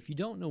Missoula. And if you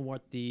don't know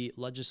what the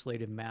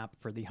legislative map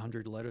for the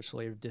 100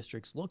 legislative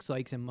districts looks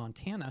like in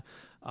Montana,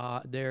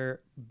 they're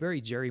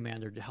very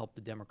gerrymandered to help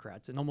the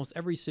Democrats. In almost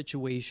every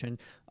situation,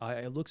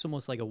 it looks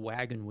almost like a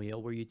wagon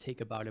wheel where you take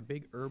about a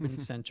big urban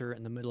center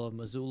in the middle of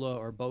Missoula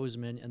or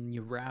Bozeman, and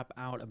you wrap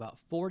out about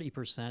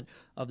 40%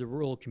 of the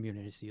rural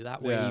community. So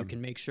that way you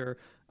can make sure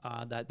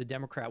that the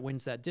Democrat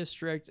wins that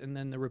district, and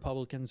then the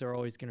Republicans are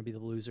always going to be the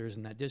losers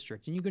in that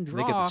district. And you can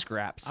draw. They get the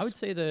scraps. I would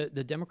say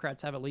the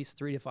Democrats have at least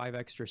 3 to 5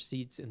 extra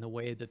seats in the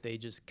way that they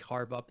just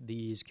carve up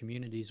these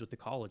communities with the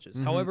colleges.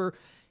 Mm-hmm. However,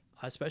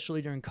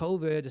 especially during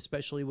COVID,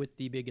 especially with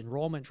the big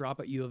enrollment drop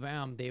at U of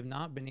M, they have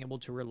not been able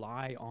to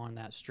rely on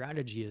that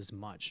strategy as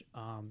much.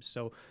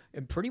 So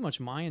in pretty much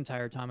my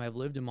entire time I've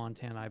lived in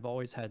Montana, I've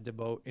always had to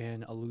vote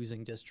in a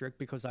losing district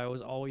because I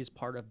was always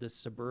part of this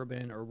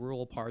suburban or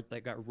rural part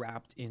that got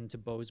wrapped into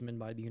Bozeman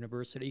by the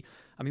university.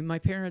 I mean, my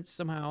parents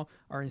somehow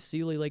are in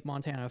Sealy Lake,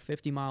 Montana,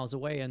 50 miles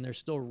away, and they're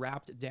still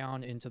wrapped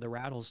down into the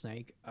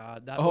rattlesnake.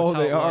 That was how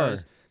they it are.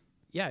 was.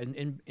 Yeah,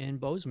 in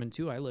Bozeman,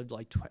 too. I lived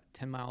like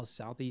 10 miles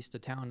southeast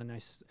of town, and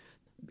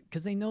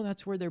because they know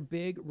that's where they're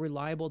big,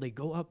 reliable. They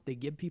go up, they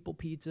give people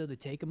pizza, they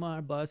take them on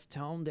a bus,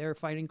 tell them they're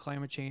fighting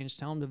climate change,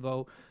 tell them to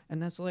vote,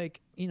 and that's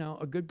like,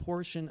 a good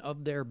portion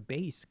of their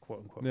base,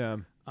 quote unquote. Yeah.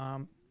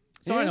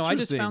 So I don't know, I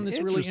just Interesting, found this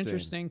really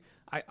interesting. interesting.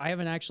 I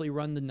haven't actually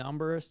run the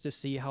numbers to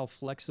see how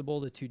flexible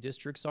the 2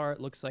 districts are.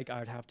 It looks like I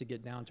would have to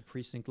get down to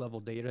precinct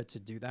level data to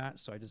do that,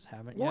 so I just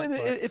haven't Well, yet. and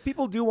but- if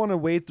people do want to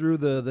wade through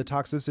the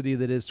toxicity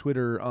that is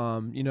Twitter,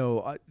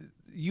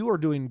 you are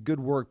doing good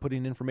work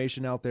putting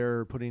information out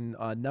there, putting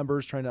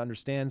numbers, trying to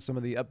understand some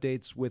of the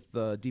updates with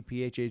the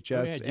DPHHS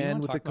Oh, yeah, do you and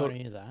wanna with talk the about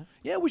any of that?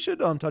 Yeah, we should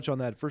touch on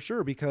that for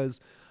sure,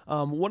 because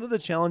one of the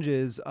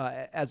challenges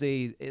as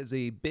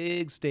a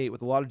big state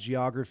with a lot of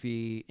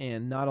geography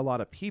and not a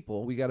lot of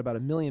people, we got about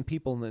 1 million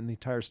people in the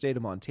entire state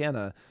of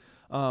Montana.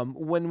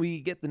 When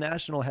we get the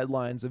national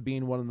headlines of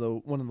being one of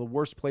the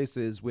worst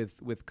places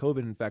with COVID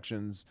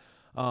infections,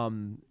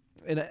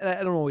 and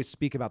I don't always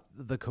speak about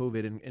the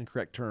COVID in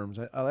correct terms.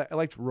 I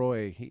liked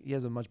Roy. He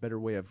has a much better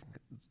way of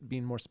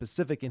being more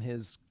specific in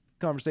his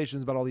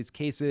conversations about all these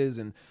cases.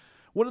 And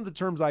one of the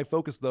terms I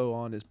focus, though,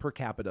 on is per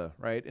capita,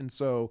 right? And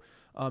so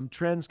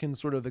trends can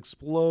sort of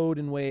explode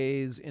in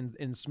ways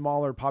in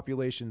smaller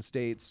population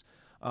states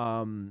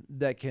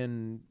that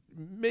can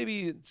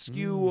maybe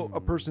skew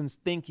a person's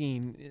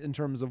thinking in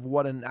terms of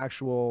what the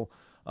actual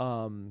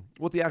on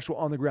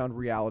the ground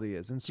reality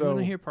is. And Do you want so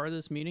to hear part of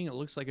this meeting? It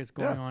looks like it's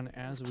going on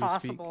as we speak.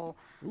 Possible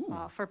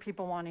for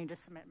people wanting to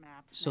submit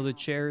maps. So the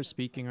chair is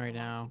speaking right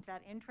now.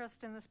 That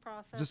interest in this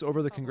process. is this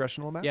over the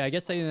congressional maps? Yeah, I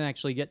guess I didn't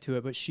actually get to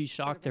it, but she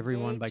shocked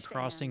everyone by engaged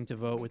crossing to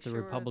vote make with the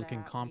sure Republican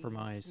that we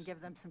compromise. can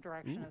give them some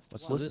direction as to let's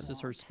what So we this is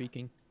want. her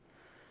speaking.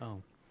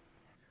 Oh,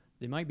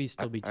 they might be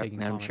still be taking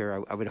Madam comment.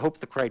 Chair, I would hope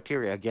the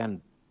criteria,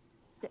 again,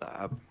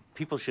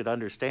 people should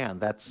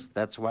understand,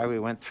 that's why we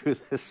went through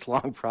this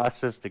long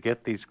process to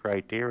get these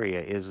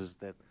criteria, is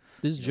that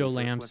This is Joe we first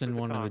went Lamson, through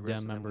the one of the Congress, Dem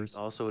and then we members.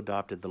 also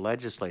adopted the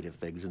legislative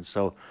things, and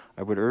so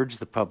I would urge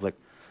the public,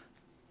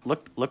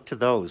 look to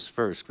those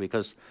first,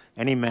 because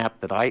any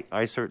map that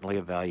I certainly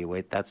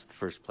evaluate, that's the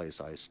first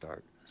place I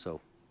start. So,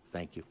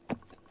 thank you.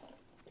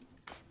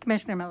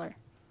 Commissioner Miller.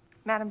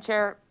 Madam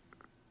Chair,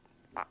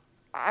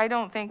 I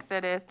don't think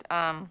that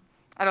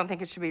I don't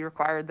think it should be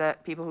required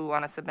that people who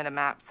want to submit a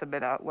map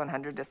submit a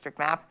 100 district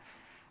map.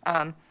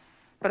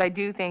 But I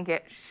do think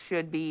it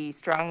should be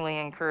strongly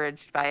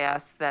encouraged by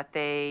us that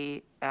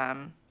they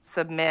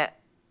submit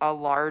a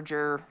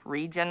larger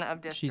region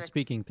of districts. She's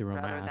speaking through a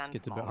rather mask. than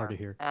It's a bit hard to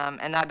hear.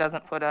 And that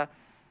doesn't put a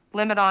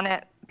limit on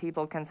it.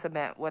 People can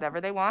submit whatever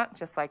they want,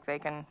 just like they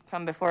can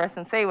come before us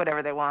and say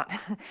whatever they want.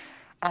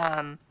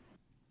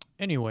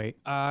 Anyway,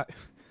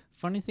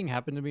 funny thing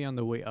happened to me on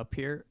the way up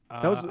here.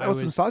 That was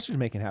some sausage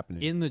making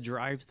happening. In the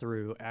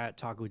drive-through at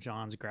Taco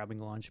John's grabbing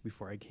lunch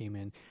before I came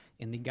in,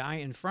 and the guy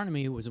in front of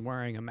me was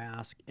wearing a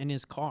mask in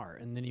his car,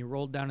 and then he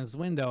rolled down his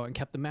window and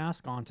kept the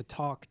mask on to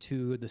talk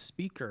to the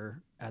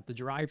speaker at the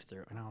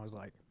drive-through, and I was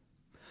like,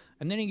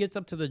 and then he gets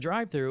up to the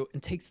drive-through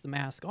and takes the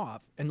mask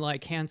off and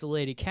like hands the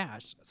lady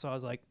cash. So I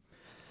was like,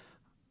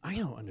 I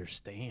don't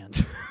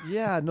understand.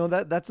 Yeah, no,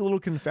 that's a little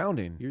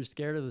confounding. You're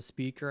scared of the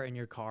speaker in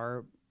your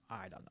car.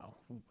 I don't know.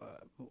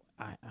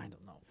 I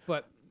don't know.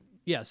 But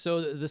yeah,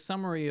 so the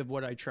summary of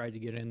what I tried to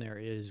get in there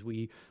is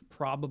we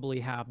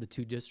probably have the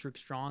 2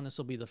 districts drawn. This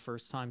will be the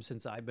first time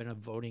since I've been of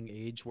voting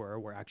age where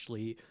we're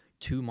actually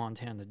 2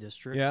 Montana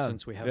districts,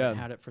 since we haven't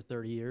had it for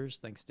 30 years,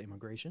 thanks to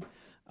immigration.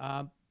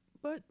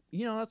 But,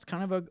 that's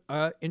kind of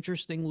a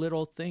interesting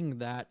little thing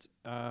that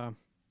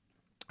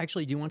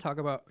actually, do you want to talk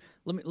about?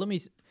 Let me.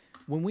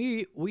 When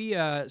we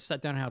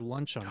sat down and had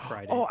lunch on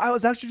Friday. Oh, I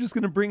was actually just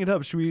going to bring it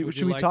up. Should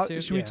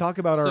we talk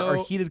about our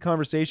heated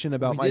conversation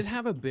about We did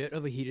have a bit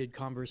of a heated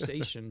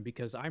conversation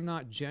because I'm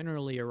not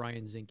generally a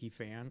Ryan Zinke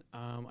fan.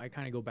 I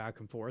kind of go back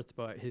and forth,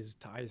 but his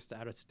ties to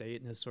out of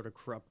state and his sort of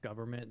corrupt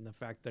government and the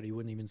fact that he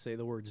wouldn't even say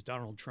the words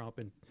Donald Trump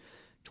in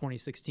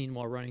 2016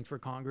 while running for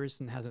Congress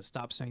and hasn't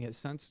stopped saying it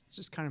since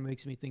just kind of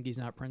makes me think he's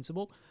not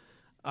principled.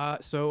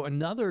 So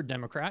another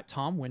Democrat,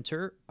 Tom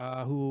Winter,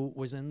 who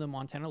was in the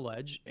Montana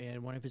Ledge,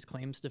 and one of his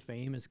claims to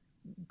fame is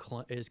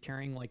is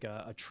carrying like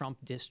a Trump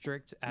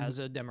district as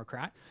a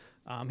Democrat.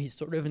 He's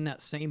sort of in that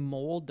same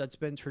mold that's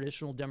been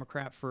traditional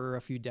Democrat for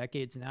a few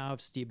decades now,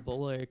 of Steve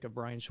Bullock, of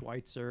Brian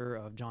Schweitzer,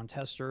 of John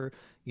Tester,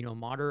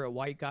 moderate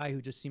white guy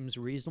who just seems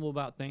reasonable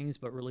about things,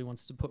 but really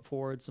wants to put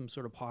forward some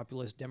sort of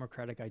populist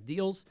Democratic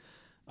ideals.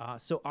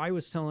 So I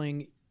was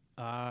telling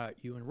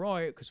you and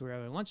Roy, because we were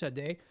having lunch that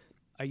day,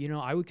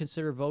 I would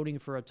consider voting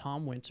for a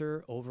Tom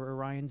Winter over a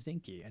Ryan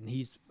Zinke, and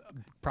he's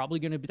probably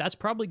going to be. That's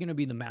probably going to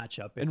be the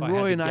matchup. And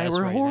Roy and I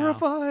were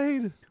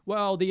horrified.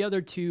 Well, the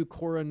other two,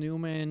 Cora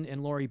Newman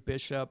and Lori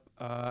Bishop,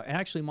 and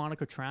actually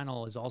Monica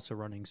Tranel is also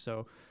running.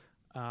 So,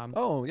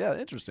 oh yeah,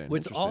 interesting.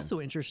 What's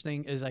also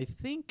interesting is I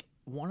think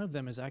one of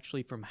them is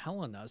actually from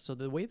Helena. So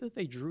the way that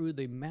they drew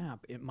the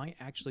map, it might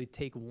actually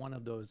take one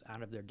of those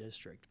out of their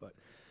district, but.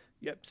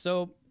 Yep.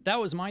 So that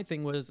was my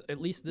thing, was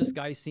at least this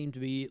guy seemed to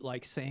be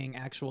like saying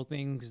actual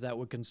things that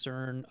would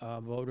concern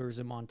voters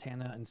in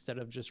Montana, instead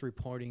of just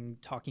reporting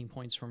talking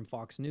points from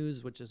Fox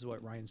News, which is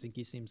what Ryan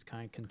Zinke seems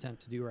kind of content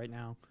to do right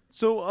now.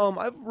 So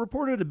I've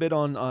reported a bit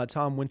on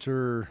Tom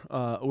Winter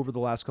over the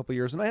last couple of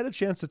years, and I had a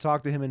chance to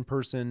talk to him in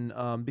person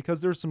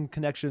because there's some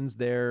connections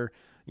there.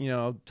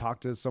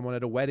 Talked to someone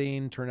at a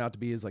wedding, turned out to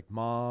be his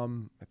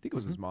mom. I think it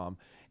was his mom.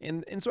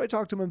 And so I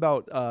talked to him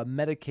about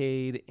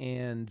Medicaid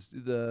and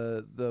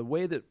the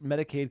way that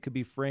Medicaid could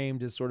be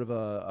framed as sort of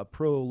a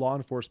pro law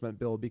enforcement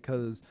bill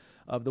because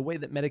of the way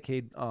that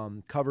Medicaid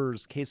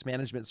covers case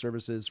management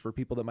services for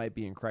people that might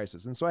be in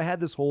crisis. And so I had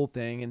this whole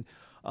thing, and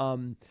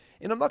I'm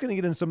not going to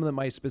get into some of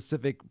my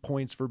specific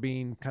points for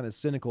being kind of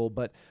cynical,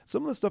 but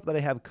some of the stuff that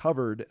I have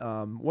covered,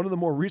 one of the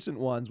more recent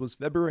ones was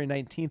February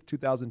 19th,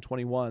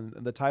 2021.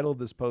 And the title of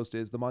this post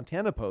is "The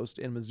Montana Post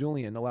and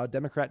Missoulian Allowed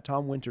Democrat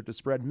Tom Winter to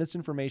Spread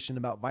Misinformation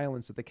About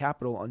Violence at the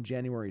Capitol on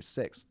January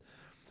 6th.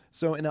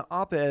 So in an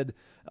op-ed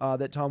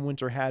that Tom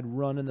Winter had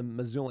run in the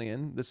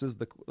Missoulian, this is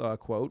the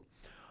quote,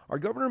 "Our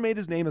governor made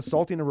his name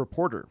assaulting a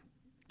reporter."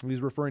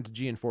 He's referring to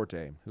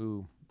Gianforte,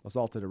 who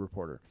assaulted a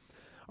reporter.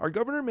 "Our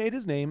governor made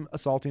his name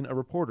assaulting a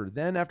reporter.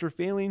 Then, after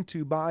failing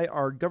to buy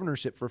our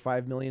governorship for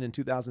 $5 million in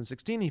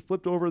 2016, he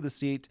flipped over the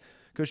seat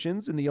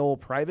cushions in the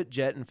old private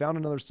jet and found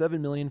another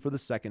 $7 million for the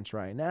second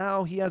try.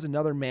 Now he has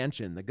another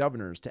mansion, the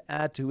governor's, to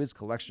add to his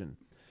collection.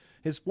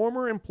 His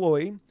former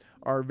employee,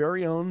 our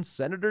very own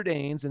Senator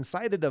Daines,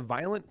 incited a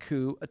violent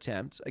coup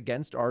attempt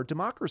against our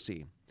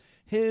democracy.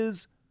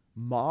 His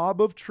mob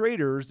of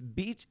traitors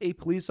beat a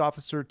police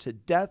officer to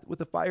death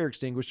with a fire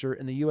extinguisher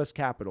in the U.S.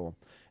 Capitol.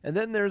 And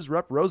then there's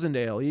Rep.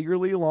 Rosendale,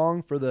 eagerly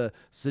along for the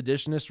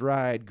seditionist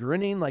ride,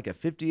 grinning like a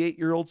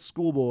 58-year-old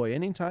schoolboy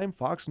anytime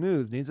Fox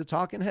News needs a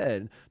talking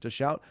head to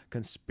shout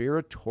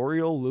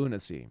conspiratorial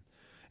lunacy."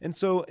 And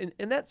so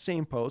in that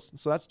same post,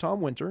 so that's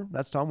Tom Winter.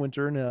 That's Tom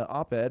Winter in an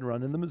op-ed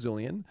run in the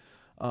Missoulian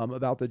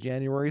about the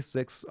January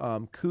 6th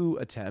coup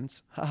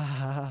attempt.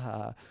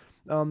 I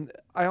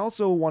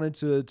also wanted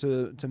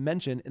to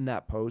mention in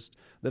that post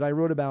that I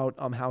wrote about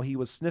how he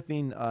was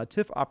sniffing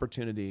TIF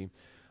opportunity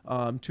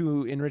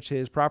to enrich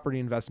his property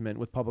investment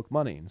with public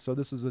money. So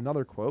this is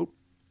another quote.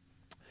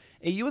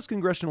 "A U.S.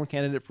 congressional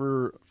candidate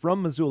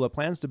from Missoula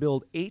plans to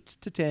build 8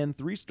 to 10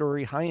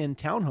 three-story high-end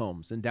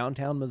townhomes in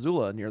downtown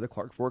Missoula near the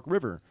Clark Fork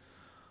River.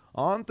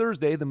 On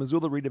Thursday, the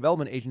Missoula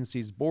Redevelopment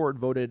Agency's board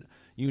voted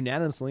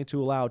unanimously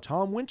to allow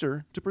Tom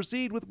Winter to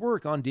proceed with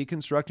work on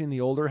deconstructing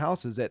the older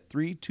houses at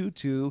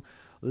 322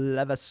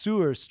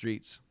 Levasseur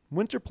Street.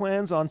 Winter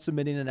plans on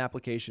submitting an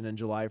application in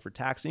July for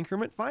tax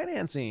increment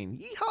financing.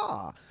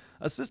 Yeehaw!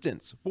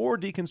 Assistance for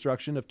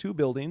deconstruction of 2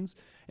 buildings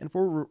and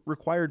for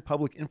required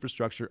public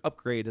infrastructure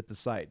upgrade at the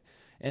site.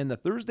 And the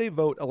Thursday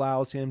vote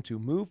allows him to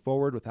move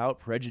forward without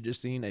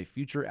prejudicing a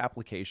future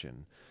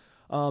application."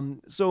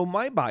 So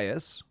my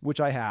bias,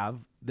 which I have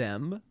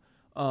them,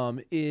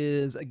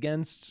 is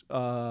against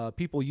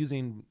people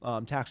using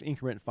tax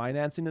increment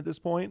financing at this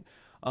point.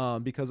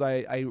 Because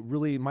I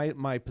really,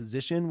 my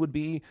position would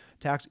be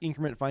tax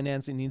increment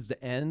financing needs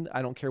to end.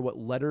 I don't care what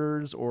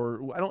letters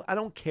or I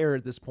don't care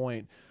at this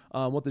point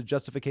what the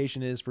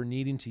justification is for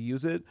needing to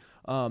use it.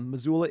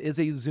 Missoula is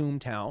a Zoom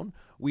town.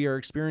 We are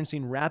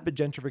experiencing rapid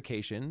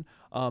gentrification,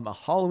 a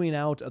hollowing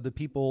out of the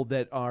people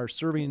that are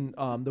serving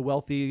the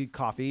wealthy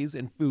coffees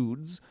and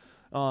foods.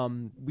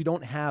 We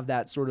don't have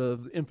that sort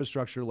of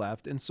infrastructure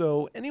left. And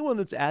so anyone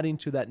that's adding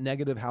to that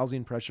negative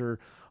housing pressure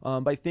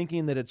by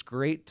thinking that it's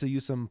great to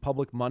use some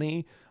public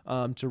money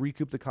to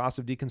recoup the cost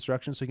of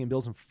deconstruction so you can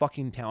build some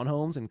fucking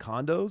townhomes and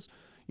condos,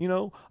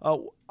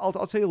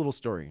 I'll tell you a little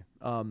story.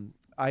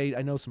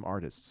 I know some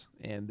artists,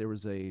 and there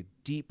was a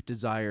deep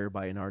desire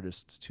by an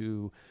artist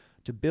to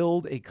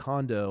build a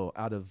condo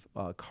out of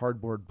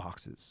cardboard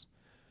boxes.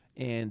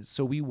 And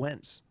so we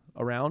went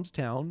around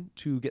town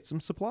to get some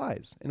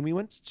supplies, and we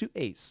went to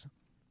Ace,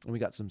 and we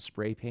got some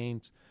spray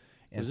paint.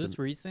 And was this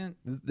recent?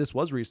 This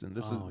was recent.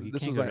 This was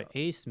was go to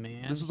Ace,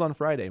 man. This was on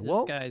Friday.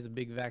 This guy's a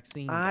big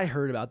vaccine guy. I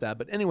heard about that,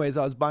 but anyways,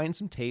 I was buying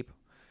some tape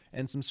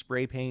and some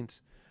spray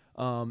paint.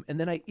 And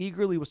then I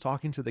eagerly was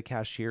talking to the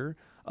cashier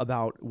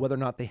about whether or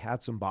not they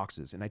had some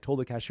boxes. And I told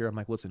the cashier, I'm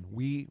like, listen,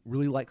 we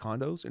really like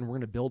condos and we're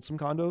going to build some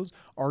condos,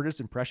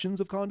 artist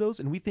impressions of condos.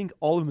 And we think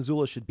all of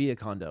Missoula should be a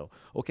condo.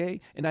 Okay.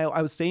 And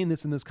I was saying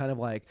this in this kind of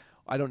like,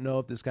 I don't know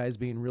if this guy's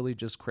being really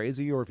just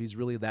crazy or if he's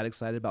really that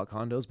excited about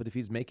condos, but if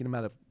he's making them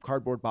out of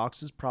cardboard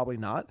boxes, probably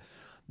not.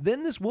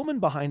 Then this woman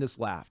behind us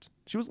laughed.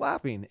 She was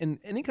laughing. And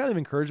any kind of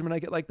encouragement I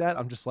get like that,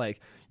 I'm just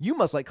like, you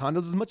must like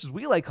condos as much as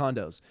we like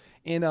condos.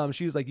 And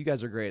she was like, you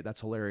guys are great.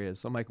 That's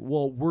hilarious. I'm like,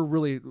 well, we're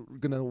really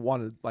going to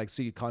want to like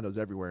see condos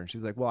everywhere. And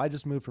she's like, well, I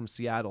just moved from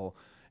Seattle.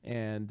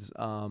 And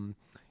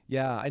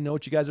yeah, I know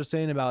what you guys are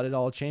saying about it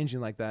all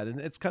changing like that. And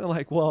it's kind of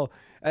like, well,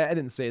 I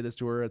didn't say this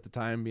to her at the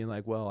time, being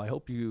like, well, I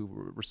hope you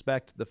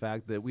respect the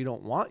fact that we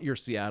don't want your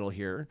Seattle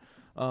here.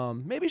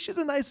 Maybe she's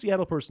a nice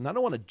Seattle person. I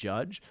don't want to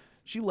judge.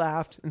 She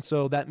laughed, and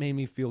so that made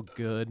me feel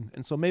good.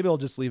 And so maybe I'll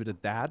just leave it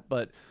at that.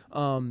 But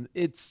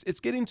it's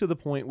getting to the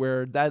point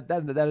where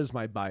that is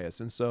my bias.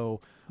 And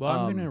so, well,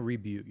 I'm going to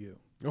rebuke you.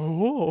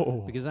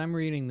 Oh, because I'm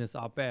reading this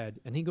op-ed,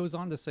 and he goes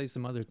on to say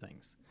some other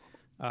things.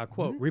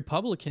 Quote,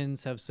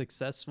 Republicans have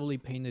successfully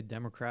painted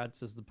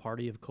Democrats as the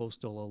party of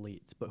coastal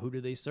elites, but who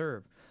do they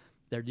serve?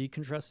 They're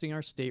decontrusting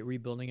our state,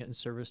 rebuilding it in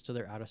service to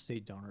their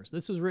out-of-state donors.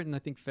 This was written, I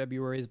think,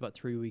 February is about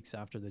 3 weeks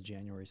after the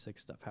January 6th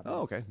stuff happened.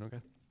 Oh, okay.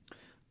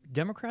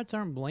 Democrats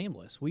aren't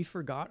blameless. We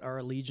forgot our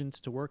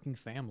allegiance to working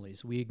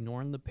families. We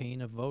ignored the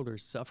pain of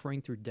voters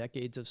suffering through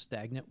decades of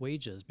stagnant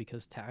wages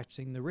because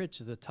taxing the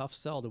rich is a tough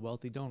sell to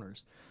wealthy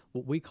donors.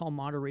 What we call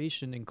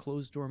moderation in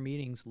closed-door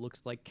meetings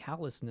looks like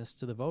callousness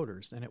to the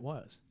voters, and it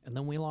was. And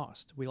then we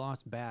lost. We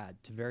lost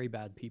bad to very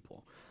bad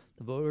people.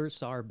 The voters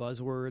saw our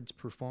buzzwords,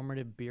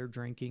 performative beer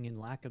drinking, and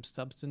lack of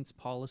substance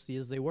policy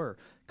as they were,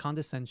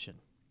 condescension.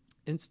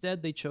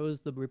 Instead, they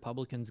chose the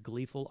Republicans'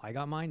 gleeful, I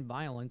got mine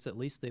violence. At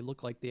least they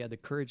looked like they had the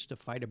courage to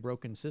fight a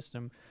broken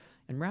system.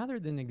 And rather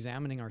than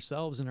examining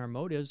ourselves and our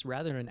motives,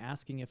 rather than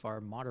asking if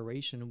our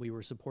moderation we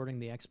were supporting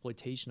the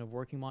exploitation of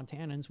working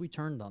Montanans, we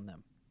turned on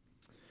them.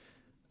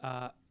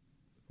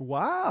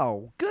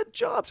 Wow. Good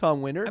job,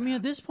 Tom Winter. I mean,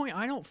 at this point,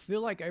 I don't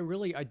feel like I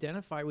really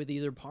identify with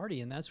either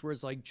party. And that's where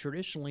it's like,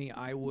 traditionally,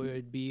 I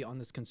would be on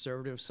this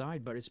conservative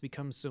side, but it's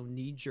become so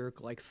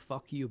knee-jerk, like,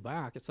 fuck you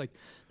back. It's like,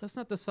 that's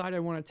not the side I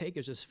want to take.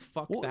 It's just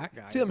fuck that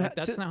guy. Tim, like,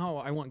 that's not how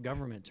I want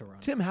government to run.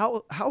 Tim,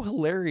 how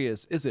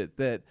hilarious is it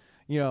that,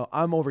 you know,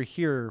 I'm over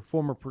here,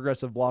 former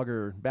progressive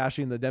blogger,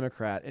 bashing the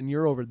Democrat, and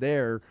you're over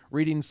there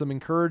reading some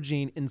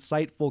encouraging,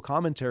 insightful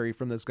commentary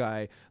from this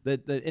guy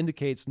that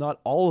indicates not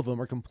all of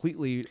them are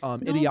completely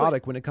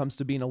idiotic when it comes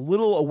to being a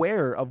little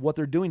aware of what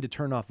they're doing to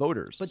turn off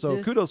voters.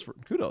 So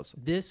kudos.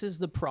 This is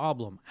the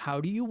problem. How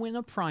do you win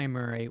a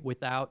primary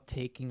without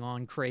taking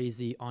on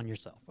crazy on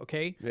yourself,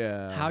 okay?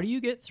 Yeah. How do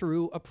you get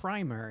through a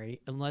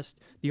primary unless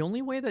the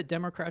only way that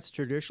Democrats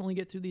traditionally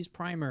get through these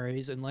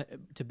primaries and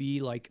to be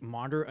like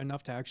moderate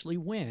enough to actually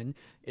win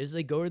is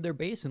they go to their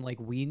base and like,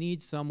 we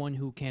need someone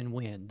who can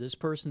win. This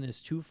person is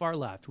too far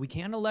left. We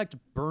can't elect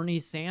Bernie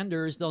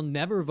Sanders. They'll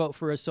never vote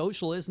for a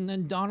socialist, and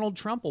then Donald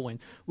Trump will win.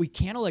 We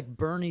can't elect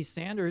Bernie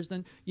Sanders.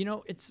 Then, you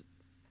know, it's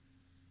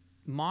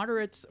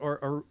moderates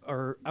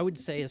or I would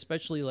say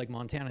especially like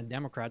Montana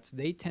Democrats,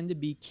 they tend to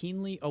be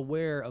keenly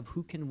aware of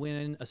who can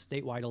win a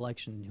statewide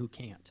election and who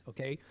can't,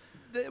 okay?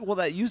 Well,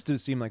 that used to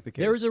seem like the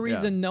case. There was a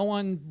reason no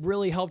one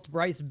really helped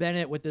Bryce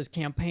Bennett with this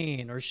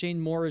campaign or Shane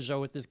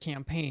Morageau with this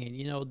campaign.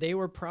 You know, they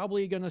were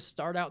probably going to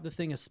start out the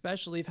thing,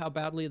 especially of how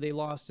badly they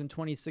lost in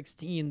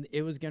 2016.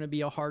 It was going to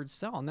be a hard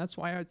sell. And that's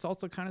why it's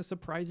also kind of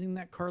surprising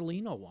that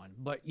Carlino won.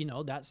 But, you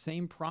know, that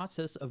same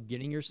process of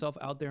getting yourself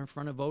out there in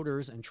front of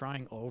voters and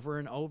trying over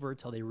and over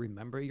till they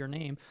remember your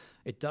name,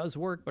 it does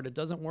work, but it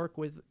doesn't work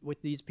with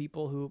these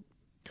people who,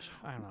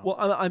 I don't know.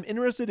 Well, I'm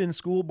interested in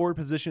school board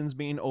positions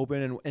being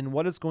open and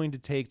what it's going to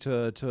take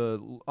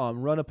to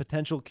run a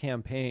potential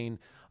campaign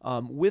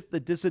with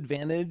the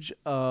disadvantage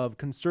of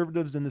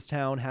conservatives in this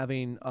town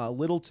having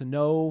little to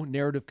no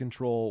narrative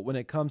control when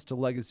it comes to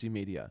legacy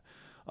media.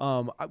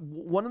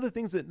 One of the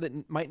things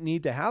that might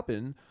need to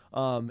happen,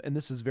 and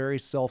this is very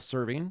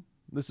self-serving,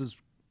 this is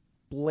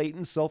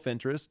blatant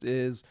self-interest,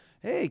 is,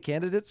 hey,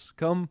 candidates,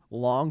 come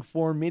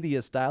long-form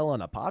media style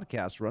on a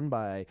podcast run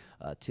by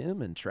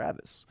Tim and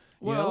Travis.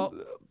 Well,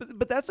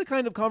 but that's the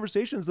kind of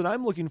conversations that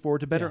I'm looking for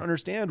to better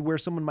understand where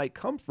someone might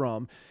come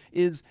from.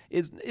 Is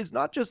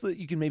not just that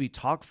you can maybe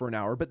talk for an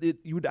hour, but that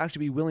you would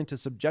actually be willing to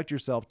subject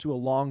yourself to a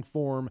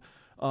long-form,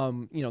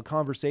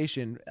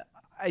 conversation.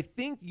 I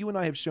think you and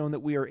I have shown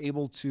that we are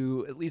able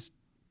to at least,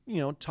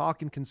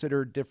 talk and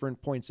consider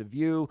different points of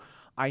view.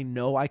 I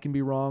know I can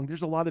be wrong.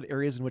 There's a lot of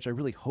areas in which I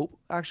really hope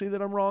actually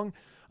that I'm wrong.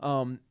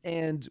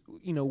 And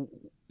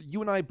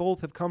you and I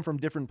both have come from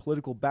different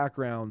political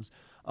backgrounds,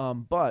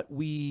 but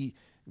we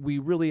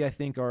really, I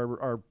think,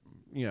 are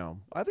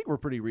I think we're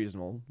pretty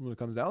reasonable when it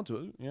comes down to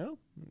it.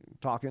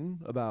 Talking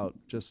about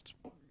just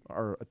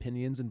our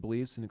opinions and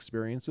beliefs and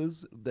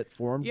experiences that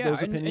formed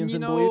those opinions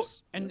and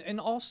beliefs.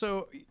 And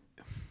also,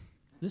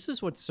 This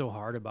is what's so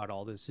hard about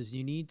all this is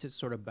you need to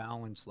sort of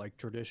balance like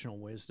traditional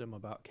wisdom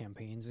about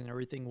campaigns and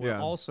everything,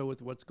 while also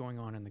with what's going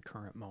on in the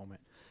current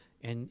moment.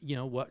 And, you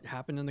know, what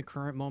happened in the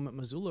current moment,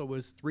 Missoula,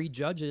 was 3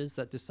 judges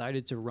that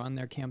decided to run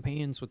their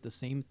campaigns with the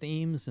same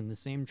themes and the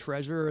same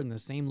treasure and the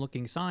same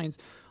looking signs,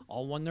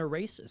 all won their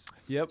races.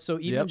 Yep. So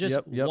even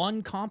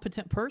one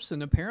competent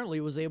person apparently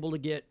was able to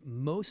get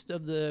most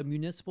of the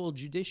municipal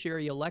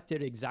judiciary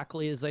elected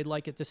exactly as they'd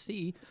like it to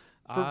see.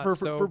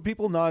 For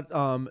people not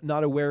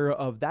aware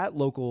of that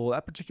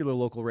particular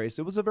local race,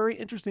 it was a very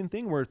interesting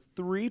thing where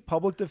 3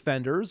 public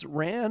defenders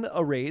ran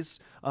a race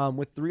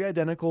with 3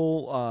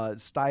 identical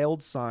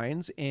styled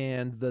signs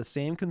and the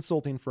same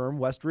consulting firm,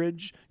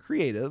 Westridge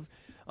Creative.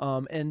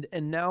 And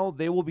now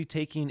they will be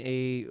taking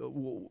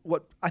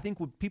what I think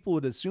what people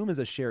would assume is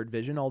a shared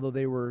vision, although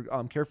they were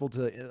careful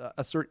to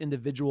assert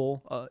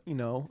individual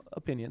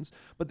opinions.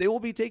 But they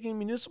will be taking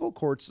municipal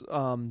courts.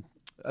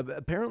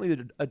 Apparently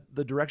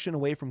the direction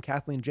away from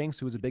Kathleen Jenks,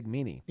 who was a big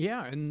meanie.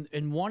 Yeah,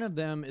 and one of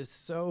them is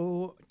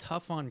so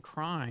tough on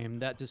crime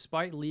that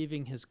despite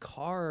leaving his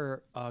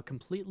car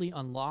completely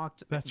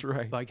unlocked, that's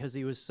right, because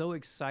he was so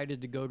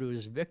excited to go to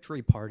his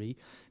victory party,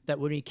 that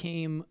when he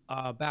came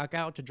back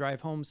out to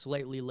drive home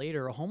slightly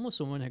later, a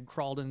homeless woman had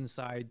crawled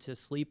inside to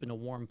sleep in a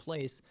warm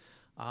place,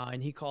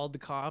 and he called the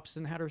cops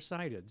and had her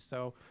cited.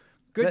 So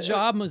good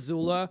job,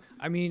 Missoula.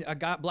 I mean,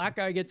 black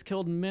guy gets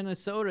killed in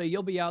Minnesota,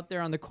 you'll be out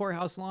there on the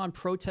courthouse lawn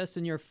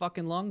protesting your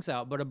fucking lungs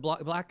out. But a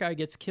black guy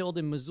gets killed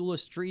in Missoula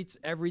streets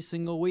every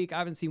single week. I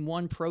haven't seen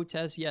one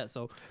protest yet.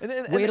 So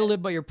way to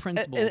live by your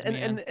principles,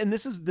 man. And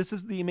this is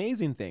the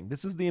amazing thing.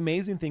 This is the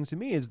amazing thing to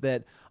me is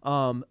that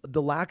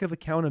the lack of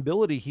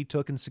accountability he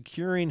took in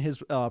securing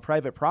his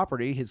private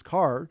property, his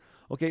car,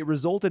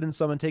 resulted in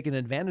someone taking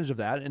advantage of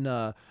that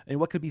and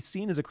what could be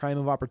seen as a crime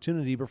of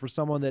opportunity, but for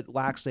someone that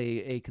lacks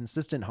a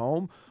consistent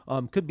home,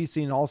 could be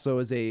seen also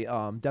as a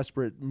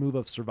desperate move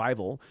of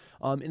survival.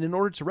 And in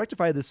order to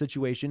rectify this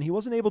situation, he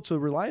wasn't able to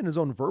rely on his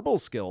own verbal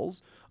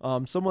skills.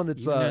 Someone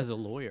that's even as a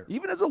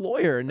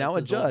lawyer, and now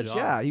a judge.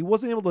 Yeah, he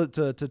wasn't able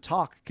to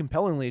talk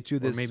compellingly to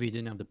this. Or maybe he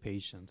didn't have the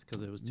patience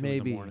because it was 2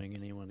 in the morning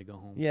and he wanted to go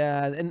home.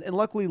 Yeah, and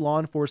luckily law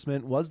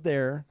enforcement was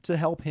there to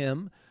help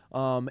him.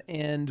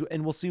 And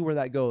we'll see where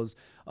that goes.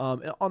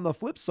 On the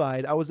flip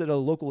side, I was at a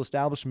local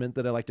establishment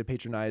that I like to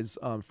patronize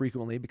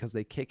frequently because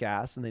they kick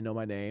ass and they know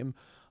my name.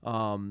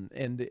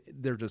 And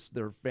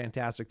they're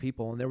fantastic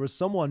people. And there was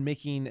someone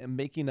making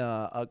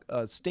a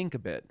stink a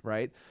bit,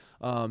 right?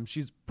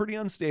 She's pretty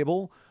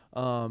unstable.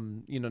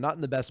 Not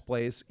in the best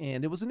place.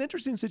 And it was an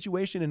interesting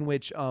situation in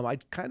which I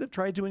kind of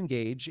tried to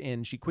engage,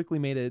 and she quickly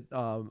made it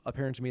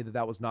apparent to me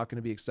that was not going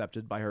to be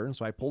accepted by her. And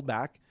so I pulled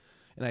back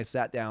and I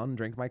sat down and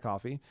drank my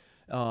coffee.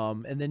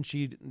 And then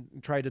she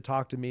tried to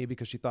talk to me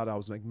because she thought I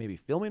was like maybe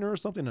filming her or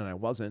something, and I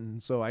wasn't.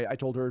 And so I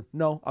told her,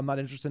 no, I'm not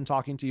interested in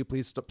talking to you.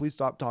 Please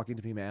stop talking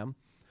to me, ma'am.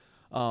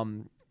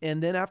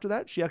 And then after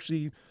that, she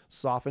actually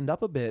softened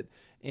up a bit,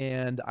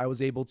 and I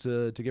was able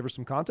to give her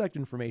some contact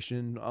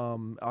information.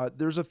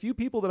 There's a few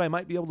people that I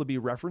might be able to be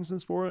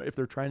references for if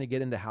they're trying to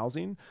get into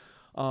housing.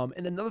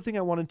 And another thing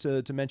I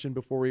wanted to mention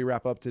before we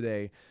wrap up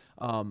today,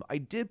 I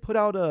did put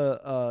out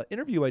a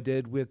interview I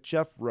did with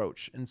Jeff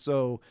Roach. And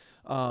so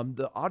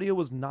the audio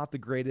was not the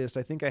greatest.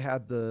 I think I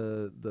had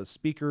the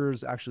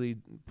speakers actually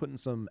putting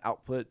some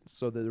output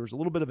so that there was a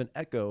little bit of an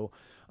echo.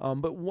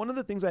 But one of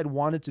the things I'd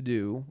wanted to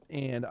do,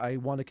 and I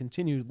want to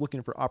continue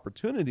looking for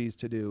opportunities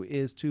to do,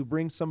 is to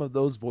bring some of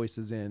those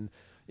voices in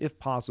if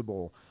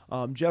possible.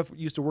 Jeff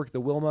used to work at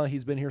the Wilma.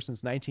 He's been here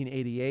since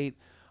 1988.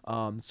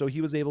 So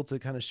he was able to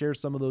kind of share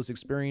some of those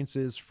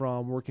experiences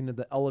from working in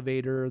the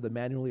elevator, the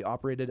manually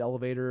operated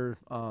elevator.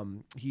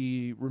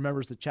 He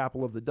remembers the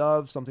Chapel of the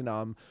Dove, something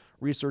I'm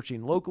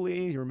researching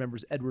locally. He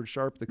remembers Edward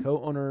Sharp, the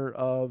co-owner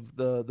of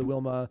the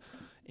Wilma,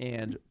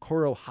 and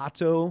Koro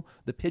Hato,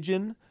 the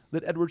pigeon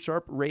that Edward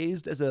Sharp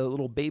raised as a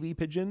little baby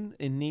pigeon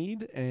in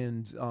need,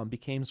 and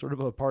became sort of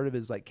a part of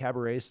his like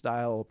cabaret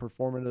style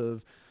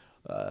performative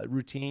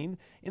routine.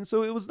 And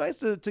so it was nice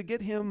to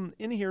get him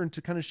in here and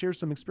to kind of share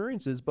some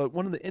experiences. But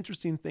one of the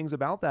interesting things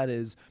about that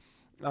is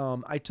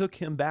I took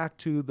him back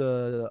to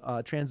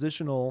the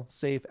transitional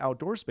safe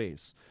outdoor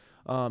space.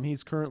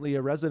 He's currently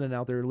a resident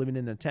out there living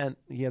in a tent.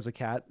 He has a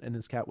cat, and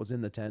his cat was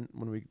in the tent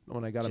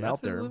when I got him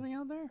out there. Jeff is living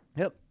out there?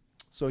 Yep.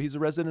 So he's a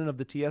resident of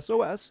the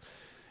TSOS.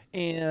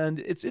 And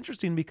it's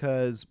interesting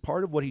because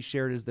part of what he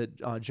shared is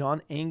that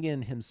John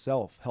Engen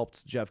himself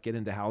helped Jeff get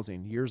into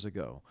housing years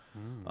ago.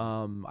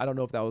 I don't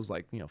know if that was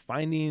like,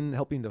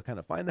 helping to kind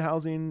of find the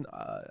housing.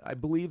 I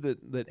believe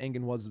that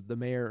Engen was the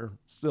mayor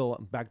still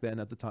back then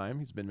at the time.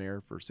 He's been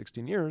mayor for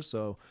 16 years.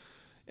 So,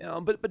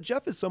 but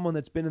Jeff is someone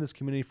that's been in this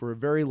community for a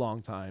very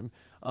long time.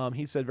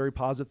 He said very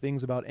positive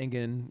things about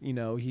Engen.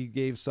 He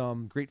gave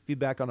some great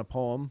feedback on a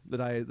poem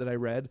that I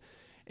read.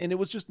 And it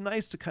was just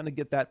nice to kind of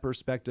get that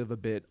perspective a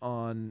bit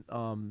on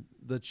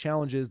the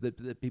challenges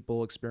that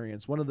people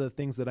experience. One of the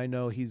things that I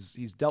know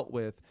he's dealt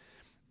with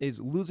is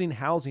losing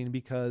housing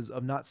because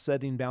of not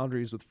setting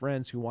boundaries with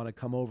friends who want to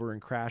come over and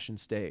crash and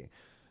stay.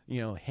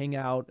 hang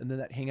out, and then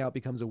that hangout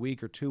becomes a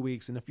week or 2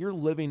 weeks. And if you're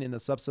living in a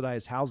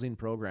subsidized housing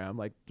program,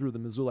 like through the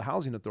Missoula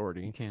Housing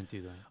Authority, You can't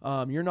do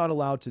that. you're not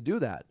allowed to do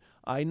that.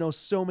 I know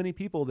so many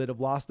people that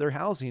have lost their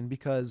housing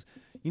because,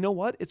 you know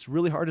what? It's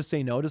really hard to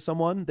say no to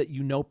someone that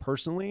you know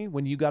personally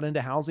when you got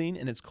into housing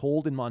and it's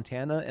cold in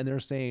Montana and they're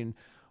saying,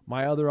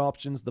 my other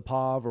option's the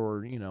POV,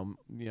 or,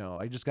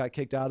 I just got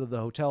kicked out of the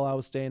hotel I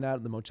was staying at,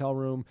 in the motel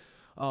room.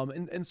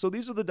 And so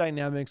these are the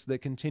dynamics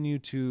that continue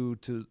to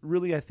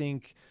really, I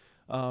think,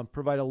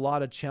 provide a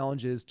lot of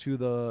challenges to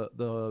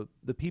the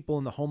people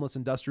in the homeless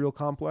industrial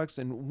complex.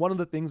 And one of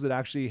the things that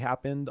actually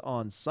happened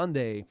on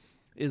Sunday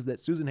is that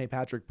Susan Hay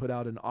Patrick put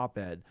out an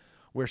op-ed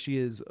where she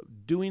is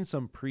doing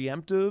some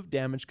preemptive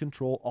damage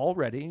control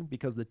already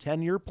because the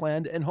 10-year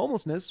plan to end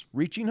homelessness,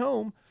 Reaching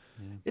Home,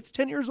 it's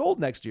 10 years old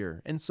next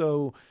year. And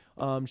so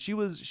she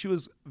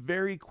was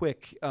very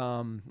quick,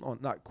 well,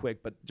 not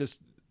quick, but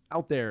just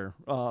out there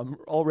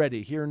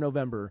already here in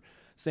November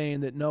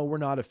saying that, no, we're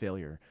not a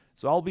failure.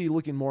 So I'll be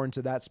looking more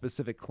into that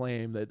specific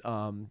claim that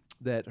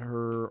that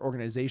her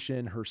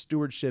organization, her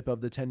stewardship of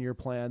the 10-year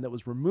plan that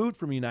was removed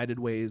from United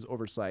Way's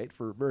oversight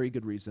for very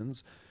good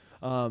reasons,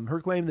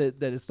 her claim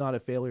that it's not a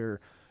failure,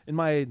 in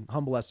my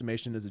humble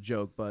estimation, is a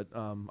joke. But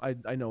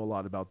I know a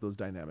lot about those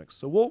dynamics.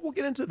 So we'll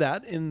get into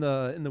that in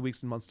the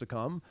weeks and months to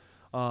come.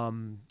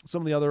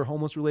 Some of the other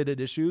homeless related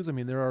issues. I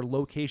mean, there are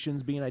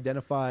locations being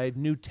identified,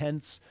 new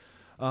tents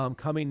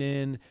coming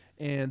in.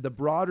 And the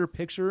broader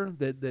picture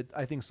that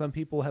I think some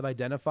people have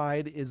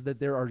identified is that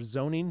there are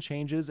zoning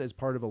changes as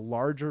part of a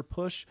larger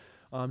push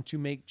to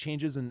make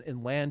changes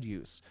in land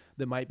use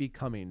that might be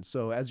coming.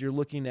 So as you're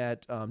looking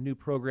at new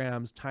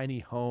programs, tiny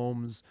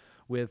homes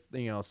with,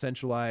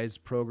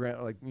 centralized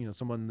program, like,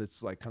 someone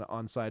that's like kind of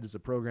on site as a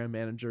program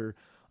manager,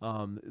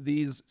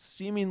 these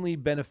seemingly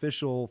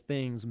beneficial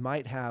things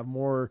might have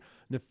more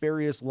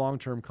nefarious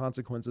long-term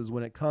consequences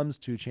when it comes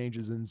to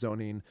changes in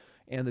zoning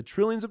and the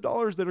trillions of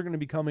dollars that are going to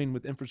be coming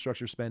with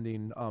infrastructure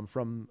spending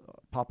from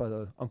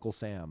Uncle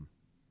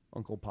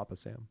Papa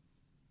Sam,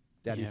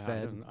 Daddy Yeah,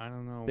 Fed. I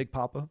don't know. Big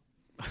Papa,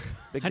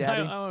 Big I Daddy.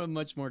 don't have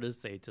much more to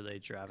say today,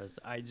 Travis.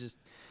 I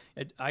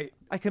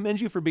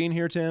commend you for being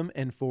here, Tim,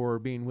 and for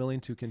being willing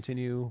to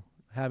continue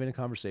having a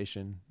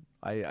conversation.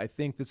 I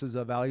think this is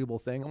a valuable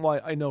thing.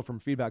 Well, I know from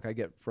feedback I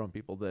get from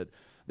people that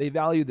they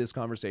value this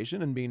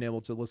conversation and being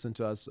able to listen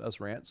to us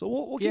rant. So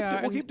we'll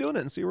keep doing it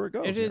and see where it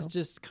goes. It is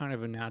just kind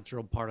of a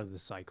natural part of the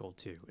cycle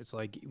too. It's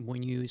like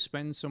when you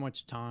spend so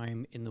much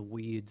time in the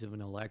weeds of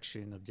an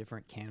election, of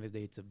different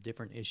candidates, of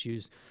different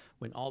issues,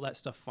 when all that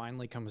stuff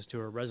finally comes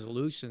to a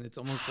resolution, it's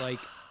almost like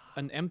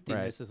an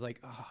emptiness. Right. It's like,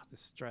 oh, the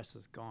stress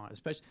is gone.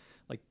 Especially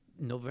like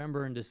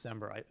November and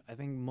December. I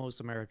think most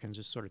Americans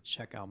just sort of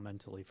check out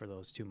mentally for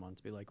those 2 months.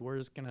 Be like, we're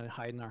just gonna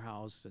hide in our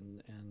house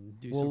and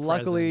do some. Well,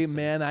 luckily, presents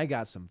man, I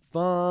got some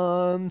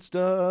fun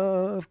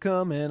stuff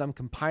coming. I'm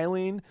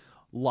compiling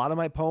a lot of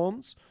my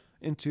poems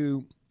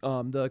into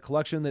the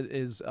collection that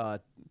is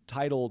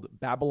titled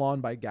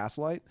Babylon by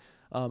Gaslight.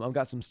 I've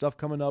got some stuff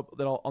coming up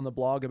on the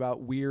blog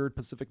about weird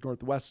Pacific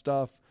Northwest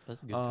stuff.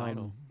 That's a good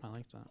title. I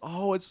like that.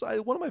 Oh, it's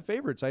one of my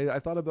favorites. I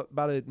thought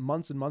about it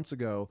months and months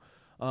ago.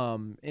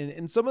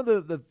 And some of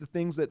the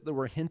things that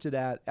were hinted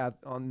at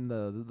on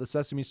the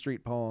Sesame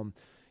Street poem,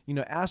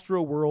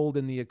 Astro World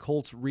and the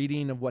occult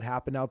reading of what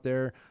happened out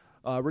there,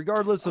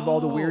 regardless of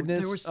all the weirdness.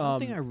 There was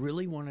something I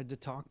really wanted to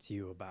talk to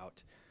you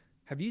about.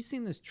 Have you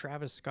seen this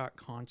Travis Scott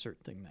concert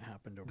thing that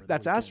happened over there?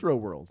 That's Astro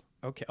World.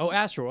 Okay. Oh,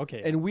 Astro.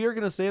 Okay. And we are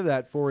going to save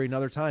that for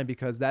another time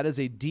because that is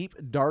a deep,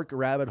 dark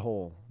rabbit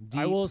hole.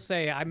 I will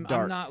say I'm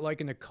not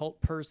like an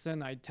occult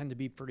person. I tend to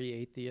be pretty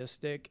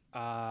atheistic.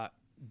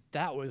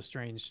 That was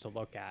strange to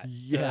look at.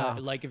 Yeah.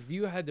 Like if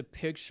you had to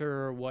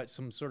picture what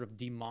some sort of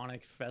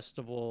demonic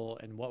festival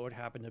and what would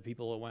happen to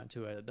people who went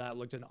to it, that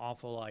looked an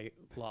awful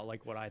lot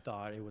like what I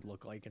thought it would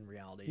look like in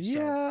reality.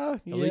 Yeah.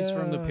 So, at least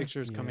from the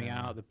pictures coming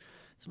out,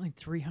 something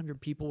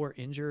 300 people were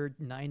injured.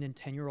 9 and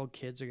 10-year-old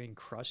kids are getting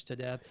crushed to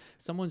death.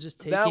 Someone's just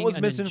taking that was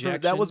an injection.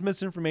 That was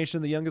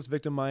misinformation. The youngest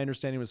victim, my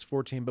understanding, was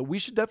 14. But we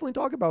should definitely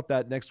talk about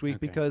that next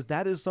week because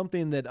that is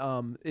something that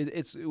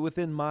it's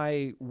within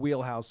my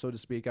wheelhouse, so to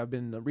speak. I've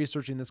been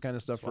researching this kind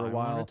of stuff for a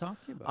while. I want to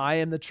talk to you about I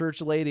am the church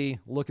lady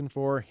looking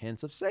for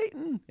hints of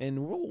Satan,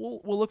 and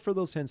we'll look for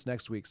those hints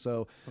next week.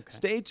 So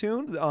stay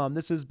tuned.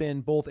 This has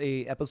been both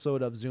a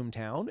episode of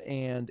Zoomtown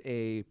and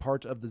a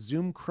part of the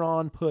Zoom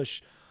Chron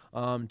push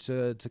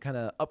to kind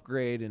of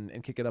upgrade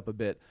and kick it up a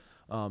bit.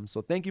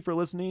 So thank you for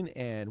listening,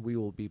 and we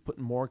will be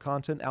putting more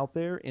content out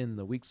there in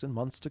the weeks and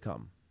months to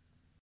come.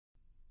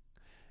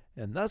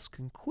 And thus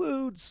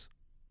concludes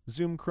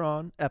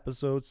Zoomcron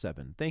episode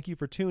 7. Thank you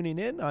for tuning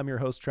in. I'm your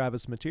host,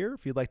 Travis Mateer.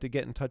 If you'd like to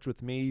get in touch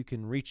with me, you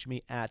can reach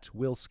me at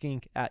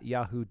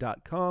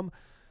willskink@yahoo.com.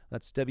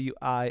 That's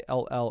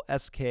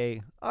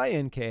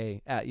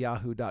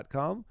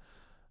WILLSKINK@yahoo.com.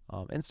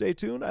 And stay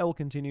tuned. I will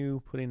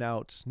continue putting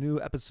out new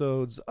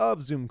episodes of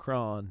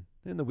Zoomcron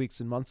in the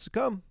weeks and months to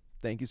come.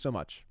 Thank you so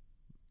much.